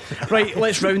this went? Right,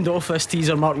 let's round off this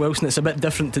teaser, Mark Wilson. It's a bit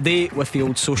different today with the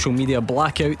old social media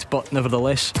blackout, but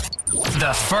nevertheless.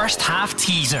 The first half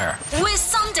teaser. With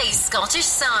Sunday's Scottish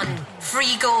Sun.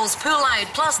 Free goals, pull out,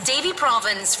 plus Davy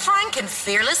Province, Frank and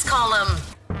Fearless column.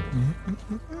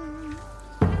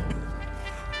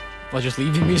 I'll just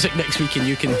leave you music next week and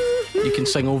you can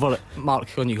sing over it. Mark,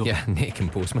 on you go. Yeah, I need to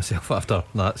compose myself after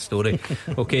that story.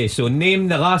 Okay, so name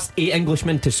the last 8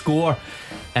 Englishmen to score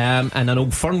in an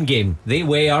Old Firm game. They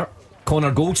were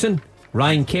Connor Goldson,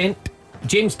 Ryan Kent,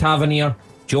 James Tavernier,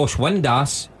 Josh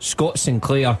Windass, Scott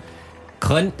Sinclair,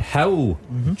 Clint Hill,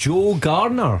 Joe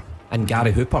Garner and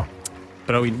Gary Hooper.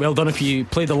 Brilliant. Well done if you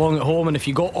played along at home, and if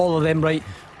you got all of them right,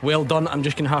 well done. I'm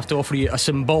just going to have to offer you a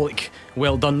symbolic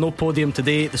well done. No podium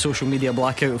today, the social media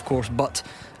blackout of course, but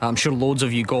I'm sure loads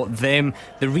of you got them.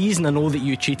 The reason I know that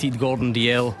you cheated Gordon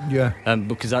Dalziel,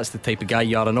 because that's the type of guy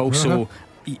you are, and also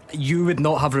you would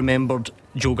not have remembered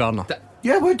Joe Garner.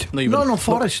 Yeah, I would. No, you wouldn't. No,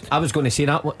 Forest. I was going to say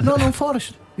that one. No,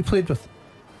 Forest. He played with.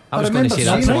 I was going to say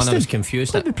that's the one I was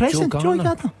confused at. Joe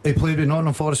Garner. He played with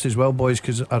Nottingham Forest as well, boys,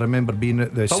 because I remember being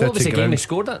at the But City what was the game ground. he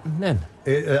scored at then?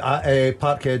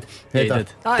 Parkhead. Yeah, he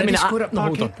did. Did he score at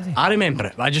Parkhead? I remember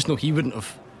it, but I just know he wouldn't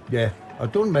have. Yeah, I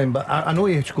don't remember. I know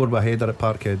he scored with a header at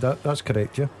Parkhead. That's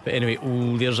correct, yeah. But anyway,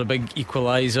 there's a big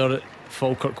equaliser.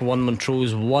 Falkirk 1,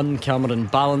 Montrose 1. Cameron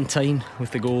Ballantyne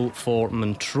with the goal for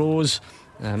Montrose.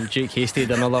 Jake Hastie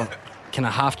had another kind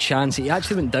of half chance. He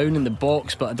actually went down in the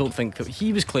box, but I don't think that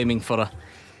he was claiming for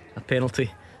a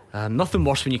penalty. Nothing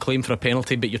worse when you claim for a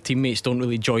penalty but your teammates don't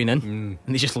really join in and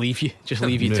they just leave you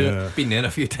to it. Been there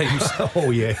a few times.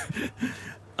 Oh yeah.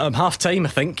 Half time I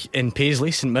think in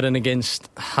Paisley, St Mirren against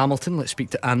Hamilton. Let's speak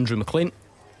to Andrew McLean.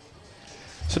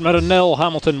 St Mirren 0,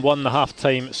 Hamilton 1, the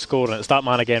half-time score, and it's that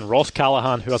man again, Ross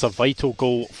Callaghan, who has a vital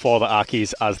goal for the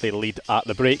Accies as they lead at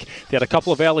the break. They had a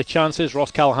couple of early chances.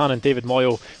 Ross Callaghan and David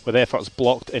Moyle with efforts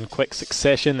blocked in quick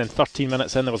succession. Then 13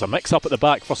 minutes in, there was a mix-up at the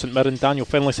back for St Mirren. Daniel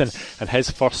Finlayson and his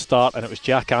first start, and it was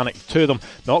Jack Annick, two of them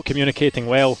not communicating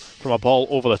well from a ball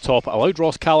over the top. It allowed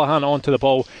Ross Callaghan onto the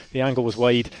ball. The angle was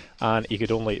wide and he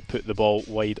could only put the ball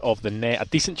wide of the net. A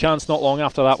decent chance not long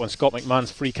after that when Scott McMahon's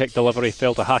free kick delivery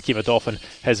fell to Haki Vidofin.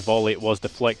 His volley was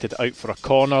deflected out for a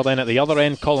corner. Then at the other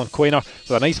end, Colin Quainer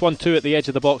with a nice 1-2 at the edge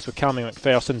of the box with Cammy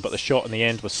McPherson, but the shot in the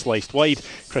end was sliced wide.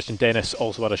 Christian Dennis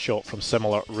also had a shot from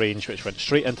similar range which went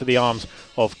straight into the arms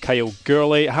of Kyle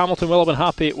Gurley. Hamilton will have been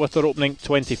happy with their opening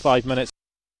 25 minutes.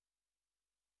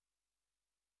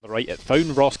 Right, it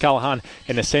found Ross Callaghan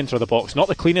in the centre of the box. Not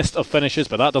the cleanest of finishes,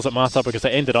 but that doesn't matter because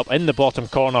it ended up in the bottom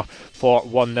corner for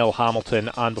 1-0 Hamilton.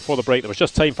 And before the break there was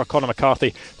just time for Conor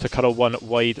McCarthy to curl one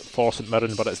wide for St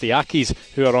Mirren, but it's the Accies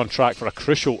who are on track for a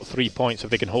crucial 3 points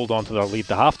if they can hold on to their lead.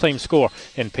 The half-time score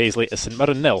in Paisley is St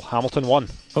Mirren 0, Hamilton 1.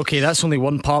 Okay, that's only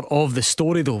one part of the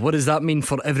story though. What does that mean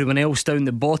for everyone else down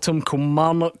the bottom?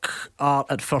 Kilmarnock are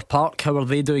at Fir Park. How are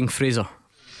they doing, Fraser?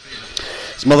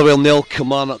 It's Motherwell 0,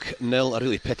 Kilmarnock 0. I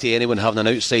really pity anyone having an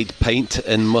outside pint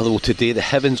in Motherwell today. The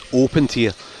heavens opened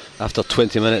here after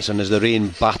 20 minutes, and as the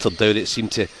rain battered down, it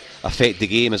seemed to affect the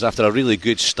game, as after a really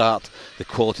good start the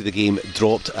quality of the game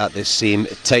dropped at the same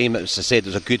time. As I said, it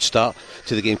was a good start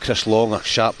to the game. Chris Long, a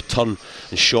sharp turn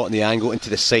and shot in the angle into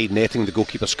the side netting, the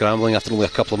goalkeeper scrambling after only a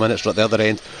couple of minutes. At the other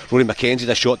end, Rory McKenzie,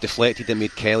 a shot deflected and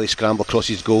made Kelly scramble across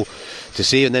his goal to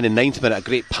save. And then in 9th minute, a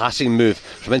great passing move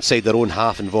from inside their own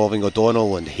half involving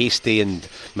O'Donnell and Hastie and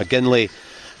McGinley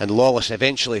and Lawless.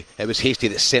 Eventually it was Hastie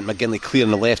that sent McGinley clear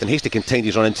on the left, and Hastie continued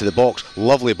his run into the box.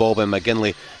 Lovely ball by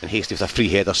McGinley, and Hastie with a free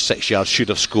header, 6 yards, should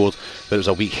have scored, but it was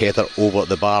a weak header over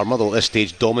the bar. Motherwell at this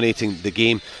stage dominating the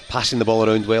game, passing the ball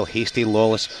around well. Hastie and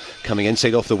Lawless coming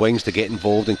inside off the wings to get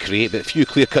involved and create, but few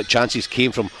clear cut chances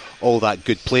came from all that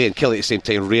good play, and Kelly at the same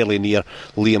time rarely near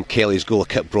Liam Kelly's goal. A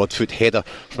kick broadfoot header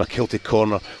from a kilted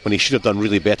corner when he should have done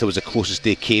really better was the closest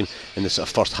they came in this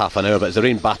first half an hour. But as the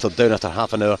rain battered down after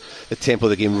half an hour, the tempo of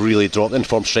the game really dropped.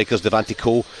 Informed strikers Devante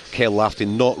Cole, Kel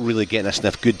Lafton not really getting a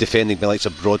sniff. Good defending by the likes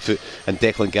of Broadfoot and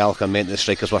Declan Gallagher meant the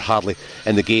strikers were hardly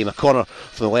in the game. A corner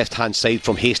from the left hand side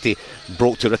from Hastie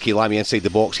broke to Ricky Lamy inside the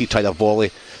box. He tried a volley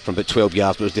from about 12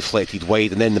 yards but was deflected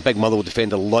wide, and then the big Motherwell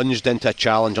defender lunged into a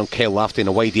challenge on Kel Lafton in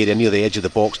a wide area near the edge of the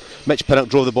box. Mitch Pinnock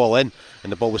drove the ball in,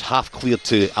 and the ball was half cleared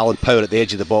to Alan Power at the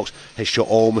edge of the box. His shot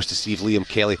almost deceived Liam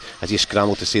Kelly as he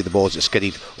scrambled to save the ball as it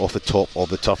skidded off the top of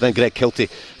the turf. Then Greg Kiltie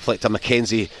flicked a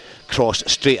Mackenzie cross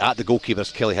straight at the goalkeeper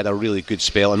as Kelly had a really good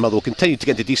spell, and Motherwell continued to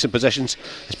get into decent positions,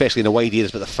 especially in the wide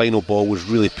areas, but the final ball was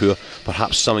really poor,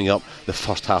 perhaps summing up the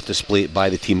first half display by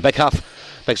the team. Big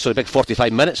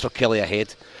 45 minutes for Kelly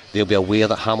ahead. They'll be aware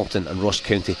that Hamilton and Ross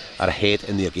County are ahead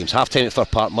in their games. Half time at Fir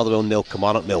Park, Motherwell 0,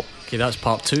 Kilmarnock 0. Okay, that's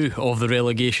part 2 of the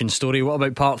relegation story. What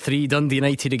about part 3? Dundee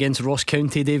United against Ross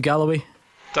County, Dave Galloway?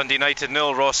 Dundee United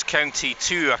 0, Ross County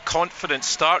 2. A confident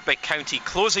start by County,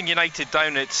 closing United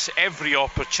down at every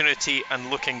opportunity and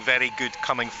looking very good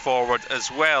coming forward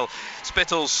as well.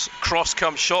 Spittle's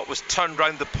cross-come shot was turned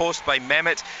round the post by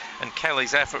Mehmet, and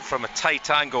Kelly's effort from a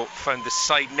tight angle found the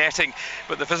side netting,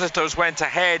 but the visitors went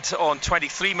ahead on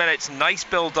 23 minutes. Nice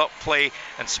build-up play,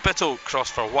 and Spittle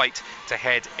crossed for White to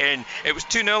head in. It was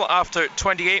 2-0 after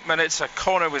 28 minutes. A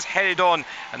corner was headed on,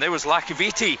 and there was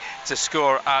Lakaviti to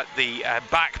score at the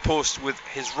back post with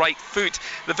his right foot.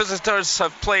 The visitors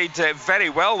have played very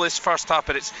well this first half,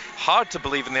 but it's hard to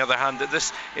believe on the other hand that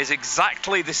this is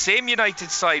exactly the same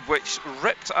United side which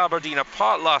ripped Aberdeen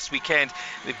apart last weekend.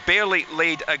 They barely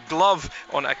laid a glove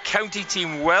on a County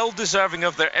team well deserving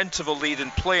of their interval lead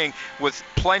and playing with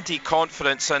plenty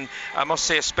confidence. And I must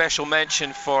say a special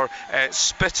mention for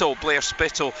Spittle, Blair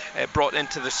Spittle, brought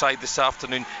into the side this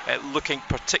afternoon, looking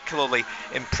particularly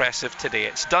impressive today.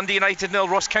 It's Dundee United 0,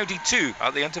 Ross County 2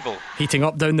 at the interval. Heating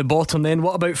up down the bottom then.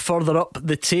 What about further up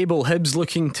the table? Hibs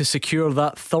looking to secure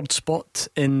that third spot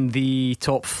in the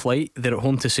top flight. They're at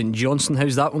home to St Johnstone.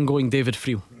 How's that one going, David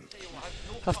Friel?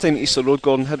 Half time at Easter Road,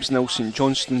 Gordon. Hibs 0, St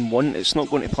Johnstone 1. It's not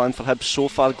going to plan for Hibs so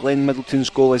far. Glenn Middleton's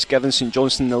goal has given St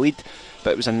Johnstone the lead, but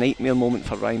it was a nightmare moment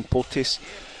for Ryan Porteous.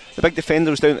 The big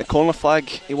defender was down at the corner flag.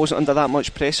 He wasn't under that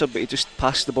much pressure, but he just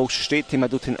passed the ball straight to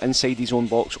Middleton inside his own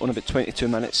box on about 22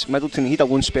 minutes. Middleton, he had a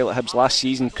loan spell at Hibs last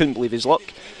season, couldn't believe his luck.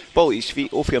 Ball at his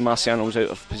feet, Ophir Marciano was out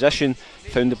of position,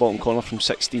 found the bottom corner from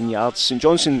 16 yards. St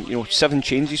Johnstone, 7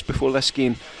 changes before this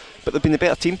game, but they've been the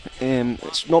better team.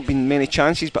 It's not been many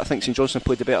chances, but I think St Johnstone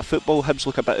played the better football. Hibs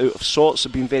look a bit out of sorts.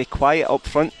 They've been very quiet up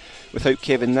front without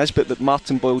Kevin Nisbet, but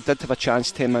Martin Boyle did have a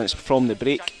chance 10 minutes from the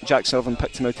break. Jack Sullivan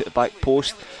picked him out at the back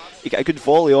post. He got a good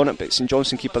volley on it, but St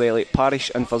Johnstone keeper Elliot Parrish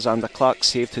in for Xander Clark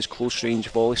saved his close range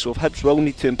volley. So Hibs will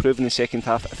need to improve in the second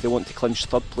half if they want to clinch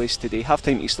third place today. Half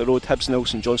time Easter Road, Hibs 0,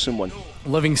 St Johnstone 1.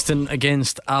 Livingston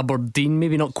against Aberdeen,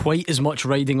 maybe not quite as much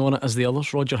riding on it as the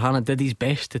others. Roger Hannah did his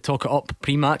best to talk it up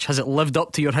pre-match. Has it lived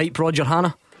up to your hype, Roger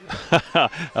Hannah?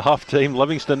 At half time,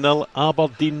 Livingston 0,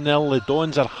 Aberdeen 0. The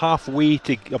Dons are halfway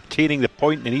to obtaining the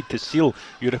point they need to seal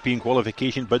European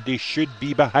qualification, but they should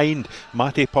be behind.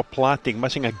 Mate Perplating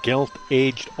missing a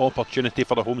gilt-edged opportunity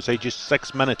for the home side just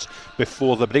 6 minutes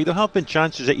before the break. There have been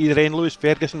chances at either end. Lewis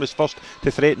Ferguson was first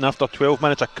to threaten after 12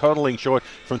 minutes. A curling shot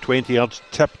from 20 yards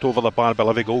tipped over the bar by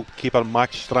Livy goalkeeper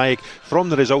Max Stryk. From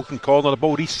the resulting corner, the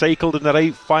ball recycled in the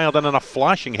right, fired in, and a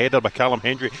flashing header by Callum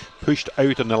Hendry pushed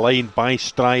out on the line by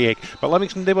Stryk. But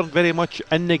Livingston, they were very much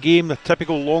in the game. The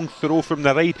typical long throw from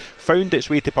the right found its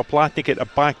way to Perplatic at the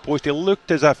back post. He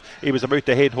looked as if he was about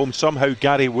to head home. Somehow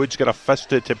Gary Woods got a fist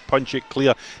to punch it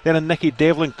clear. Then a Nicky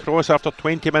Devlin cross after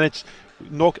 20 minutes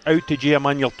knock out to J.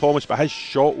 Emmanuel Thomas, but his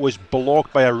shot was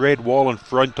blocked by a red wall in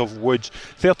front of Woods.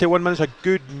 31 minutes, a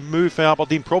good move for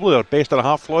Aberdeen, probably their best and a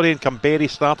half. Florian Camberry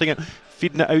starting it,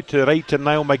 feeding it out to the right to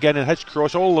Niall McGinn, and his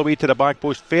cross all the way to the back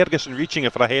post. Ferguson reaching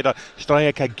it for a header.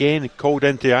 Stryk again called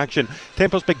into action.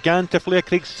 Tempers began to flare.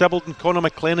 Craig Sibbald and Conor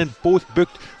McLennan both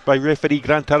booked by referee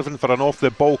Grant Irvin for an off the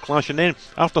ball clash, and then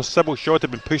after Sibbald's shot had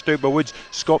been pushed out by Woods,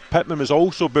 Scott Pittman was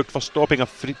also booked for stopping a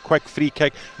quick free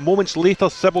kick. Moments later,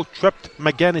 Sibbald tripped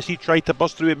McGinn as he tried to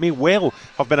bust through. It may well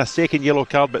have been a second yellow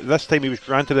card, but this time he was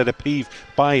granted a reprieve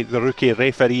by the rookie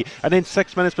referee. And then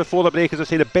 6 minutes before the break, as I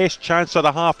say, the best chance of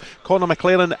the half, Conor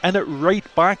McLennan in it right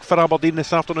back for Aberdeen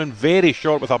this afternoon, very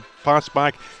short with a pass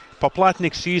back.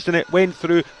 Poplatnik seized in it, went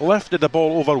through, lifted the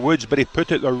ball over Woods, but he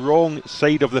put it the wrong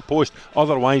side of the post.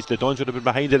 Otherwise the Dons would have been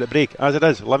behind at the break. As it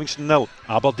is, Livingston 0,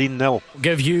 Aberdeen 0.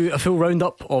 Give you a full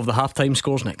roundup of the half-time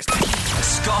scores next.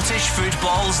 Scottish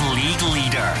football's league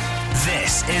leader.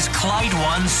 This is Clyde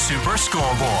One Super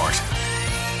Scoreboard.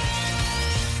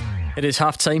 It is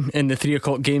half-time in the 3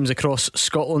 o'clock games across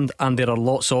Scotland, and there are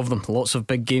lots of them, lots of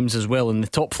big games as well. In the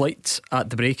top flight at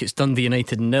the break, it's Dundee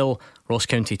United 0, Ross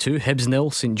County 2, Hibs 0,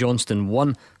 St Johnstone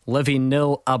 1, Livy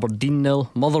 0, Aberdeen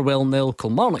 0, Motherwell 0,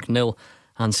 Kilmarnock 0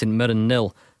 and St Mirren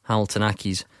 0, Hamilton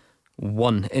Accies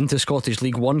 1. Into Scottish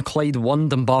League 1, Clyde 1,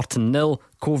 Dumbarton 0,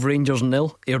 Cove Rangers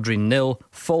 0, Airdrie 0,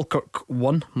 Falkirk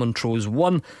 1, Montrose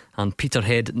 1 and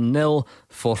Peterhead 0,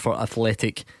 Forfar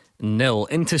Athletic 0.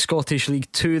 Into Scottish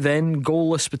League 2 then,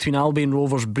 goalless between Albion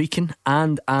Rovers Brecon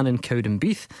and Annan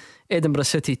Cowdenbeath. Edinburgh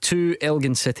City 2,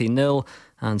 Elgin City 0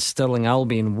 and Stirling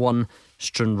Albion 1,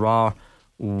 Stranraer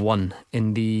 1.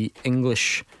 In the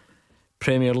English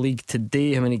Premier League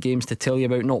today, how many games to tell you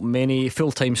about? Not many.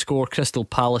 Full-time score, Crystal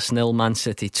Palace 0, Man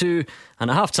City 2 and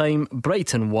at half-time,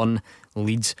 Brighton 1,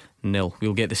 Leeds 0.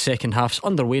 We'll get the second halves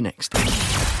underway next.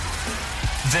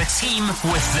 The team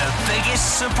with the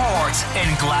biggest support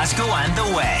in Glasgow and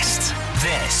the West.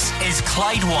 This is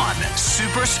Clyde One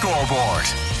Super Scoreboard.